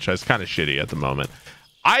great franchise, kind of shitty at the moment.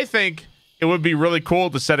 I think it would be really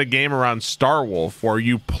cool to set a game around Star Wolf where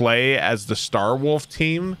you play as the Star Wolf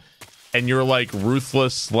team and you're like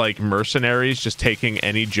ruthless like mercenaries just taking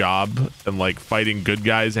any job and like fighting good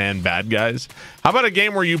guys and bad guys. How about a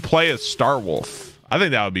game where you play as Star Wolf? I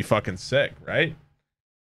think that would be fucking sick, right?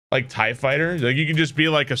 Like TIE Fighter, like you can just be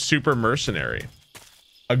like a super mercenary.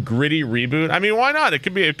 A gritty reboot. I mean, why not? It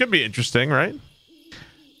could be interesting, right?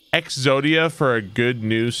 Exodia for a good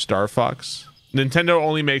new Star Fox. Nintendo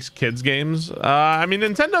only makes kids games. I mean,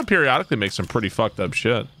 Nintendo periodically makes some pretty fucked up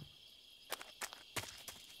shit.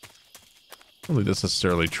 I don't think that's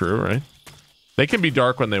necessarily true, right? They can be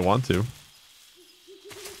dark when they want to.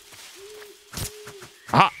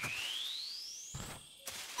 Ah.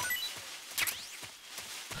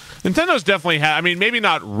 Nintendo's definitely had, I mean, maybe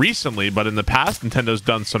not recently, but in the past, Nintendo's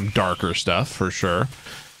done some darker stuff for sure.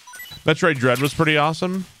 Metroid Dread was pretty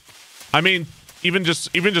awesome. I mean, even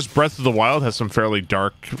just Breath of the Wild has some fairly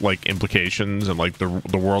dark like implications and like the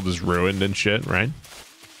world is ruined and shit, right?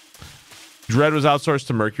 Dread was outsourced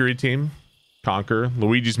to Mercury Team. Conquer.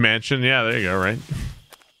 Luigi's Mansion. Yeah, there you go, right?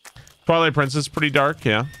 Twilight Princess, pretty dark,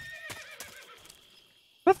 yeah.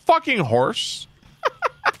 What a fucking horse.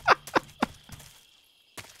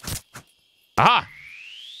 Aha!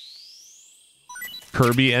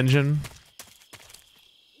 Kirby engine.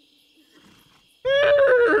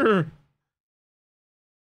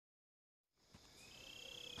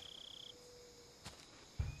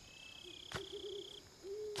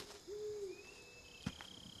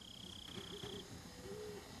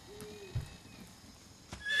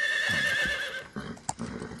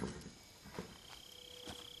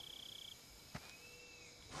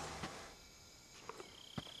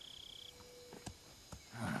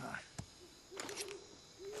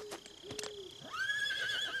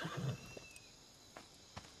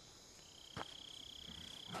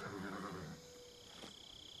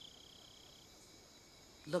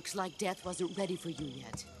 Looks like death wasn't ready for you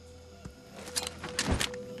yet.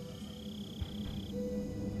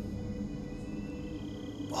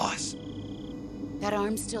 Boss. That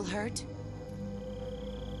arm still hurt?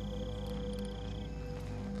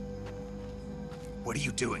 What are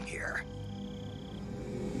you doing here?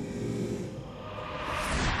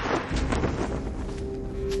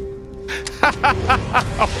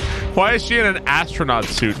 Why is she in an astronaut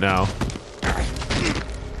suit now?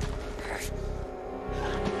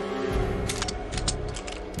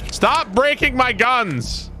 Stop breaking my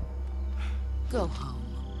guns! Go home.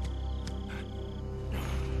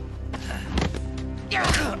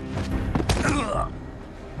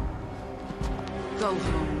 Go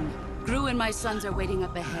home. Gru and my sons are waiting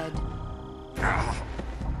up ahead.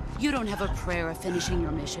 You don't have a prayer of finishing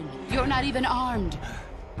your mission. You're not even armed.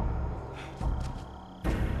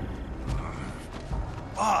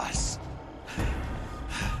 Boss!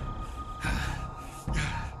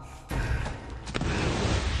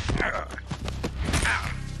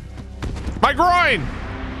 My groin!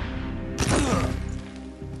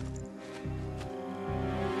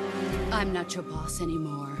 I'm not your boss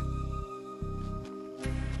anymore.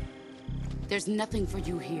 There's nothing for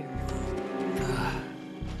you here.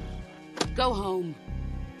 Go home.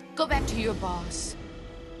 Go back to your boss.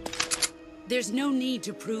 There's no need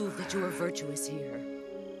to prove that you are virtuous here.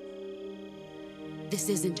 This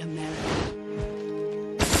isn't America.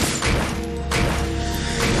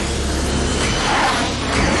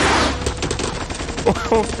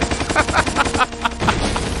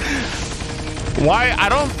 Why? I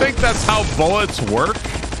don't think that's how bullets work.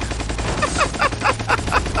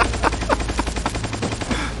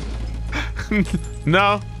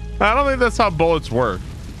 No, I don't think that's how bullets work.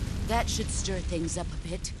 That should stir things up a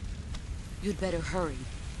bit. You'd better hurry.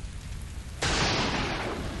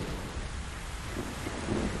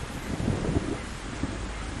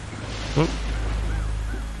 Oop.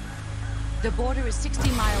 The border is 60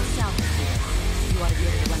 miles south of here. You ought to be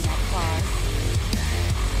able to run that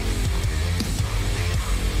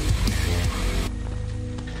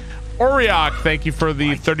far. Oriok, thank you for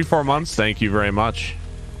the 34 months. Thank you very much.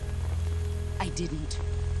 I didn't.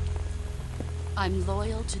 I'm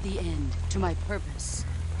loyal to the end, to my purpose.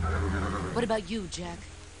 What about you, Jack?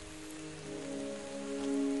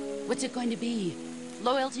 What's it going to be?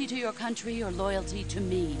 Loyalty to your country or loyalty to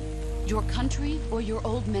me? Your country or your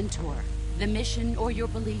old mentor? The mission or your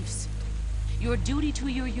beliefs? Your duty to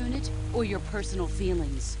your unit or your personal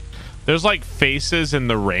feelings? There's like faces in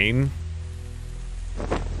the rain.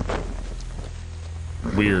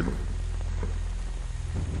 Weird.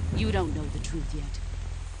 You don't know the truth yet.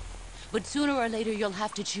 But sooner or later you'll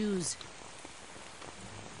have to choose.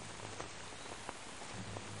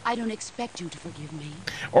 I don't expect you to forgive me.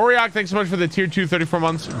 Oriok, thanks so much for the tier 2 34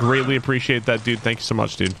 months. Greatly appreciate that, dude. Thank you so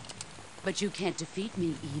much, dude. But you can't defeat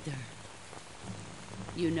me either.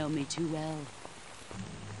 You know me too well.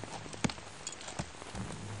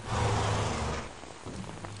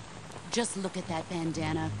 Just look at that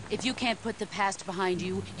bandana. If you can't put the past behind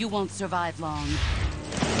you, you won't survive long.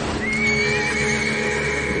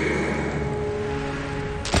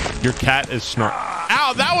 Your cat is snarling.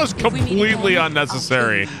 Ow, that was completely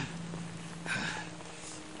unnecessary.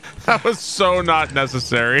 That was so not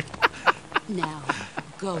necessary. Now,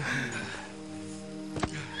 go home.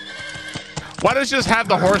 Why does just have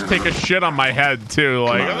the horse take a shit on my head too?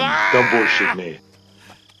 Like, Don't bullshit me.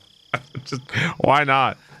 Just why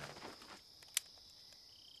not?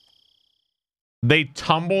 They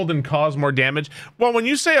tumbled and caused more damage. Well, when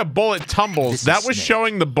you say a bullet tumbles, that was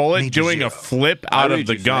showing the bullet doing a flip out of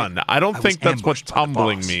the gun. I don't think that's what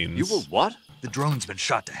tumbling means. You were what? The drone's been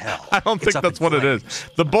shot to hell. I don't think that's what it is.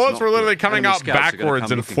 The bullets were literally coming out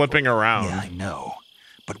backwards and flipping around. Yeah, I know.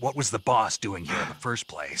 But what was the boss doing here in the first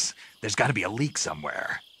place? There's got to be a leak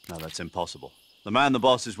somewhere. No, that's impossible. The man the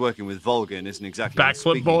boss is working with, Volgin, isn't exactly on Backflip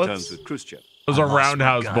speaking bullets? terms with Khrushchev. It was a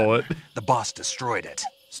roundhouse bullet. The boss destroyed it.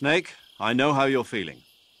 Snake, I know how you're feeling.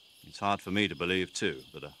 It's hard for me to believe, too,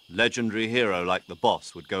 that a legendary hero like the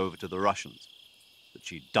boss would go over to the Russians. That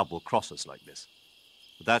she'd double-cross us like this.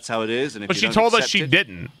 But that's how it is, and if But you she don't told us accept she it,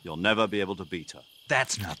 didn't. You'll never be able to beat her.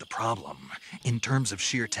 That's not the problem. In terms of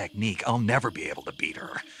sheer technique, I'll never be able to beat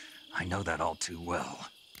her. I know that all too well.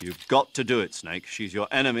 You've got to do it, Snake. She's your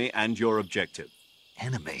enemy and your objective.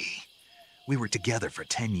 Enemy? We were together for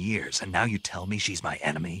 10 years, and now you tell me she's my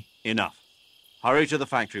enemy? Enough. Hurry to the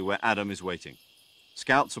factory where Adam is waiting.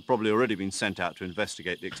 Scouts have probably already been sent out to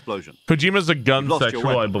investigate the explosion. Kojima's a gun You've lost your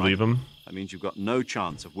sexual, I weapon, believe right? him. That means you've got no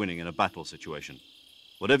chance of winning in a battle situation.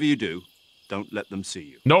 Whatever you do, don't let them see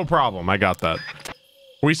you. No problem. I got that.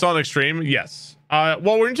 We saw an extreme? Yes. Well,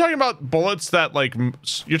 when you're talking about bullets that, like,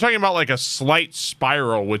 you're talking about, like, a slight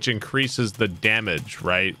spiral, which increases the damage,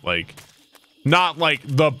 right? Like, not like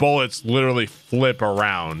the bullets literally flip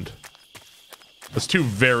around. It's two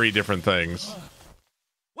very different things.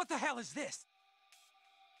 What the hell is this?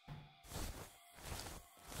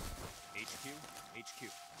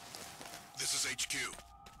 HQ. This is HQ.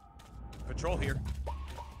 Patrol here.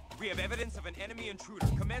 We have evidence of an enemy intruder.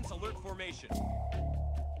 Commence alert formation.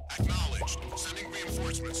 Acknowledged. Sending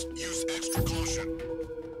reinforcements. Use extra caution.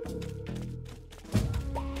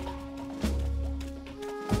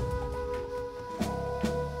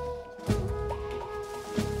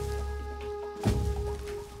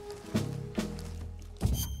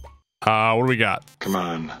 What do we got? Come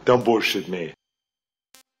on, don't bullshit me.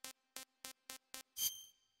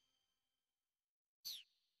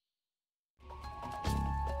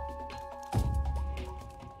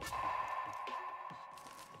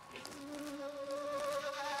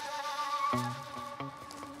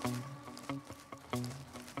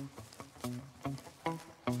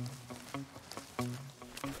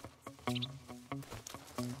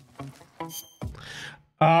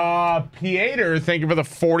 Pieter, thank you for the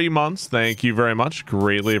 40 months. Thank you very much.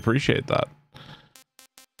 Greatly appreciate that.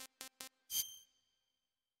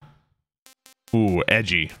 Ooh,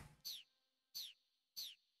 edgy.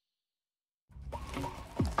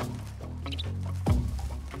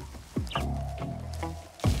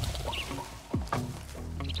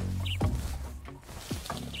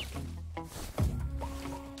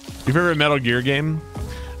 Your favorite Metal Gear game?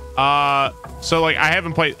 So like I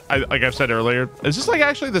haven't played, like I've said earlier, is this like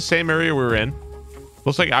actually the same area we were in?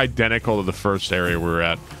 Looks like identical to the first area we were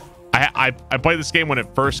at. I played this game when it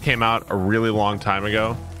first came out a really long time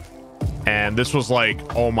ago, and this was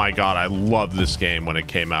like, oh my god, I love this game when it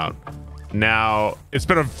came out. Now it's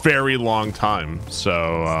been a very long time,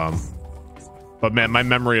 so but man, my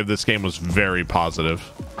memory of this game was very positive.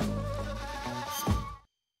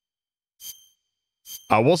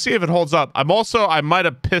 We'll see if it holds up. I might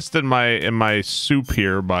have pissed in my soup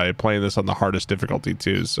here by playing this on the hardest difficulty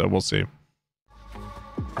too, so we'll see.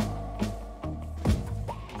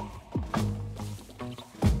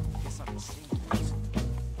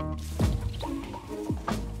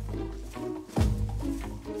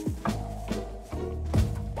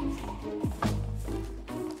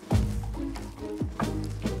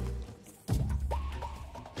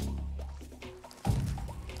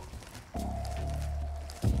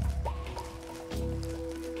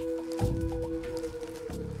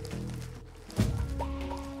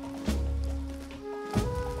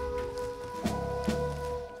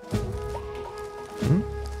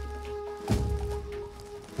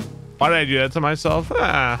 Why did I do that to myself?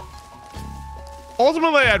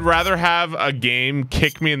 Ultimately, I'd rather have a game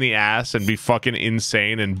kick me in the ass and be fucking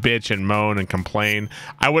insane and bitch and moan and complain.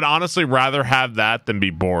 I would honestly rather have that than be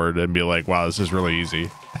bored and be like, wow, this is really easy.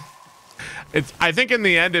 I think in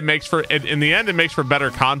the end it makes for better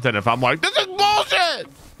content if I'm like, this is bullshit.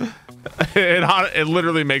 It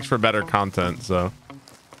literally makes for better content, so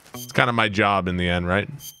it's kind of my job in the end, right?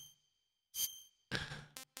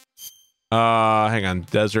 Hang on.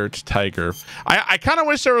 Desert Tiger. I kind of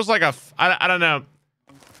wish there was like I don't know.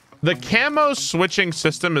 The camo switching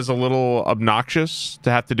system is a little obnoxious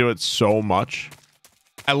to have to do it so much.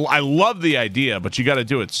 I love the idea, but you got to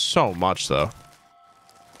do it so much though.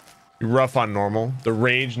 You're rough on normal. The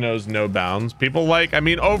rage knows no bounds. People like, I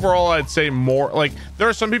mean, overall, I'd say more like there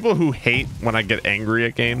are some people who hate when I get angry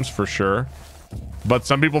at games for sure, but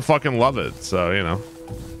some people fucking love it. So, you know.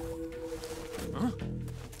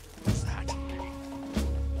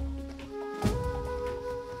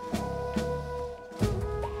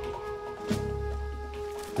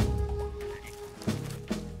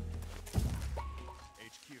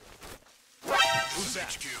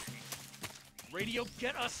 Radio,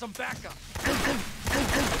 get us some backup.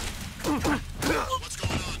 What's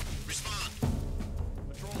going on? Respond.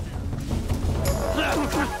 Patrol here.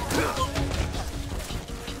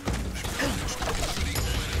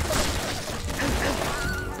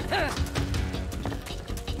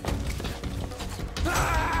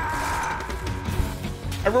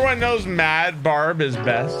 Everyone knows Mad Barb is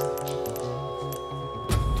best.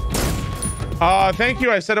 Thank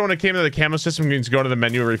you. I said it when it came to the camo system. You can go to the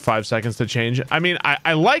menu every 5 seconds to change. I mean,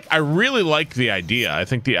 I really like the idea. I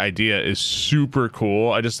think the idea is super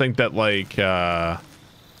cool. I just think that like, I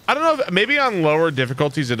don't know, maybe on lower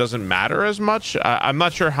difficulties, it doesn't matter as much. I'm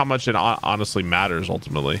not sure how much it honestly matters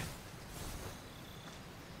ultimately.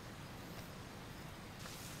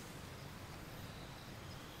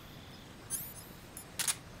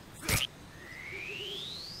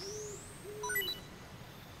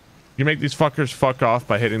 You make these fuckers fuck off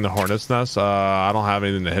by hitting the hornet's nest. I don't have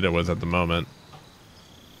anything to hit it with at the moment.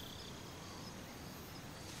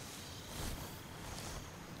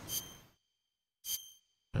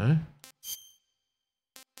 Okay.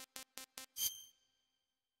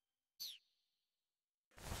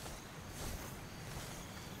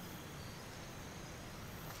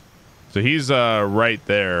 So he's right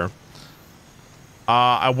there.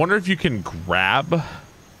 I wonder if you can grab.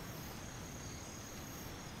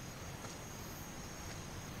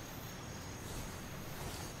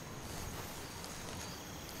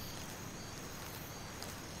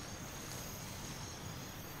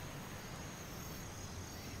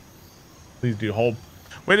 Please do hold.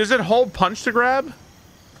 Wait, is it hold punch to grab?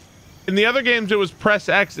 In the other games, it was press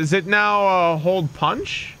X. Is it now hold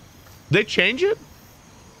punch? They change it?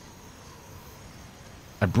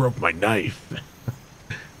 I broke my knife.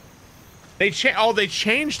 They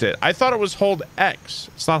changed it. I thought it was hold X.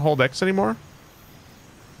 It's not hold X anymore.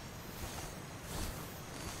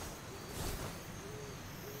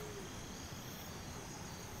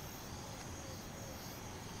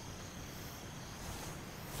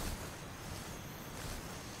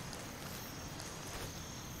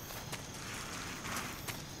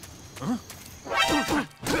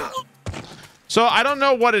 So I don't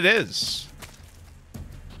know what it is.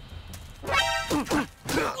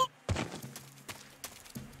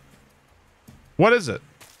 What is it?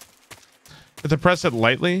 You have to press it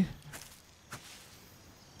lightly.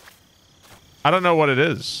 I don't know what it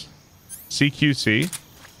is. CQC.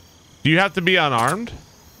 Do you have to be unarmed?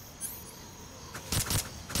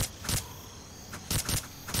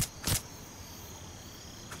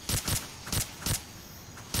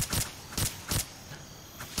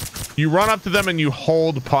 You run up to them and you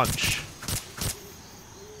hold punch.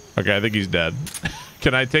 Okay, I think he's dead.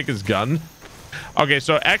 Can I take his gun? Okay,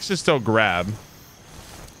 so X is still grab.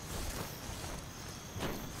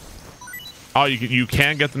 Oh, you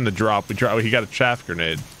can get them to drop. He got a chaff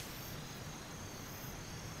grenade.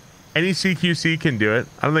 Any CQC can do it.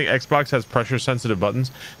 I don't think Xbox has pressure sensitive buttons.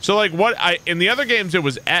 So like in the other games it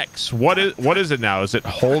was X. What is it now? Is it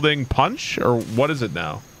holding punch or what is it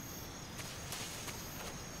now?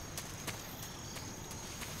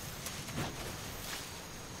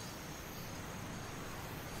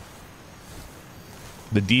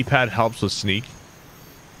 The D-pad helps with sneak.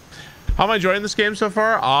 How am I enjoying this game so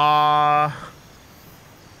far?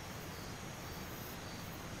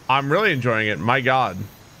 I'm really enjoying it. My God.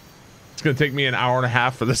 It's going to take me an hour and a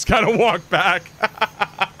half for this guy to walk back.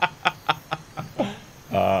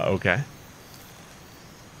 Okay.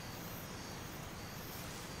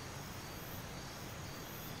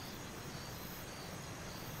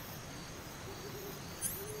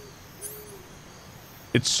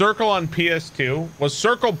 It's circle on PS2. Was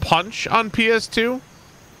circle punch on PS2?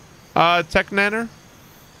 Tech Nanner?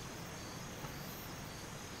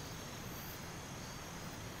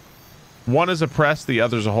 One is a press, the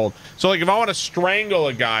other's a hold. So like if I want to strangle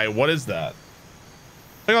a guy, what is that?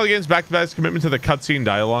 I think all the games back-to-back commitment to the cutscene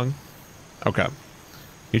dialogue. Okay.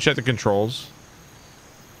 You check the controls.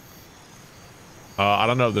 I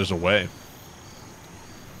don't know if there's a way.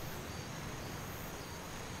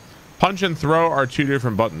 Punch and throw are two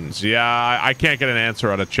different buttons. Yeah, I can't get an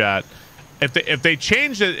answer out of chat. If they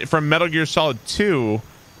changed it from Metal Gear Solid 2,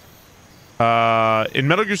 in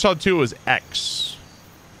Metal Gear Solid 2 it was X.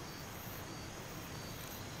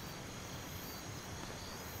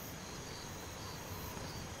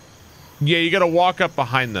 Yeah, you gotta walk up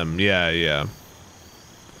behind them. Yeah.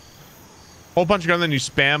 Hold punch gun, then you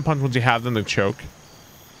spam punch once you have them to choke.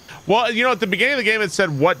 Well, you know, at the beginning of the game, it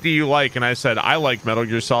said, "What do you like?" And I said, "I like Metal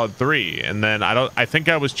Gear Solid 3." And then I think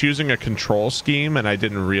I was choosing a control scheme, and I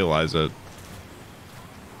didn't realize it.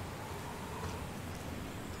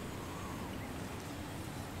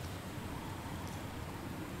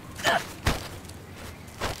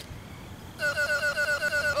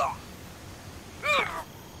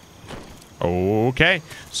 Okay,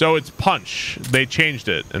 so it's punch. They changed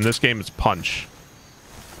it. In this game, it's punch.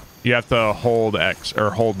 You have to hold X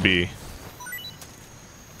or hold B.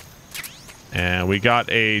 And we got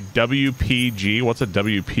a WPG. What's a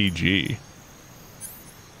WPG?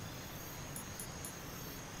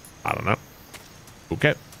 I don't know.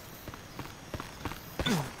 Okay.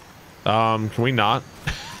 Can we not?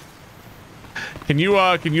 Can you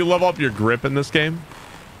level up your grip in this game?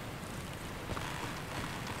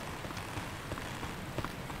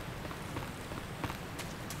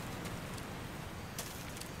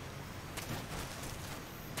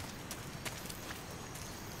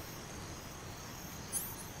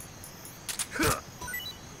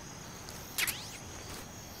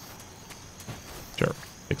 Sure.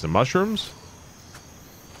 Take some mushrooms.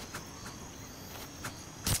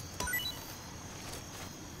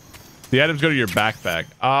 The items go to your backpack.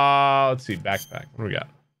 Let's see. Backpack. What do we got?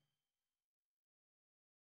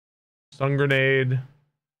 Stun grenade.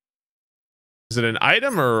 Is it an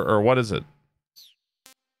item or what is it?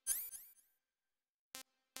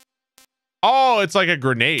 Oh, it's like a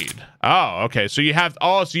grenade. Oh, okay. So you have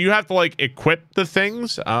to like equip the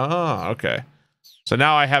things. Oh, okay. So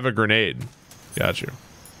now I have a grenade. Got you.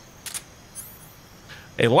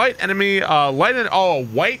 A light enemy, a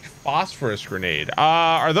white phosphorus grenade.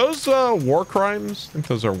 Are those war crimes? I think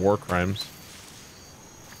those are war crimes.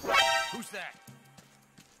 Who's that?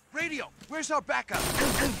 Radio, where's our backup?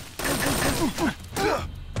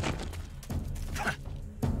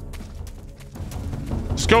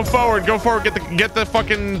 Just go forward, get the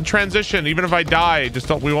fucking transition. Even if I die,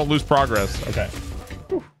 we won't lose progress. Okay.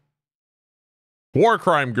 Whew. War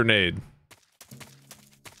crime grenade.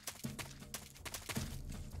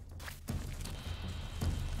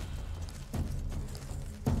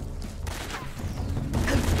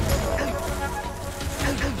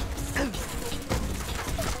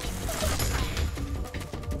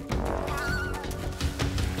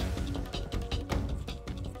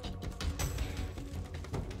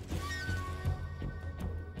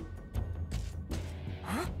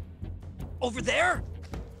 Over there?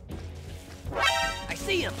 I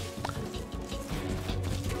see him.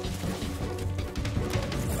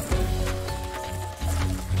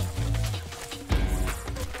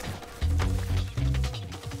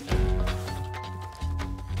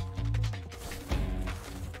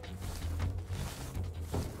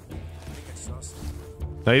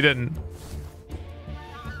 No, you didn't.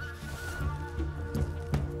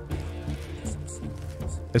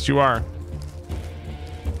 Yes, you are.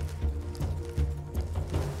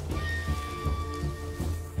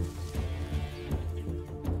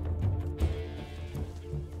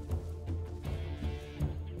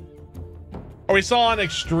 Are we still on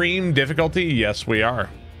extreme difficulty? Yes, we are.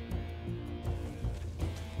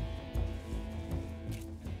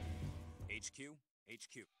 HQ.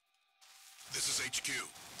 This is HQ.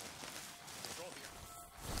 Control here.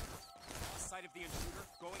 Sight of the intruder.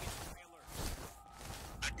 Going into high alert.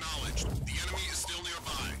 Acknowledged. The enemy is still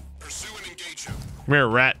nearby. Pursue and engage him. Come here,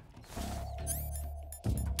 rat.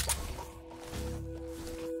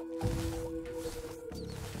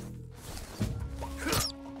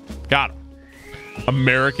 Got him.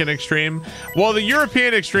 American extreme. Well, the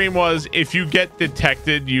European extreme was if you get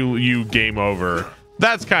detected, you game over.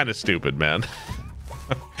 That's kind of stupid, man.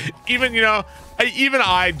 Even, you know, even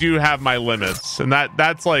I do have my limits, and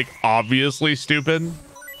that's like obviously stupid.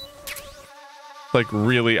 Like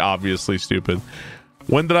really obviously stupid.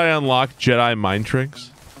 When did I unlock Jedi mind tricks?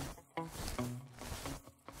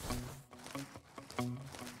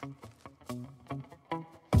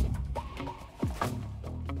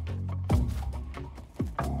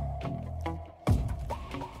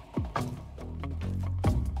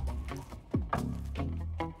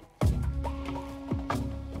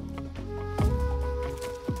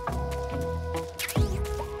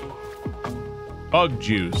 Bug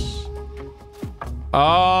juice.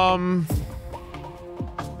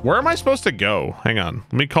 Where am I supposed to go? Hang on.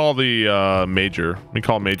 Let me call the major. Let me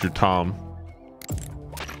call Major Tom.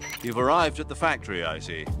 You've arrived at the factory, I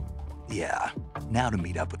see. Yeah. Now to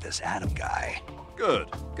meet up with this Adam guy. Good.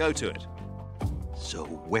 Go to it. So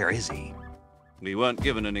where is he? We weren't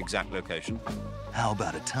given an exact location. How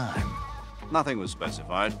about a time? Nothing was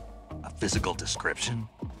specified. A physical description?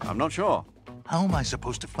 I'm not sure. How am I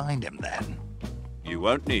supposed to find him then? You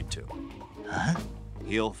won't need to. Huh?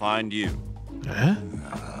 He'll find you. Huh?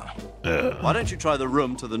 Why don't you try the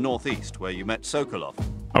room to the northeast where you met Sokolov?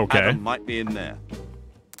 Okay. Adam might be in there.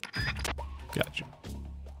 Gotcha.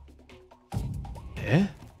 Eh?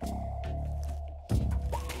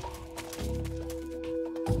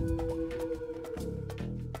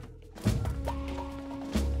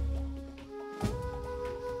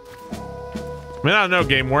 I mean, I don't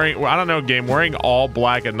know, game. Wearing all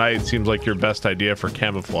black at night seems like your best idea for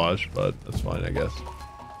camouflage, but that's fine, I guess.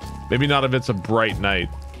 Maybe not if it's a bright night.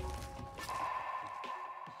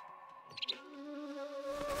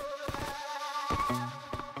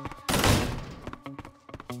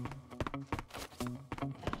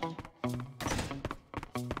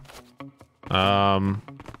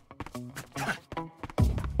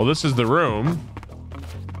 Well, this is the room.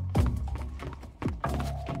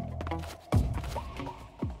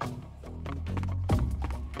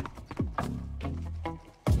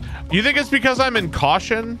 You think it's because I'm in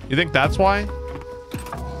caution? You think that's why?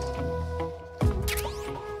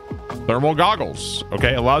 Thermal goggles.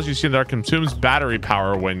 Okay, allows you to see that it consumes battery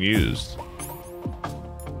power when used.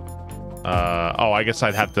 Oh, I guess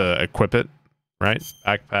I'd have to equip it, right?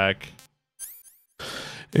 Backpack.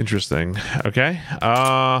 Interesting. Okay.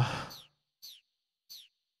 Well,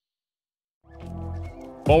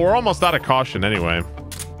 we're almost out of caution anyway.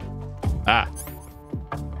 Ah.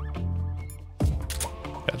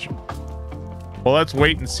 Gotcha. Well, let's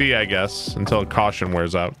wait and see, I guess, until caution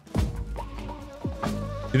wears out.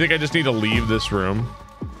 You think I just need to leave this room?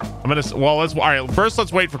 I'm gonna, well, all right, first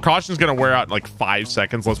let's wait for caution's gonna wear out in like 5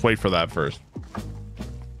 seconds. Let's wait for that first.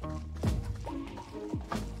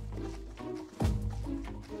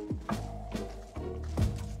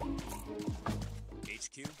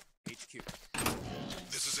 HQ.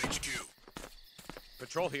 This is HQ.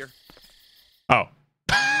 Patrol here. Oh.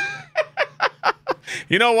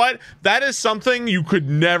 You know what? That is something you could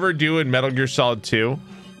never do in Metal Gear Solid 2.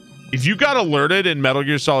 If you got alerted in Metal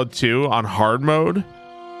Gear Solid 2 on hard mode,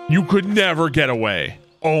 you could never get away.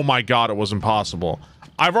 Oh my god, it was impossible.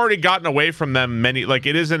 I've already gotten away from them many, like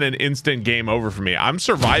it isn't an instant game over for me. I'm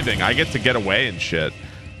surviving. I get to get away and shit.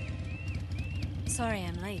 Sorry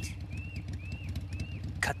I'm late.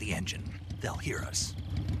 Cut the engine. They'll hear us.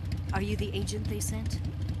 Are you the agent they sent?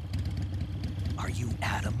 Are you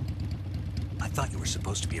Adam? I thought you were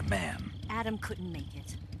supposed to be a man. Adam couldn't make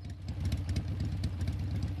it.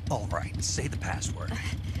 All right, say the password.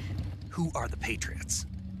 Who are the Patriots?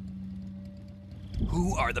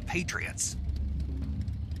 Who are the Patriots?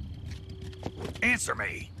 Answer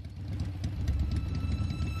me.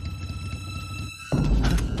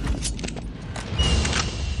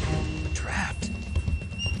 Trapped.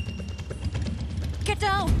 Get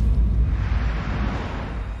down!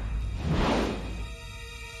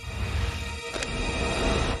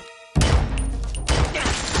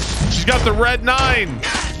 She's got the red 9.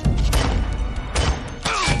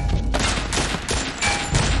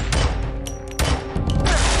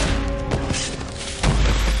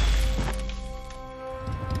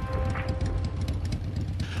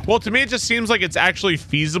 Well, to me, it just seems like it's actually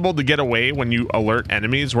feasible to get away when you alert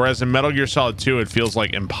enemies, whereas in Metal Gear Solid 2, it feels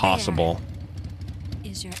like impossible.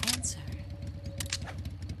 There is your answer.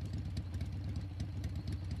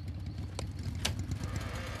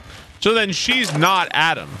 So then she's not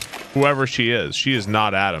Adam. Whoever she is, she is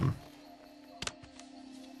not Adam.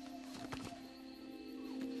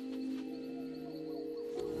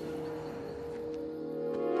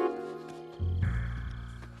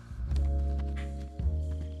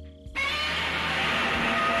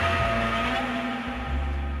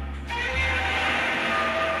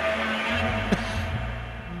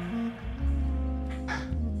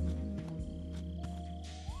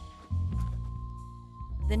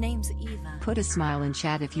 The name's Eva. Put a smile in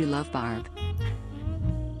chat if you love Barb.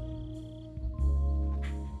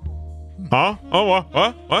 Huh? Oh,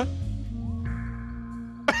 what? What?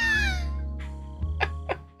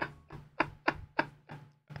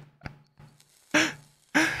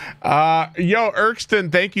 Yo, Erkston,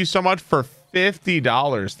 thank you so much for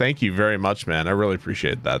 $50. Thank you very much, man. I really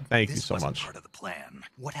appreciate that. Thank you so much. Part of the plan.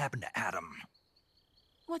 What happened to Adam?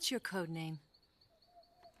 What's your code name?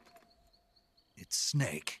 It's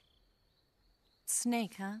Snake.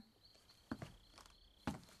 Snake, huh?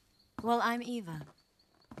 Well, I'm Eva.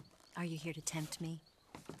 Are you here to tempt me?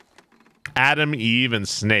 Adam, Eve, and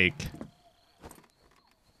Snake.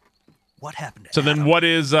 What happened to So then what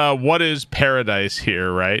is Paradise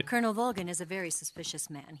here, right? Colonel Volgan is a very suspicious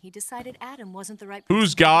man. He decided Adam wasn't the right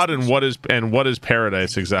Who's God and what is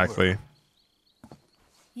Paradise exactly?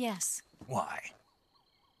 Yes. Why?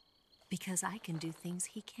 Because I can do things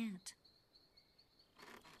he can't.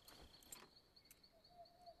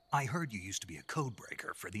 I heard you used to be a code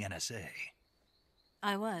breaker for the NSA.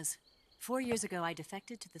 I was. 4 years ago, I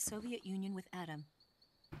defected to the Soviet Union with Adam.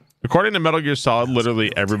 According to Metal Gear Solid,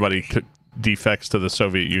 literally everybody defects to the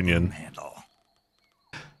Soviet Union.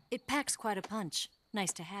 It packs quite a punch.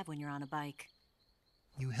 Nice to have when you're on a bike.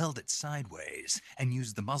 You held it sideways and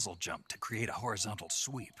used the muzzle jump to create a horizontal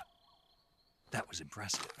sweep. That was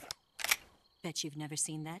impressive. Bet you've never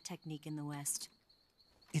seen that technique in the West.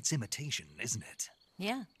 It's imitation, isn't it?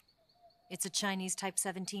 Yeah. It's a Chinese Type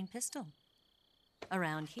 17 pistol.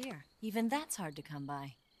 Around here, even that's hard to come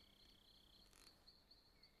by.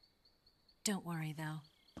 Don't worry, though.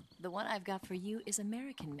 The one I've got for you is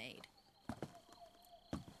American-made.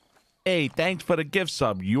 Hey, thanks for the gift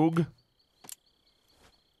sub, Yug.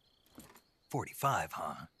 45,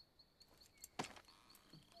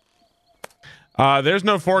 huh? There's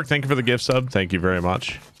no fork. Thank you for the gift sub. Thank you very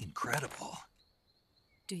much. Incredible.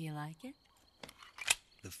 Do you like it?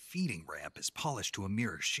 The feeding ramp is polished to a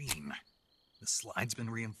mirror sheen. The slide's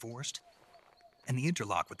been reinforced, and the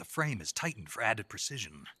interlock with the frame is tightened for added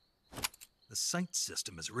precision. The sight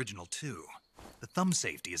system is original too. The thumb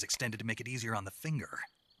safety is extended to make it easier on the finger.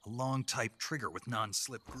 A long type trigger with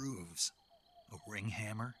non-slip grooves. A ring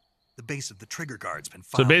hammer. The base of the trigger guard's been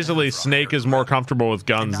So filed basically, down for a Snake is more comfortable with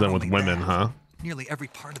guns than with women, huh? Nearly every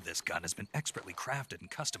part of this gun has been expertly crafted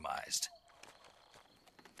and customized.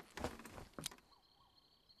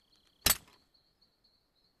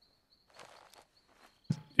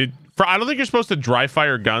 I don't think you're supposed to dry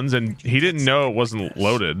fire guns, and he didn't know it wasn't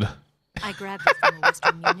loaded. I grabbed it from a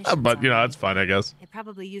Western munitions But, you know, that's fine, I guess. It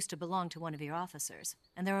probably used to belong to one of your officers,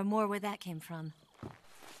 and there are more where that came from.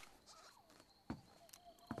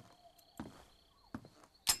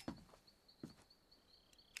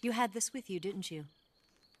 You had this with you, didn't you?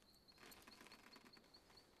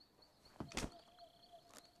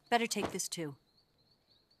 Better take this too.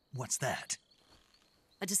 What's that?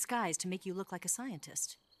 A disguise to make you look like a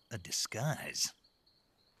scientist. A disguise?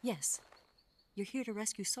 Yes. You're here to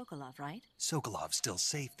rescue Sokolov, right? Sokolov's still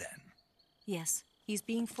safe then? Yes. He's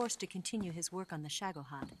being forced to continue his work on the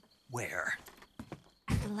Shagohod. Where?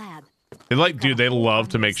 At the lab. They dude, they love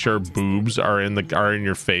to make sure boobs are in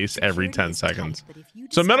your face every 10 seconds.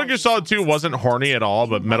 So Metal Gear Solid 2 wasn't horny at all,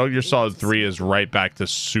 but Metal Gear Solid 3 is right back to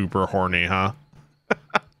super horny, huh?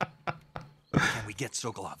 Can we get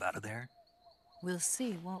Sokolov out of there? We'll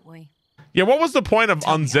see, won't we? Yeah, what was the point of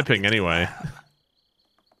unzipping anyway?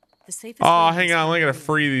 Oh, hang on, I gotta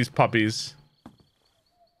free these puppies.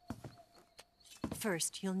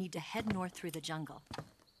 First, you'll need to head north through the jungle.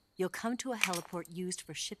 You'll come to a heliport used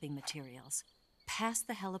for shipping materials. Pass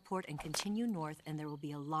the heliport and continue north, and there will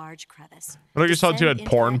be a large crevice. Metal Gear Solid 2 had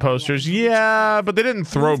porn posters. Yeah, but they didn't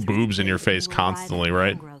throw boobs in your face constantly,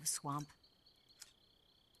 right?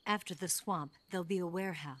 After the swamp, there'll be a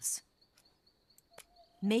warehouse.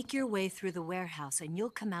 Make your way through the warehouse and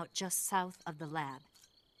you'll come out just south of the lab.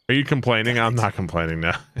 Are you complaining? I'm not complaining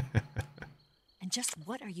now. And just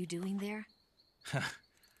what are you doing there?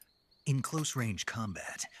 In close-range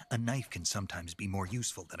combat, a knife can sometimes be more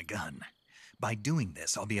useful than a gun. By doing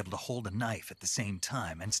this, I'll be able to hold a knife at the same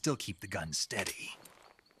time and still keep the gun steady.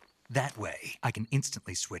 That way, I can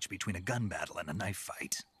instantly switch between a gun battle and a knife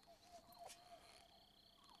fight.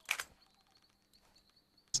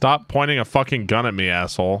 Stop pointing a fucking gun at me,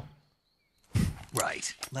 asshole.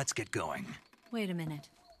 Right, let's get going. Wait a minute.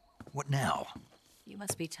 What now? You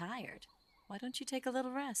must be tired. Why don't you take a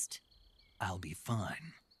little rest? I'll be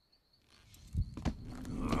fine.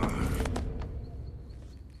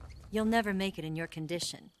 You'll never make it in your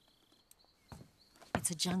condition. It's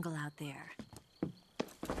a jungle out there.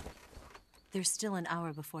 There's still an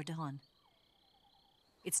hour before dawn.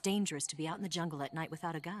 It's dangerous to be out in the jungle at night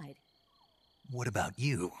without a guide. What about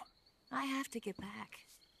you? I have to get back.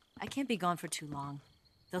 I can't be gone for too long.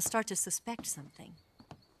 They'll start to suspect something.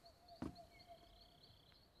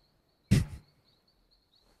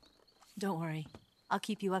 Don't worry. I'll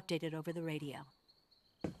keep you updated over the radio.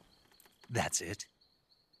 That's it?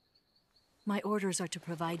 My orders are to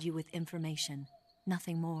provide you with information,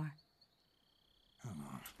 nothing more.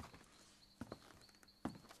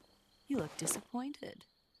 You look disappointed.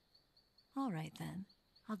 All right, then.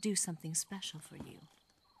 I'll do something special for you.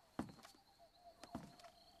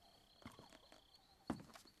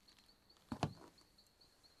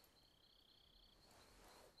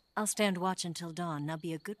 I'll stand watch until dawn. Now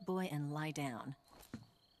be a good boy and lie down.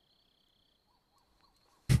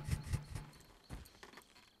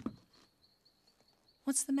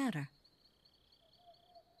 What's the matter?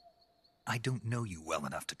 I don't know you well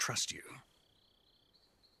enough to trust you.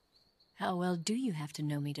 How well do you have to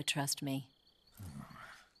know me to trust me?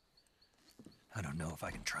 I don't know if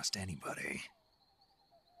I can trust anybody.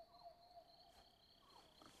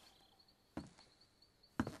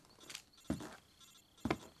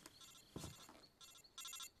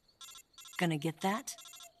 Gonna get that?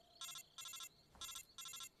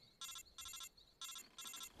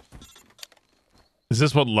 Is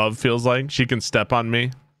this what love feels like? She can step on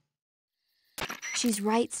me? She's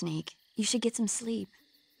right, Snake. You should get some sleep.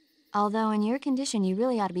 Although in your condition, you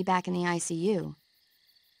really ought to be back in the ICU.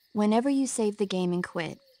 Whenever you save the game and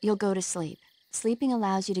quit, you'll go to sleep. Sleeping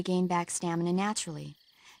allows you to gain back stamina naturally.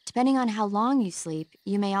 Depending on how long you sleep,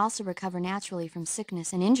 you may also recover naturally from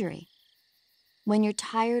sickness and injury. When you're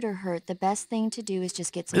tired or hurt, the best thing to do is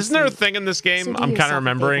just get some Isn't there a sleep. thing in this game? So do I'm kind yourself of a favor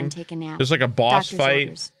remembering. and take a nap. There's like a boss Doctor's fight,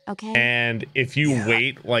 orders, okay? and if you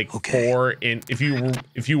wait like if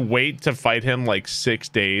you wait to fight him like 6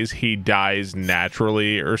 days, he dies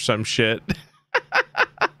naturally or some shit.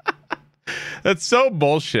 That's so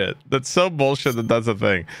bullshit. That's so bullshit that that's a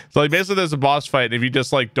thing. So like basically there's a boss fight, and if you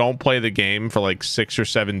just like don't play the game for like 6 or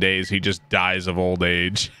 7 days, he just dies of old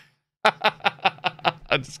age.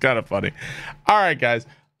 It's kind of funny. All right, guys.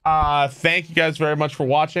 Thank you guys very much for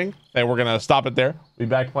watching, and we're gonna stop it there. Be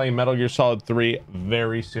back playing Metal Gear Solid 3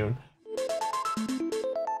 very soon.